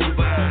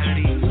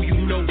 Nobody. Who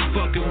you know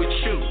fucking with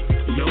you?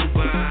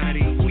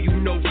 Nobody. Who you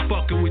know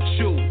fucking with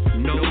you?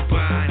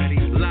 Nobody.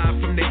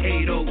 Live from the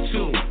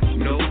 802.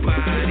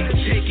 Nobody.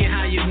 Take it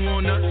how you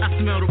wanna. I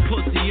smell the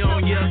pussy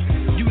on ya.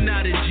 You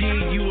not a G,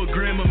 you a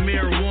gram of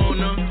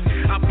marijuana.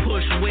 I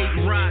push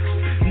weight rocks,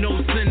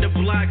 no cinder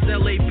blocks.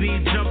 LAB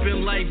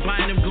jumping like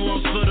Bynum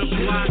going for the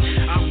block.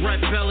 I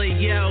rep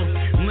LAL,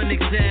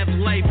 Lennox Ave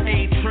life,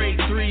 8 trade,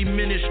 3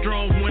 minutes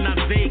strong when I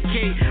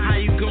vacate. How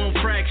you gon'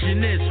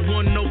 fraction this?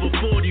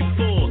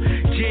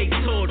 1/44. Jake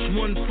Torch,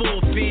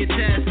 1-4,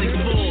 Fantastic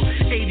Four.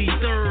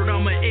 83rd,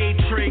 I'm an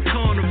 8-tray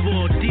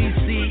carnivore.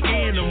 DC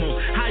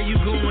animal, how you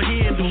gon'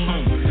 handle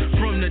him?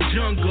 From the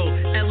jungle,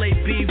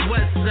 LAB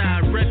West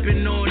Side,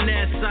 reppin' on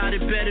that side,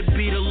 it better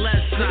be the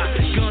left side.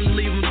 Gun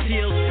leave him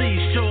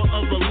TLC, short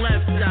of a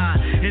left eye.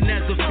 And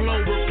as the flow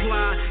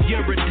reply,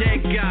 you're a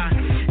dead guy.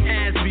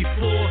 As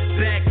before,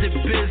 back to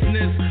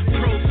business.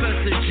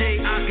 Professor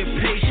J,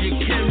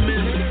 occupation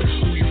chemist.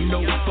 Who you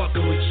know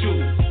fucking with you?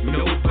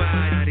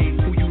 Nobody.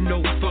 Who you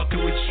know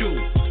fucking with you?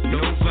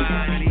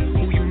 Nobody.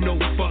 Who you know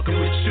fucking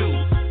with you?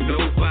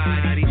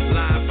 Nobody.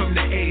 Live from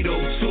the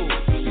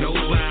 802.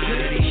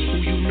 Nobody. Who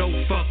you know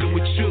fucking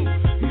with you?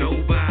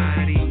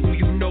 Nobody. Who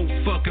you know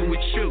fucking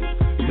with you?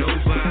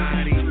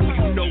 Nobody. Who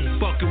you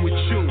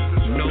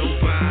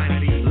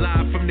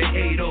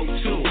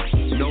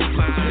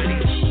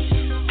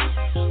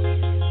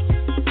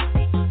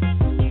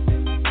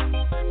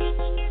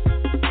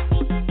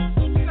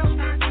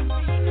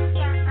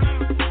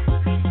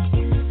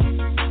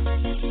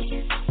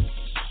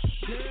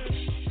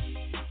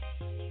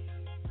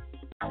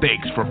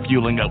Thanks for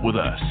fueling up with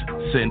us.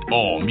 Send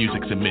all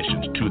music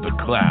submissions to the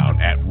Qlown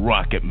at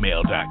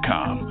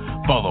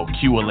rocketmail.com. Follow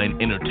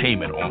QLN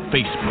Entertainment on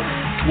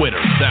Facebook,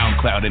 Twitter,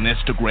 SoundCloud, and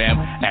Instagram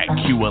at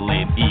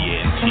QLNENT.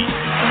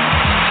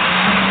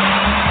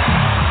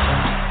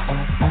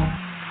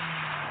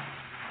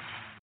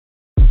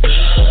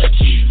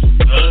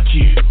 The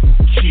Q.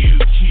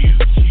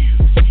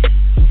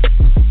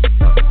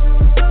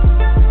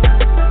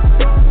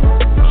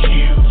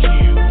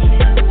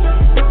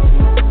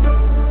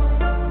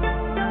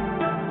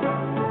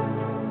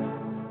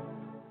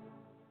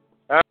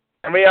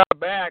 And we are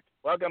back.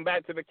 Welcome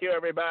back to the Q,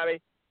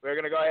 everybody. We're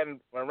going to go ahead and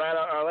round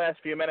out our last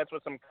few minutes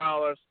with some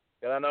callers,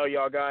 because I know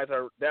y'all guys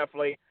are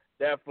definitely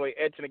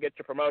itching to get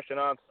your promotion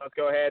on. So let's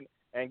go ahead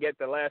and get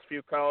the last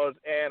few callers.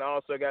 And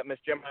also got Miss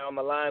Gemini on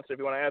the line, so if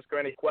you want to ask her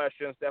any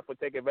questions, definitely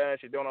take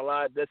advantage. She's doing a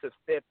lot. This is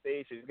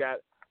 50. She's got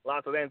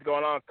lots of things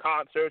going on,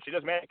 concerts. She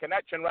just made a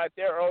connection right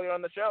there earlier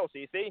on the show. So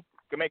you see,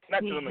 you can make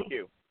connections on the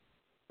Q.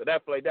 So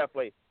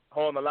definitely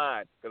hold the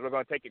line, because we're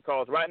going to take your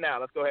calls right now.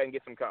 Let's go ahead and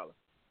get some callers.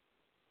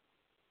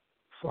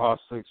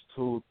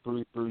 562-330.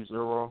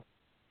 Oh,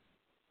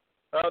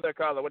 there,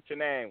 caller. What's your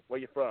name? Where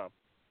you from?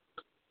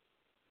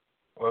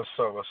 What's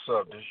up?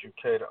 This is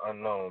UK the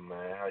Unknown,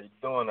 man. How you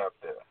doing out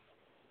there?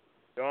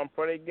 Doing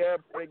pretty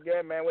good,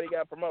 man. What do you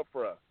got to promote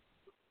for us?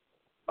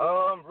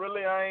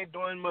 Really, I ain't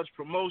doing much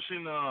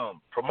promotion.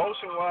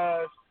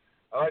 Promotion-wise,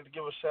 I'd like to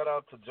give a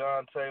shout-out to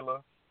John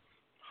Taylor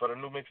for the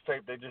new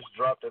mixtape they just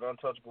dropped at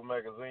Untouchable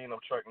Magazine. I'm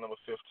track number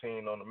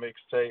 15 on the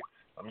mixtape.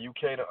 I'm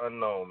UK the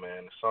Unknown,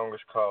 man. The song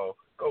is called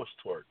Ghost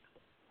Twerk.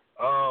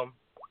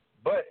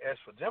 But as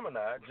for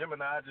Gemini, I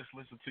just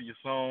listened to your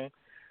song.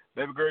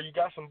 Baby girl, you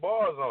got some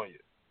bars on you.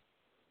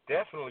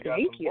 Definitely got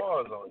some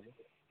bars on you.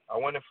 I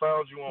went and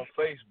found you on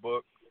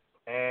Facebook,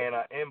 and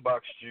I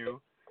inboxed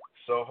you.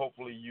 So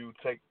hopefully you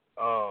check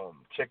your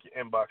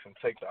inbox and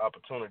take the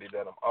opportunity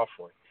that I'm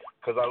offering.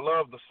 Because I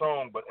love the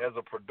song, but as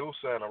a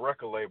producer and a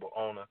record label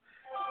owner,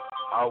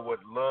 I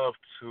would love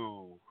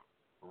to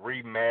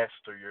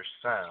remaster your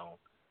sound.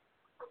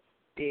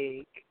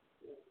 Dig.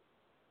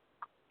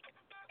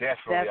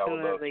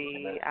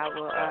 Definitely. I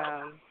will.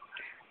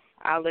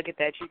 I'll look at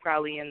that. You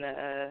probably in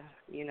the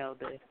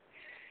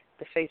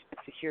the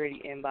Facebook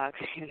security inbox.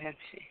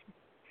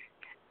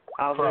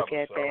 I'll look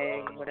at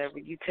that. Whatever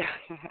you tell.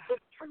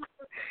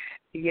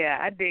 Yeah,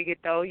 I dig it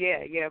though.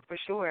 Yeah, for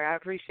sure. I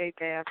appreciate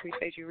that. I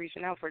appreciate you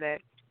reaching out for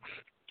that.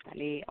 I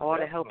need all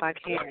the help I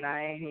can.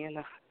 I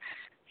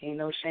ain't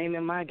no shame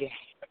in my game.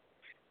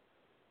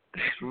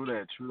 True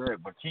that.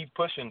 But keep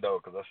pushing, though,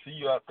 because I see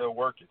you out there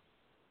working.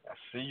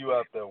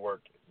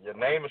 Your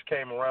name has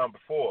came around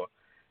before,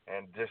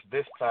 and just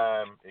this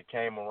time it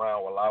came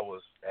around while I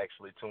was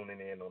actually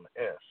tuning in on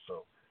the S.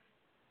 So,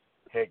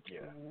 heck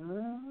yeah.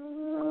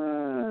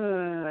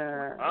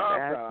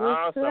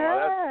 Awesome.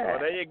 Well,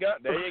 there you go.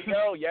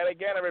 Yet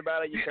again,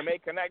 everybody, you can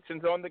make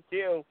connections on the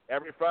Q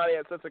every Friday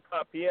at 6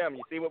 o'clock p.m.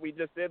 You see what we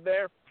just did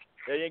there?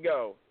 There you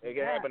go. It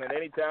can happen at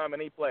any time,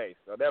 any place.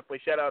 So definitely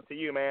shout out to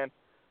you, man.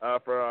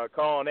 For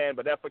calling in,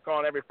 but definitely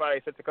calling every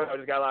Friday, 6 o'clock. We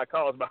just got a lot of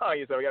calls behind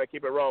you, so we got to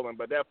keep it rolling.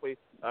 But definitely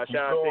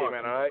shout out to you,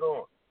 man, all right?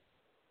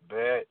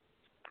 Bet.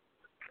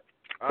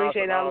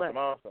 Appreciate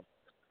awesome.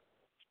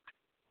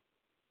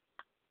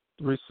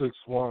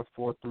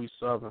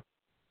 361-437.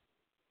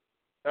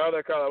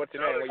 Another caller, what's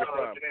your name?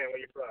 Where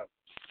you from?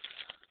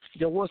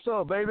 Yo, what's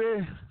up,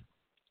 baby?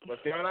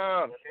 What's going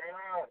on?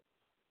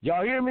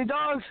 Y'all hear me,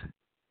 dogs?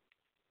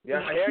 Yeah,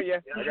 I hear you.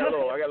 I got a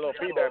little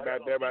feedback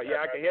back there, but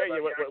yeah, I can hear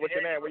you. What's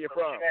your name? Where you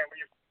from?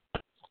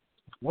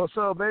 What's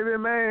up, baby,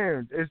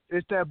 man?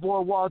 It's that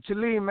boy Walter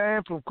Lee,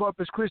 man, from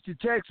Corpus Christi,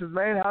 Texas,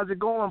 man. How's it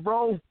going,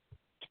 bro?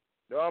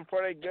 Doing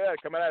pretty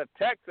good. Coming out of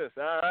Texas.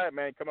 All right,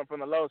 man. Coming from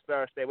the Lone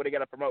Star State. What do you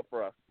got to promote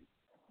for us?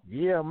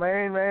 Yeah,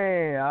 man.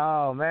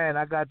 Oh, man,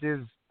 I got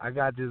this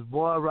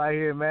boy right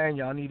here, man.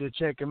 Y'all need to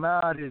check him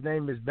out. His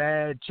name is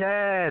Bad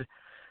Chad.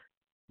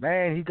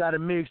 Man, he got a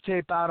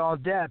mixtape out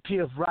on that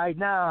Piff right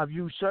now. If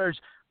you search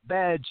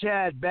Bad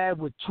Chad, bad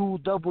with 2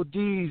 double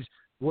D's,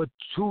 with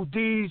 2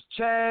 D's,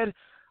 Chad,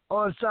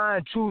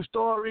 unsigned true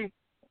story.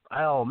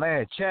 Oh,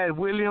 man, Chad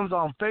Williams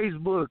on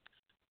Facebook.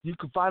 You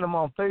can find him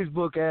on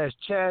Facebook as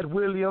Chad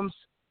Williams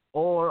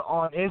or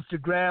on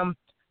Instagram,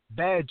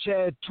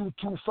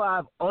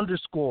 BadChad225_.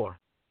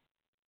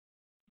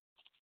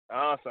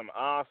 Awesome.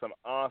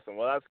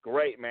 Well, that's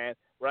great, man.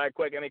 Right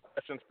quick, any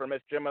questions for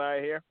Miss Gemini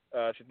here?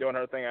 She's doing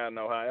her thing out in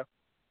Ohio.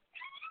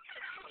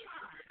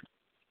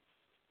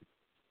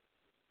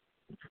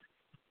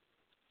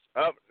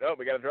 Oh,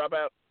 we got to drop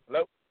out.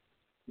 Hello?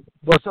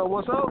 What's up?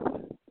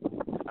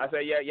 I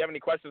say, yeah, you have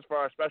any questions for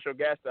our special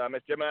guest,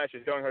 Miss Gemini?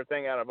 She's doing her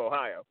thing out of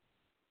Ohio.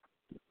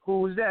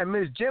 Who's that,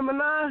 Miss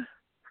Gemini?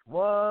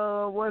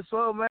 Well, what's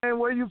up, man?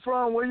 Where you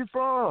from?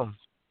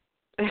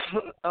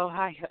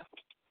 Ohio.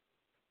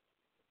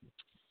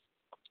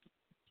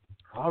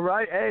 All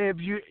right. Hey, have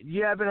you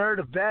haven't heard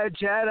of Bad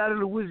Chad out of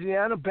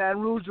Louisiana,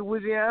 Baton Rouge,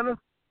 Louisiana?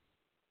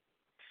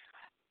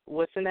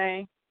 What's the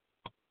name?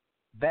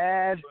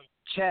 Bad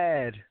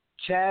Chad.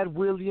 Chad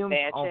Williams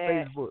Bad on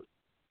Chad. Facebook.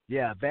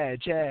 Yeah,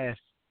 Bad Chad.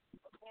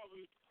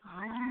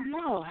 I don't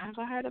know. Have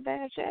I heard of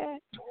Bad Chad?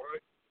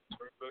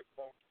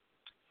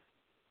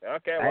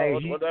 Okay, well,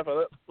 we'll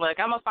definitely Look,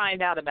 I'm gonna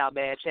find out about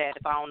Bad Chad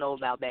if I don't know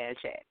about Bad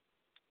Chad.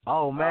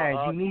 Oh man,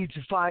 you need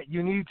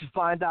to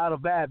find out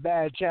about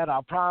Bad Chad. I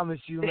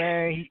promise you,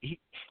 man.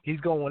 He's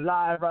going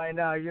live right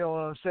now. You know what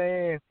I'm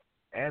saying?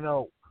 And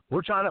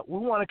we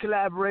want to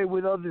collaborate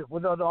with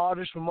other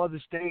artists from other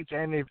states.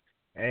 And if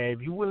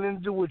you're willing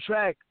to do a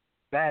track,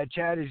 Bad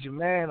Chad is your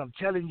man. I'm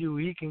telling you,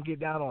 he can get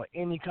down on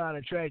any kind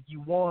of track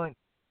you want.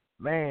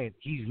 Man,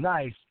 he's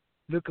nice.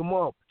 Look him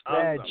up.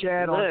 Bad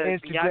Chad on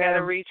Instagram. Y'all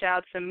gotta reach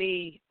out to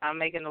me. I'm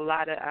making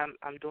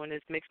I'm doing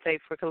this mixtape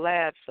for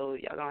collab, so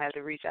y'all gonna have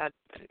to reach out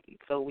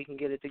so we can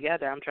get it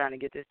together. I'm trying to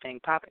get this thing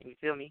popping. You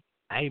feel me?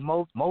 Hey,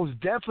 most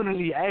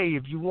definitely. Hey,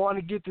 if you want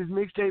to get this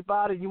mixtape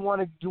out and you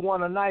want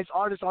a nice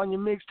artist on your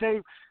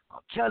mixtape,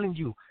 I'm telling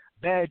you,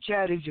 Bad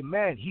Chad is your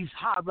man. He's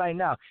hot right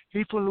now.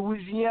 He's from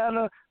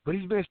Louisiana, but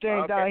he's been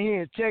staying down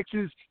here in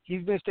Texas.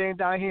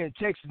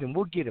 And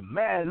we'll get a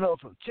mad love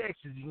from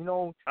Texas. You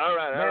know. All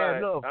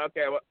right. Love.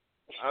 Okay.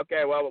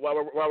 Well,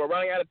 we're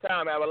running out of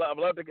time. I'd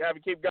love to have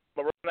you keep going,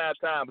 but we're running out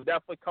of time. But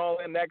definitely call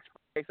in next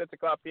Friday, 6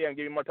 o'clock p.m. and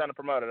give you more time to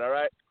promote it. All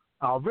right.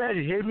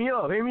 Already, hit me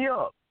up.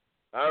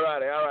 All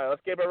right.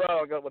 Let's keep it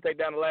rolling. We'll take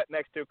down the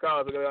next two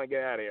calls. We're going to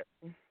get out of here.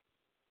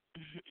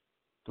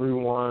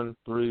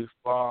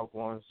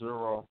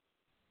 313-510.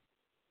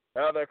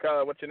 Hello there,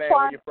 caller. What's your name?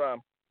 Where you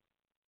from?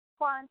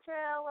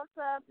 Quantrell, what's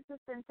up? This is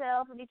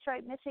Stylez from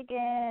Detroit,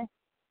 Michigan.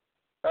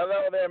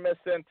 Hello there, Miss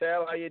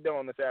Stylez. How you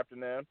doing this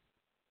afternoon?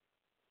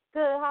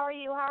 Good. How are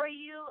you?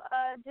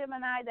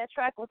 Gemini? That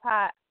track was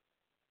hot.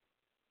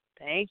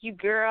 Thank you,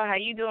 girl. How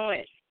you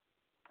doing?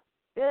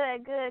 Good. I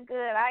ain't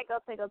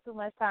gonna take up too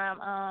much time.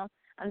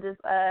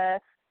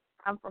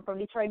 I'm from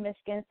Detroit,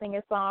 Michigan,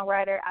 singer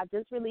songwriter. I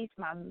just released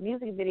my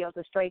music video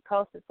to Straight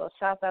Coasters, so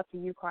shout out to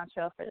you,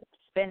 Quantrell, for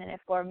spinning it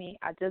for me.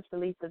 I just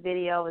released the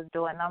video. It's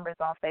doing numbers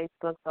on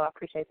Facebook, so I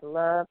appreciate the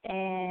love.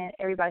 And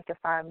everybody can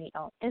find me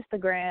on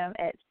Instagram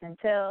at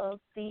Stylez,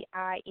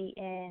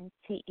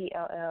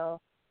 Cientell.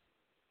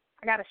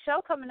 I got a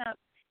show coming up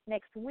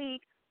next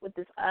week with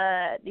this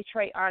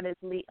Detroit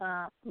artist,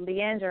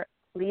 Leandre.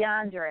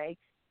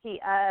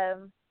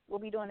 We'll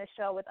be doing a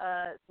show with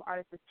some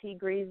artists T.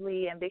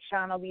 Greasley and Big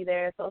Sean will be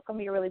there. So it's going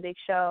to be a really big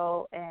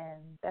show,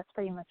 and that's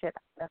pretty much it.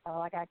 That's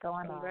all I got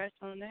going on.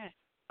 Congrats on that.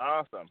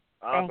 Awesome.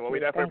 Well, we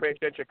definitely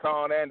appreciate you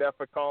calling in.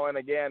 Definitely call in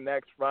again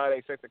next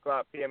Friday, 6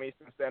 o'clock p.m.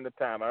 Eastern Standard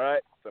Time, all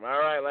right? So, all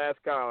right,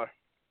 last caller.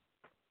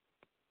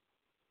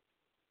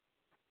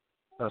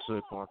 That's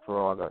it,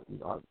 Quantrell. I just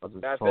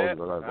told you that I got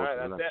to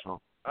go to the next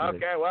song.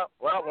 Okay, well,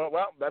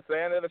 that's the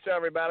end of the show,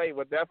 everybody.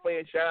 We'll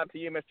definitely shout out to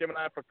you, Miss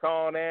Gemini, for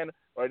calling in.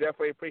 We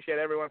definitely appreciate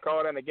everyone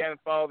calling in. Again,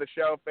 follow the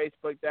show,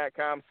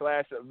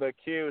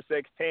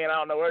 Facebook.com/theQ16. I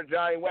don't know where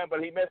Johnny went,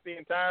 but he missed the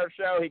entire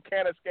show. He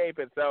can't escape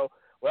it. So,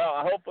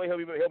 hopefully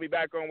he'll be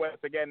back on with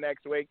us again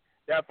next week.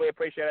 Definitely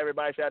appreciate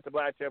everybody. Shout out to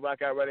Black Chair,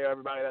 Blackout Radio,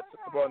 everybody that's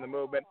supporting the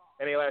movement.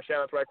 Any last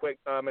shout-outs right quick,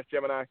 Miss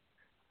Gemini?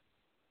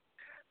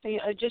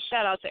 Just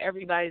shout out to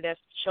everybody that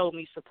showed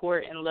me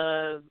support and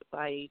love,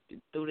 like,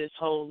 through this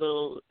whole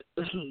little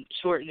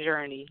short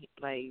journey.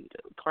 Like,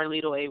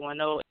 Carlito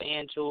 810,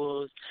 and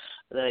Jules,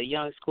 the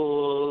Young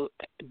School,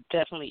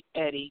 definitely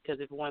Eddie,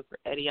 because if it weren't for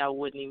Eddie, I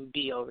wouldn't even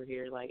be over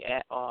here, like,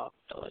 at all.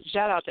 So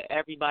shout out to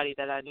everybody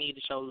that I need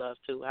to show love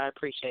to. I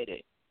appreciate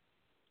it.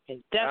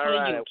 And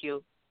definitely you,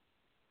 Q.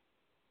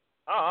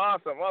 Oh,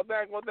 awesome. Well,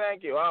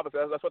 thank you.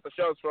 Obviously, that's what the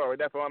show's for. We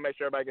definitely want to make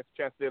sure everybody gets a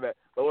chance to do that.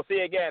 But we'll see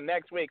you again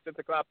next week, 6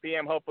 o'clock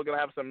p.m. Hopefully, we're going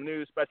to have some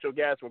new special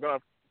guests. We're going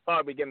to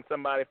probably be getting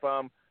somebody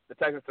from the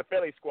Texas to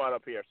Philly squad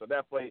up here. So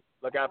definitely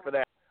look out for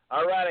that.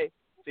 All righty.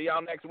 See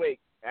y'all next week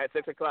at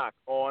 6 o'clock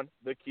on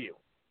The Q.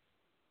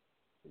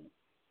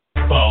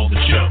 Follow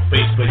the show,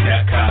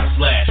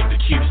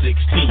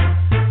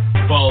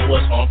 Facebook.com/theQ16. Follow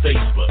us on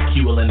Facebook,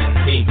 QLN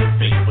Entertainment,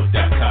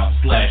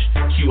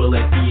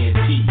 Facebook.com/QLNENT.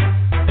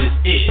 This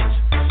is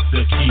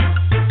The Q.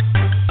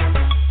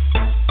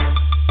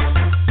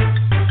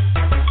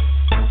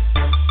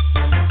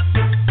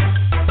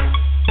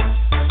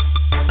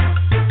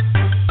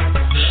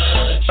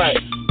 Right.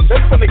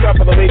 This coming up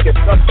for the week is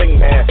something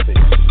nasty.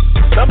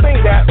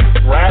 Something that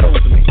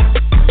rattles me.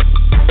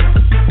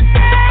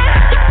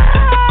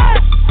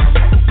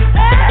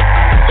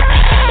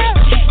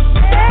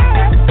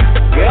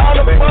 Get on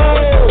the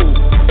phone!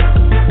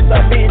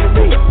 Stop beating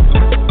me.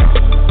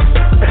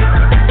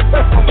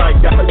 Oh my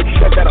God, you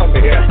shut that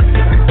over here.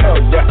 Oh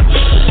God.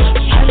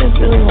 I just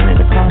really wanted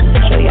to call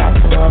and show y'all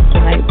some love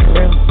tonight, for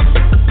real.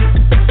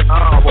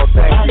 Oh, well,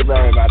 thank you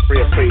very much.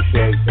 We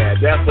appreciate that.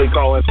 Definitely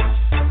calling.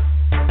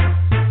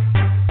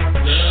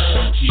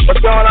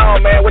 What's going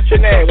on, man? What's your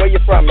name? Where you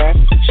from,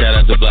 man? Shout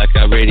out to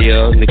Blackout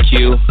Radio and the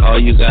Q, all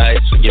you guys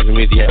for giving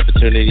me the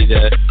opportunity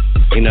to,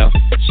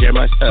 share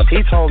my stuff.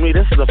 He told me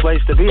this is the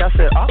place to be. I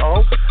said,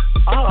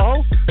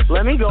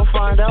 let me go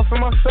find out for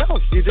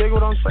myself. You dig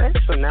what I'm saying?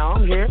 So now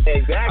I'm here.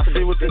 Exactly. I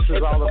see what this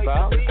is all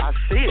about. I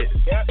see it.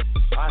 Yep.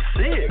 I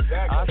see it.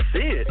 Exactly. I see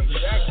it.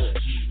 Exactly.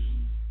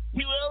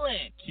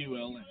 QLN.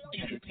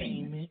 Quantrell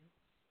Entertainment.